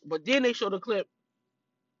ready. But then they show the clip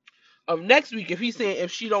of next week. If he's saying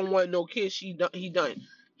if she don't want no kids, he done.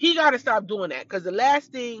 He got to stop doing that because the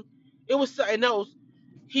last thing it was something else.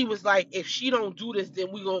 He was like, if she don't do this, then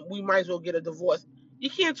we might as well get a divorce. You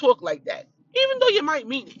can't talk like that, even though you might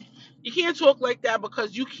mean it. You can't talk like that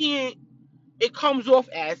because you can't. It comes off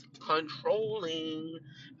as controlling,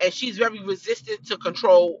 and she's very resistant to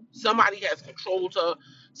control. Somebody has controlled her.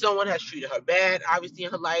 Someone has treated her bad, obviously,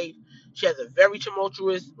 in her life. She has a very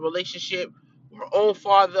tumultuous relationship with her own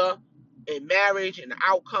father in marriage and the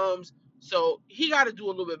outcomes. So he got to do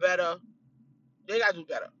a little bit better. They got to do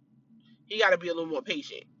better. He got to be a little more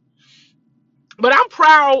patient. But I'm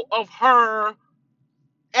proud of her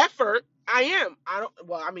effort. I am. I don't.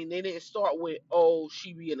 Well, I mean, they didn't start with, oh,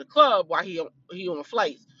 she be in the club while he on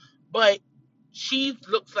flights, but she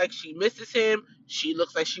looks like she misses him. She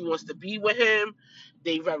looks like she wants to be with him.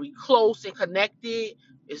 They very close and connected.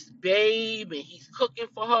 It's babe, and he's cooking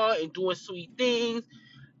for her and doing sweet things.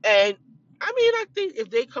 And I mean, I think if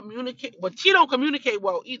they communicate, but she don't communicate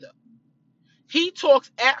well either. He talks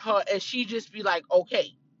at her, and she just be like,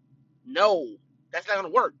 okay, no, that's not gonna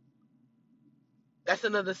work. That's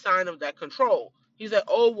another sign of that control. He's like,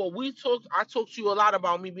 oh well, I talked to you a lot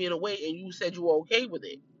about me being away, and you said you were okay with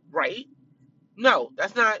it, right? No,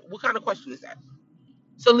 that's not. What kind of question is that?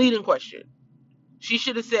 It's a leading question. She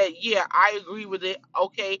should have said, yeah, I agree with it.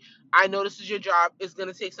 Okay, I know this is your job. It's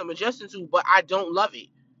gonna take some adjusting to, but I don't love it.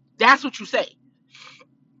 That's what you say.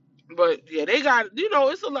 But yeah, they got,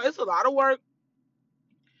 it's a lot of work.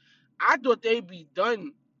 I thought they'd be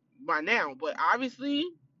done by now, but obviously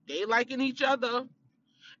they liking each other.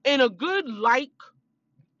 In a good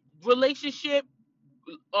relationship,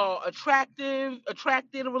 attracted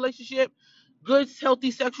relationship, good healthy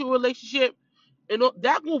sexual relationship, and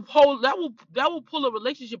that will pull a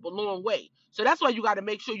relationship a long way. So that's why you got to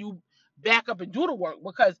make sure you back up and do the work,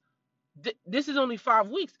 because this is only 5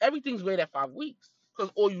 weeks. Everything's great at 5 weeks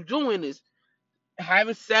because all you're doing is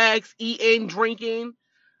having sex, eating, drinking.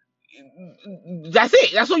 That's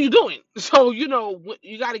it. That's what you're doing. So you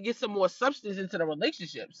got to get some more substance into the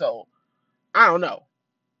relationship. So I don't know.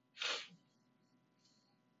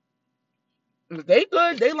 They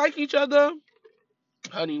good. They like each other,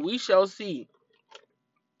 honey. We shall see.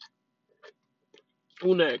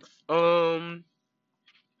 Who next? Mm,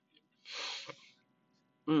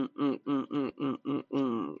 mm, mm, mm, mm, mm,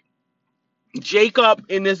 mm. Jacob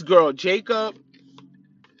and this girl. Jacob.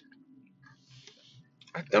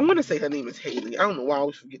 I want to say her name is Haley. I don't know why I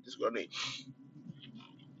always forget this girl name.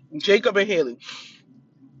 Jacob and Haley.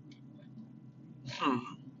 Hmm.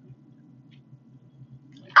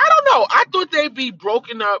 I don't know. I thought they'd be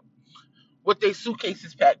broken up with their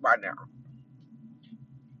suitcases packed by now.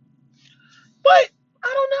 But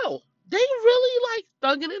I don't know. They really like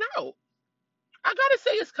thugging it out. I gotta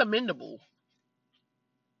say it's commendable.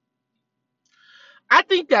 I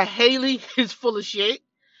think that Haley is full of shit,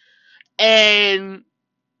 and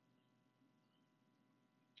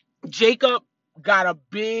Jacob got a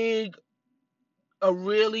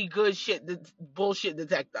really good bullshit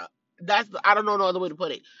detector. I don't know no other way to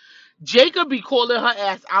put it. Jacob be calling her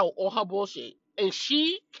ass out on her bullshit, and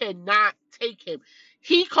she cannot take him.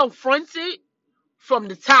 He confronts it from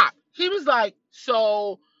the top. He was like,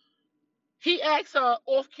 so he asked her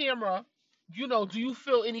off camera, do you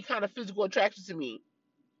feel any kind of physical attraction to me?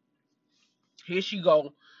 Here she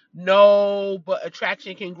go. No, but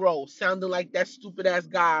attraction can grow. Sounding like that stupid ass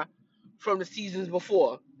guy from the seasons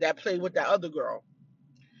before that played with that other girl.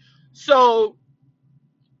 So,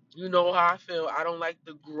 you know how I feel. I don't like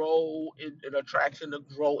to grow in attraction to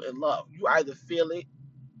grow in love. You either feel it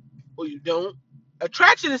or you don't.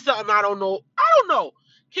 Attraction is something I don't know. I don't know.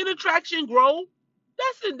 Can attraction grow?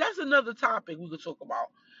 That's another topic we could talk about.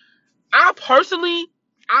 I personally,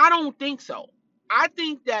 I don't think so. I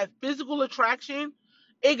think that physical attraction,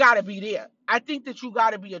 it gotta be there. I think that you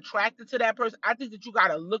gotta be attracted to that person. I think that you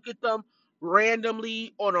gotta look at them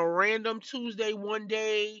randomly on a random Tuesday one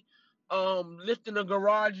day, lifting a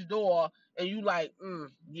garage door, and you like,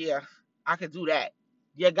 yeah, I could do that.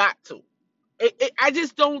 You got to. I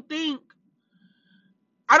just don't think.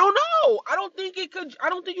 I don't know. I don't think it could. I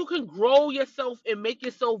don't think you can grow yourself and make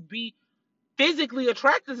yourself be physically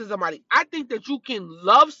attracted to somebody. I think that you can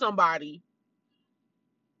love somebody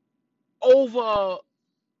over.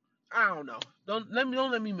 I don't know. Don't let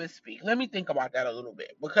me misspeak. Let me think about that a little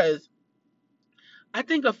bit, because I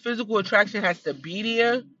think a physical attraction has to be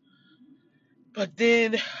there, but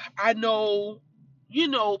then I know,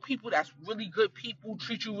 people that's really good people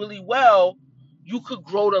treat you really well. You could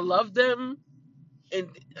grow to love them, and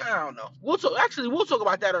I don't know. We'll talk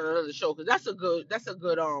about that on another show, because that's a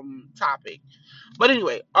good topic. But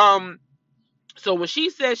anyway, so when she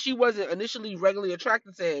said she wasn't initially regularly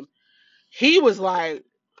attracted to him, he was like,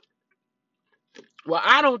 well,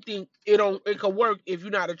 I don't think it could work if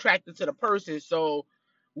you're not attracted to the person. So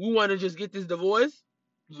we want to just get this divorce.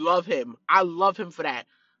 Love him. I love him for that.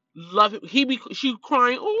 Love him. She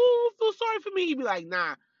crying. Oh, I feel sorry for me. He'd be like,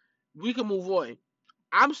 nah, we can move on.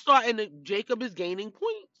 Jacob is gaining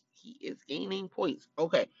points. He is gaining points.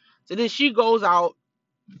 Okay. So then she goes out,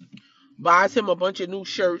 buys him a bunch of new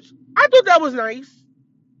shirts. I thought that was nice.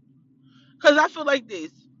 Cause I feel like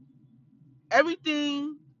this.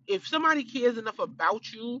 Everything, if somebody cares enough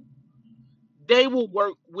about you, they will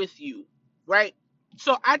work with you, right?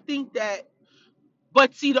 So I think that,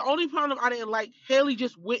 but see, the only problem I didn't like, Haley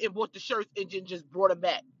just went and bought the shirts and just brought them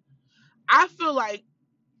back. I feel like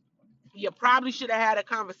you probably should have had a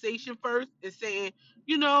conversation first and saying,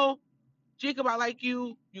 you know, Jacob, I like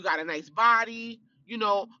you. You got a nice body,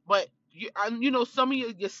 but some of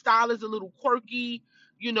your style is a little quirky.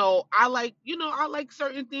 I like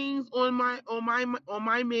certain things on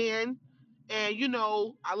my man, and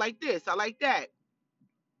I like this, I like that.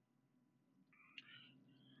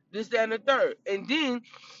 this, that, and the third. And then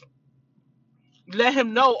let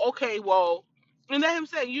him know, okay, well, and let him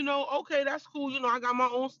say, okay, that's cool. I got my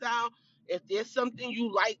own style. If there's something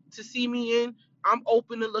you like to see me in, I'm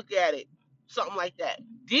open to look at it. Something like that.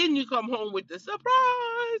 Then you come home with the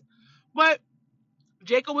surprise. But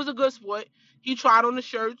Jacob was a good sport. He tried on the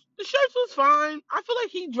shirts. The shirts was fine. I feel like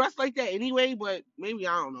he dressed like that anyway, but maybe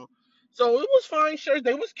I don't know. So it was fine shirts.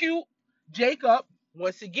 They was cute. Jacob,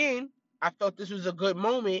 once again, I felt this was a good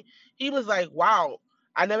moment. He was like, wow,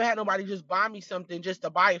 I never had nobody just buy me something just to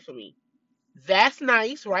buy it for me. That's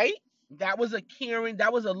nice, right? That was a caring,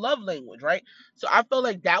 that was a love language, right? So I felt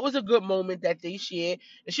like that was a good moment that they shared.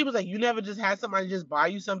 And she was like, you never just had somebody just buy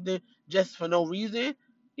you something just for no reason?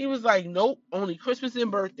 He was like, nope, only Christmas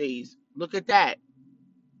and birthdays. Look at that.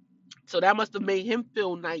 So that must have made him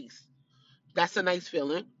feel nice. That's a nice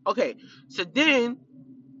feeling. Okay, so then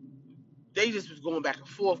they just was going back and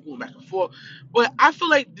forth, going back and forth. But I feel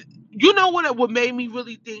like, what made me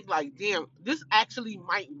really think, like, damn, this actually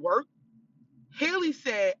might work. Haley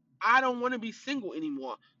said, I don't want to be single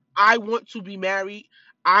anymore. I want to be married.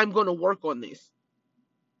 I'm going to work on this.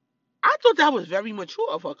 I thought that was very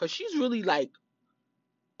mature of her because she's really like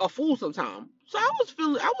a fool sometimes. So I was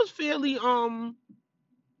fairly, I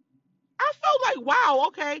felt like, wow,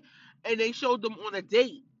 okay. And they showed them on a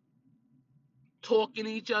date, talking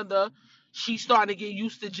to each other. She's starting to get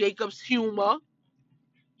used to Jacob's humor.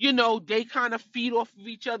 They kind of feed off of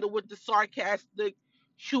each other with the sarcastic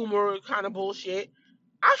humor kind of bullshit.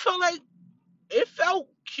 I felt like it felt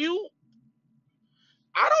cute.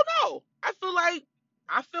 I don't know.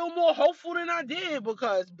 I feel more hopeful than I did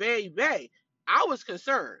because, baby, I was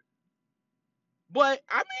concerned. But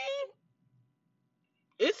I mean,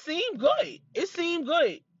 it seemed good. It seemed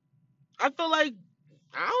good. I feel like,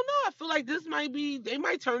 I don't know. I feel like they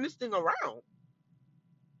might turn this thing around.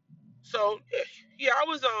 So yeah,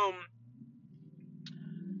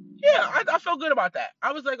 yeah, I felt good about that.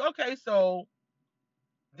 I was like, okay, so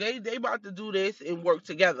they about to do this and work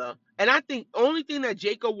together. And I think only thing that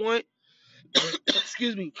Jacob want,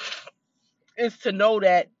 excuse me, is to know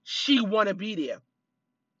that she want to be there.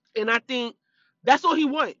 And I think that's all he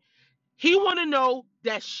want. He want to know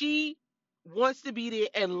that she wants to be there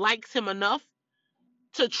and likes him enough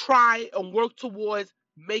to try and work towards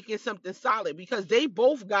making something solid because they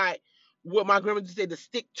both got what my grandmother said, the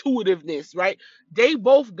stick to itiveness, right? They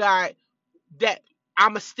both got that.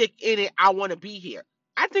 I'm a stick in it. I want to be here.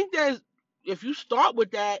 I think there's, if you start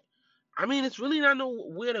with that, I mean, it's really not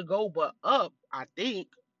nowhere to go but up. I think,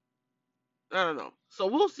 I don't know. So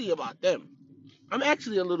we'll see about them. I'm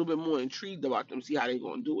actually a little bit more intrigued about them. See how they're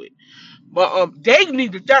gonna do it. But they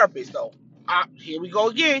need a therapist though. Here we go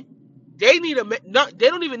again. They need a no, they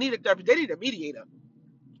don't even need a therapist. They need a mediator.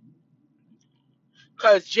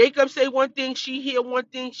 Cause Jacob say one thing, she hear one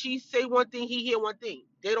thing, she say one thing, he hear one thing.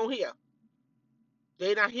 They don't hear.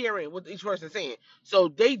 They not hearing what each person saying. So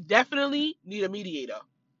they definitely need a mediator.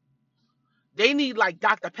 They need like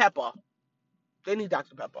Dr. Pepper. They need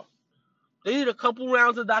Dr. Pepper. They need a couple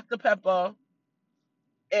rounds of Dr. Pepper,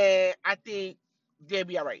 and I think they'll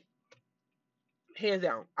be all right. Hands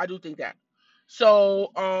down, I do think that.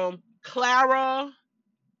 So Clara,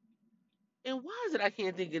 and why is it I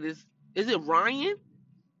can't think of this? Is it Ryan?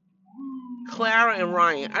 Clara and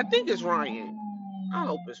Ryan. I think it's Ryan. I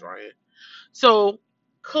hope it's Ryan. So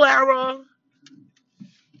Clara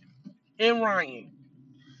and Ryan.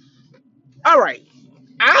 All right.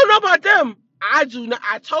 I don't know about them. I do not.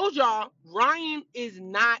 I told y'all Ryan is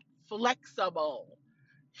not flexible.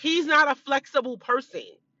 He's not a flexible person,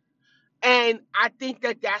 and I think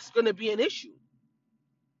that that's going to be an issue.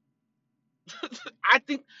 I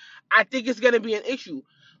think I think it's going to be an issue.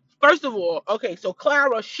 First of all, okay, so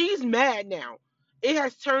Clara, she's mad now. It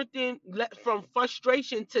has turned in from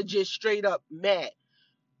frustration to just straight up mad.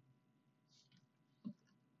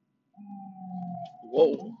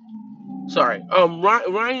 Whoa. Sorry.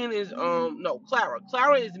 Ryan is no, Clara.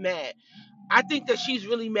 Clara is mad. I think that she's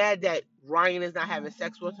really mad that Ryan is not having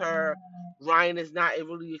sex with her. Ryan is not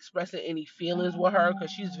really expressing any feelings with her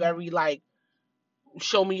because she's very like,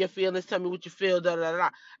 show me your feelings, tell me what you feel, da da da.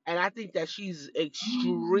 And I think that she's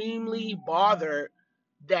extremely bothered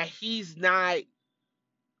that he's not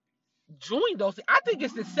doing those things. I think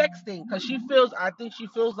it's the sex thing because I think she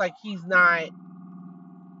feels like he's not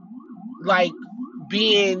like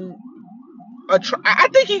being I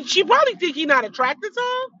think she probably think he's not attracted to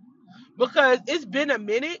her because it's been a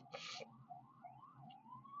minute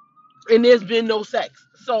and there's been no sex.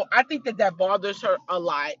 So I think that that bothers her a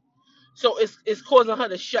lot. So it's causing her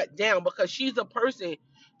to shut down because she's a person.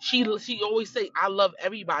 She always say, "I love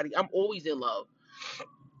everybody. I'm always in love."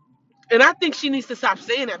 And I think she needs to stop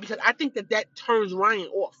saying that because I think that that turns Ryan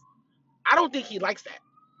off. I don't think he likes that.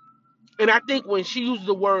 And I think when she uses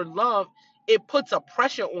the word love, it puts a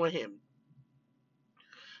pressure on him.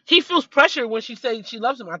 He feels pressure when she says she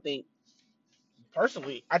loves him, I think.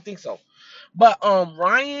 Personally, I think so. But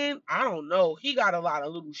Ryan, I don't know. He got a lot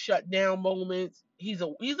of little shutdown moments. He's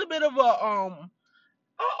a bit of a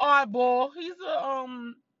oddball. He's a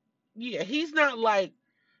yeah, he's not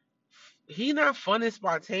fun and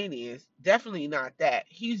spontaneous. Definitely not that.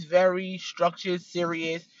 He's very structured,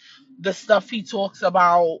 serious. The stuff he talks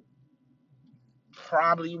about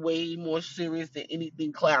probably way more serious than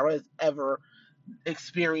anything Clara has ever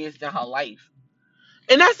experienced in her life.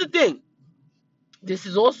 And that's the thing. This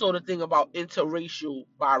is also the thing about interracial,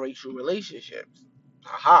 biracial relationships.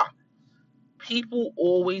 Aha. People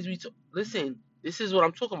always listen, this is what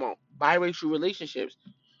I'm talking about. Biracial relationships.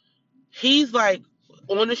 He's like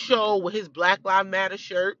on the show with his Black Lives Matter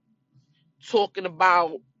shirt talking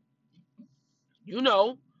about, you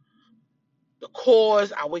know, the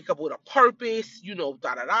cause. I wake up with a purpose,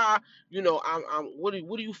 da da da. What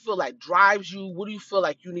do you feel like drives you? What do you feel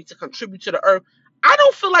like you need to contribute to the earth? I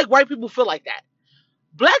don't feel like white people feel like that.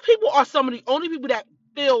 Black people are some of the only people that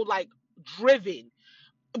feel like driven,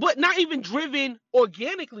 but not even driven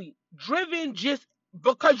organically, driven just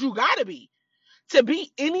because you gotta be. To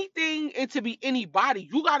be anything and to be anybody,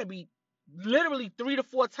 you gotta be literally 3 to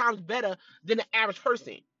 4 times better than the average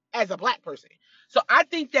person as a black person. So I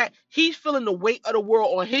think that he's feeling the weight of the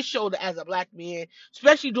world on his shoulder as a black man,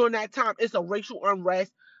 especially during that time. It's a racial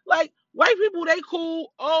unrest. Like white people, they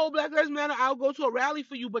cool. Oh, Black Lives Matter. I'll go to a rally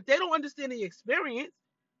for you, but they don't understand the experience.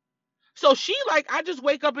 So she like, I just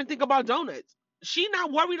wake up and think about donuts. She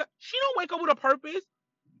not worried. She don't wake up with a purpose.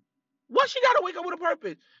 What she got to wake up with a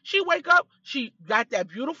purpose? She wake up. She got that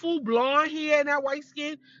beautiful blonde hair and that white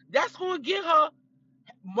skin. That's gonna get her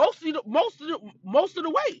most of the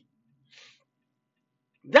way.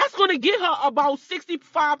 That's gonna get her about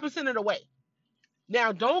 65% of the way.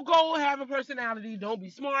 Now, don't go have a personality. Don't be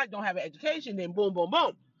smart. Don't have an education. Then boom, boom,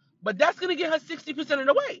 boom. But that's gonna get her 60% of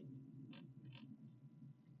the way.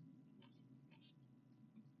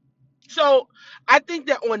 So I think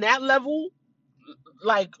that on that level,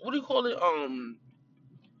 like what do you call it?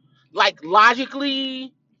 Like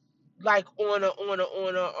logically, like on a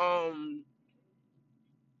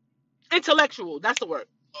intellectual. That's the word.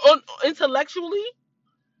 Intellectually,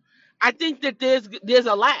 I think that there's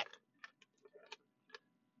a lack.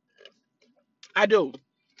 I do.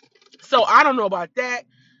 So I don't know about that.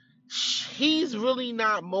 He's really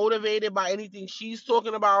not motivated by anything she's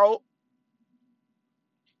talking about.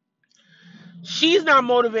 She's not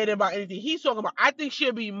motivated by anything he's talking about. I think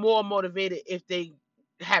she'll be more motivated if they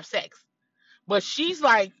have sex. But she's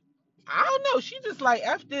like, I don't know. She just like,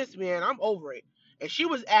 F this, man. I'm over it. And she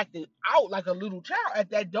was acting out like a little child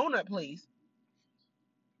at that donut place.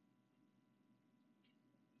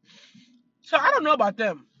 So I don't know about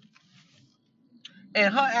them.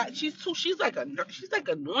 And she's like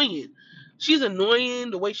annoying. She's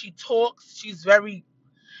annoying the way she talks. She's very,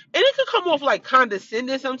 and it could come off like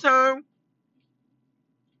condescending sometimes.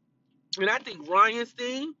 And I think Ryan's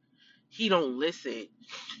thing, he don't listen.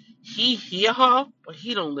 He hear her, but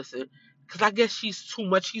he don't listen. Cause I guess she's too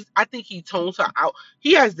much. I think he tones her out.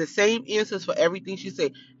 He has the same answers for everything she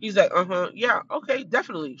say. He's like, yeah, okay,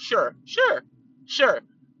 definitely, sure, sure, sure.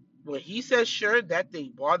 When he says sure, that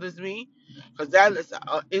thing bothers me because that is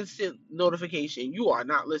an instant notification. You are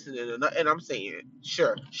not listening, and I'm saying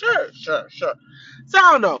sure, sure, sure, sure. So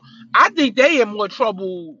I don't know. I think they in more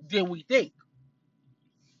trouble than we think.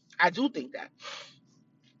 I do think that.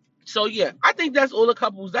 So yeah, I think that's all the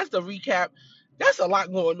couples. That's the recap. That's a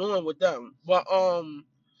lot going on with them. But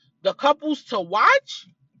the couples to watch,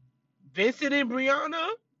 Vincent and Brianna,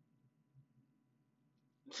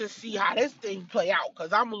 to see how this thing play out.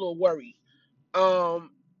 Cause I'm a little worried.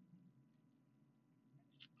 Um,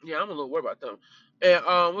 yeah, I'm a little worried about them.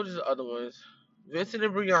 And what is the other ones? Vincent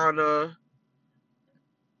and Brianna,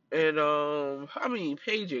 and I mean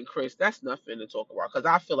Paige and Chris. That's nothing to talk about because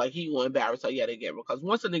I feel like he gonna embarrass her yet again. Because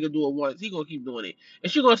once a nigga do it once, he gonna keep doing it,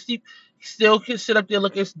 and she gonna still can sit up there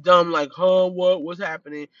looking dumb like, huh, what's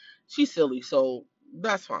happening? She's silly, so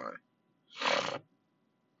that's fine.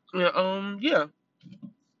 Yeah, yeah.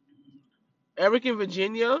 Eric and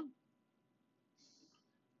Virginia,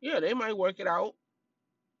 yeah, they might work it out.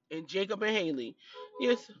 And Jacob and Haley,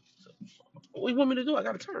 yes. What do you want me to do? I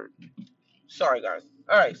gotta turn. Sorry, guys.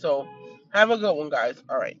 All right, so have a good one, guys.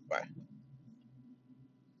 All right, bye.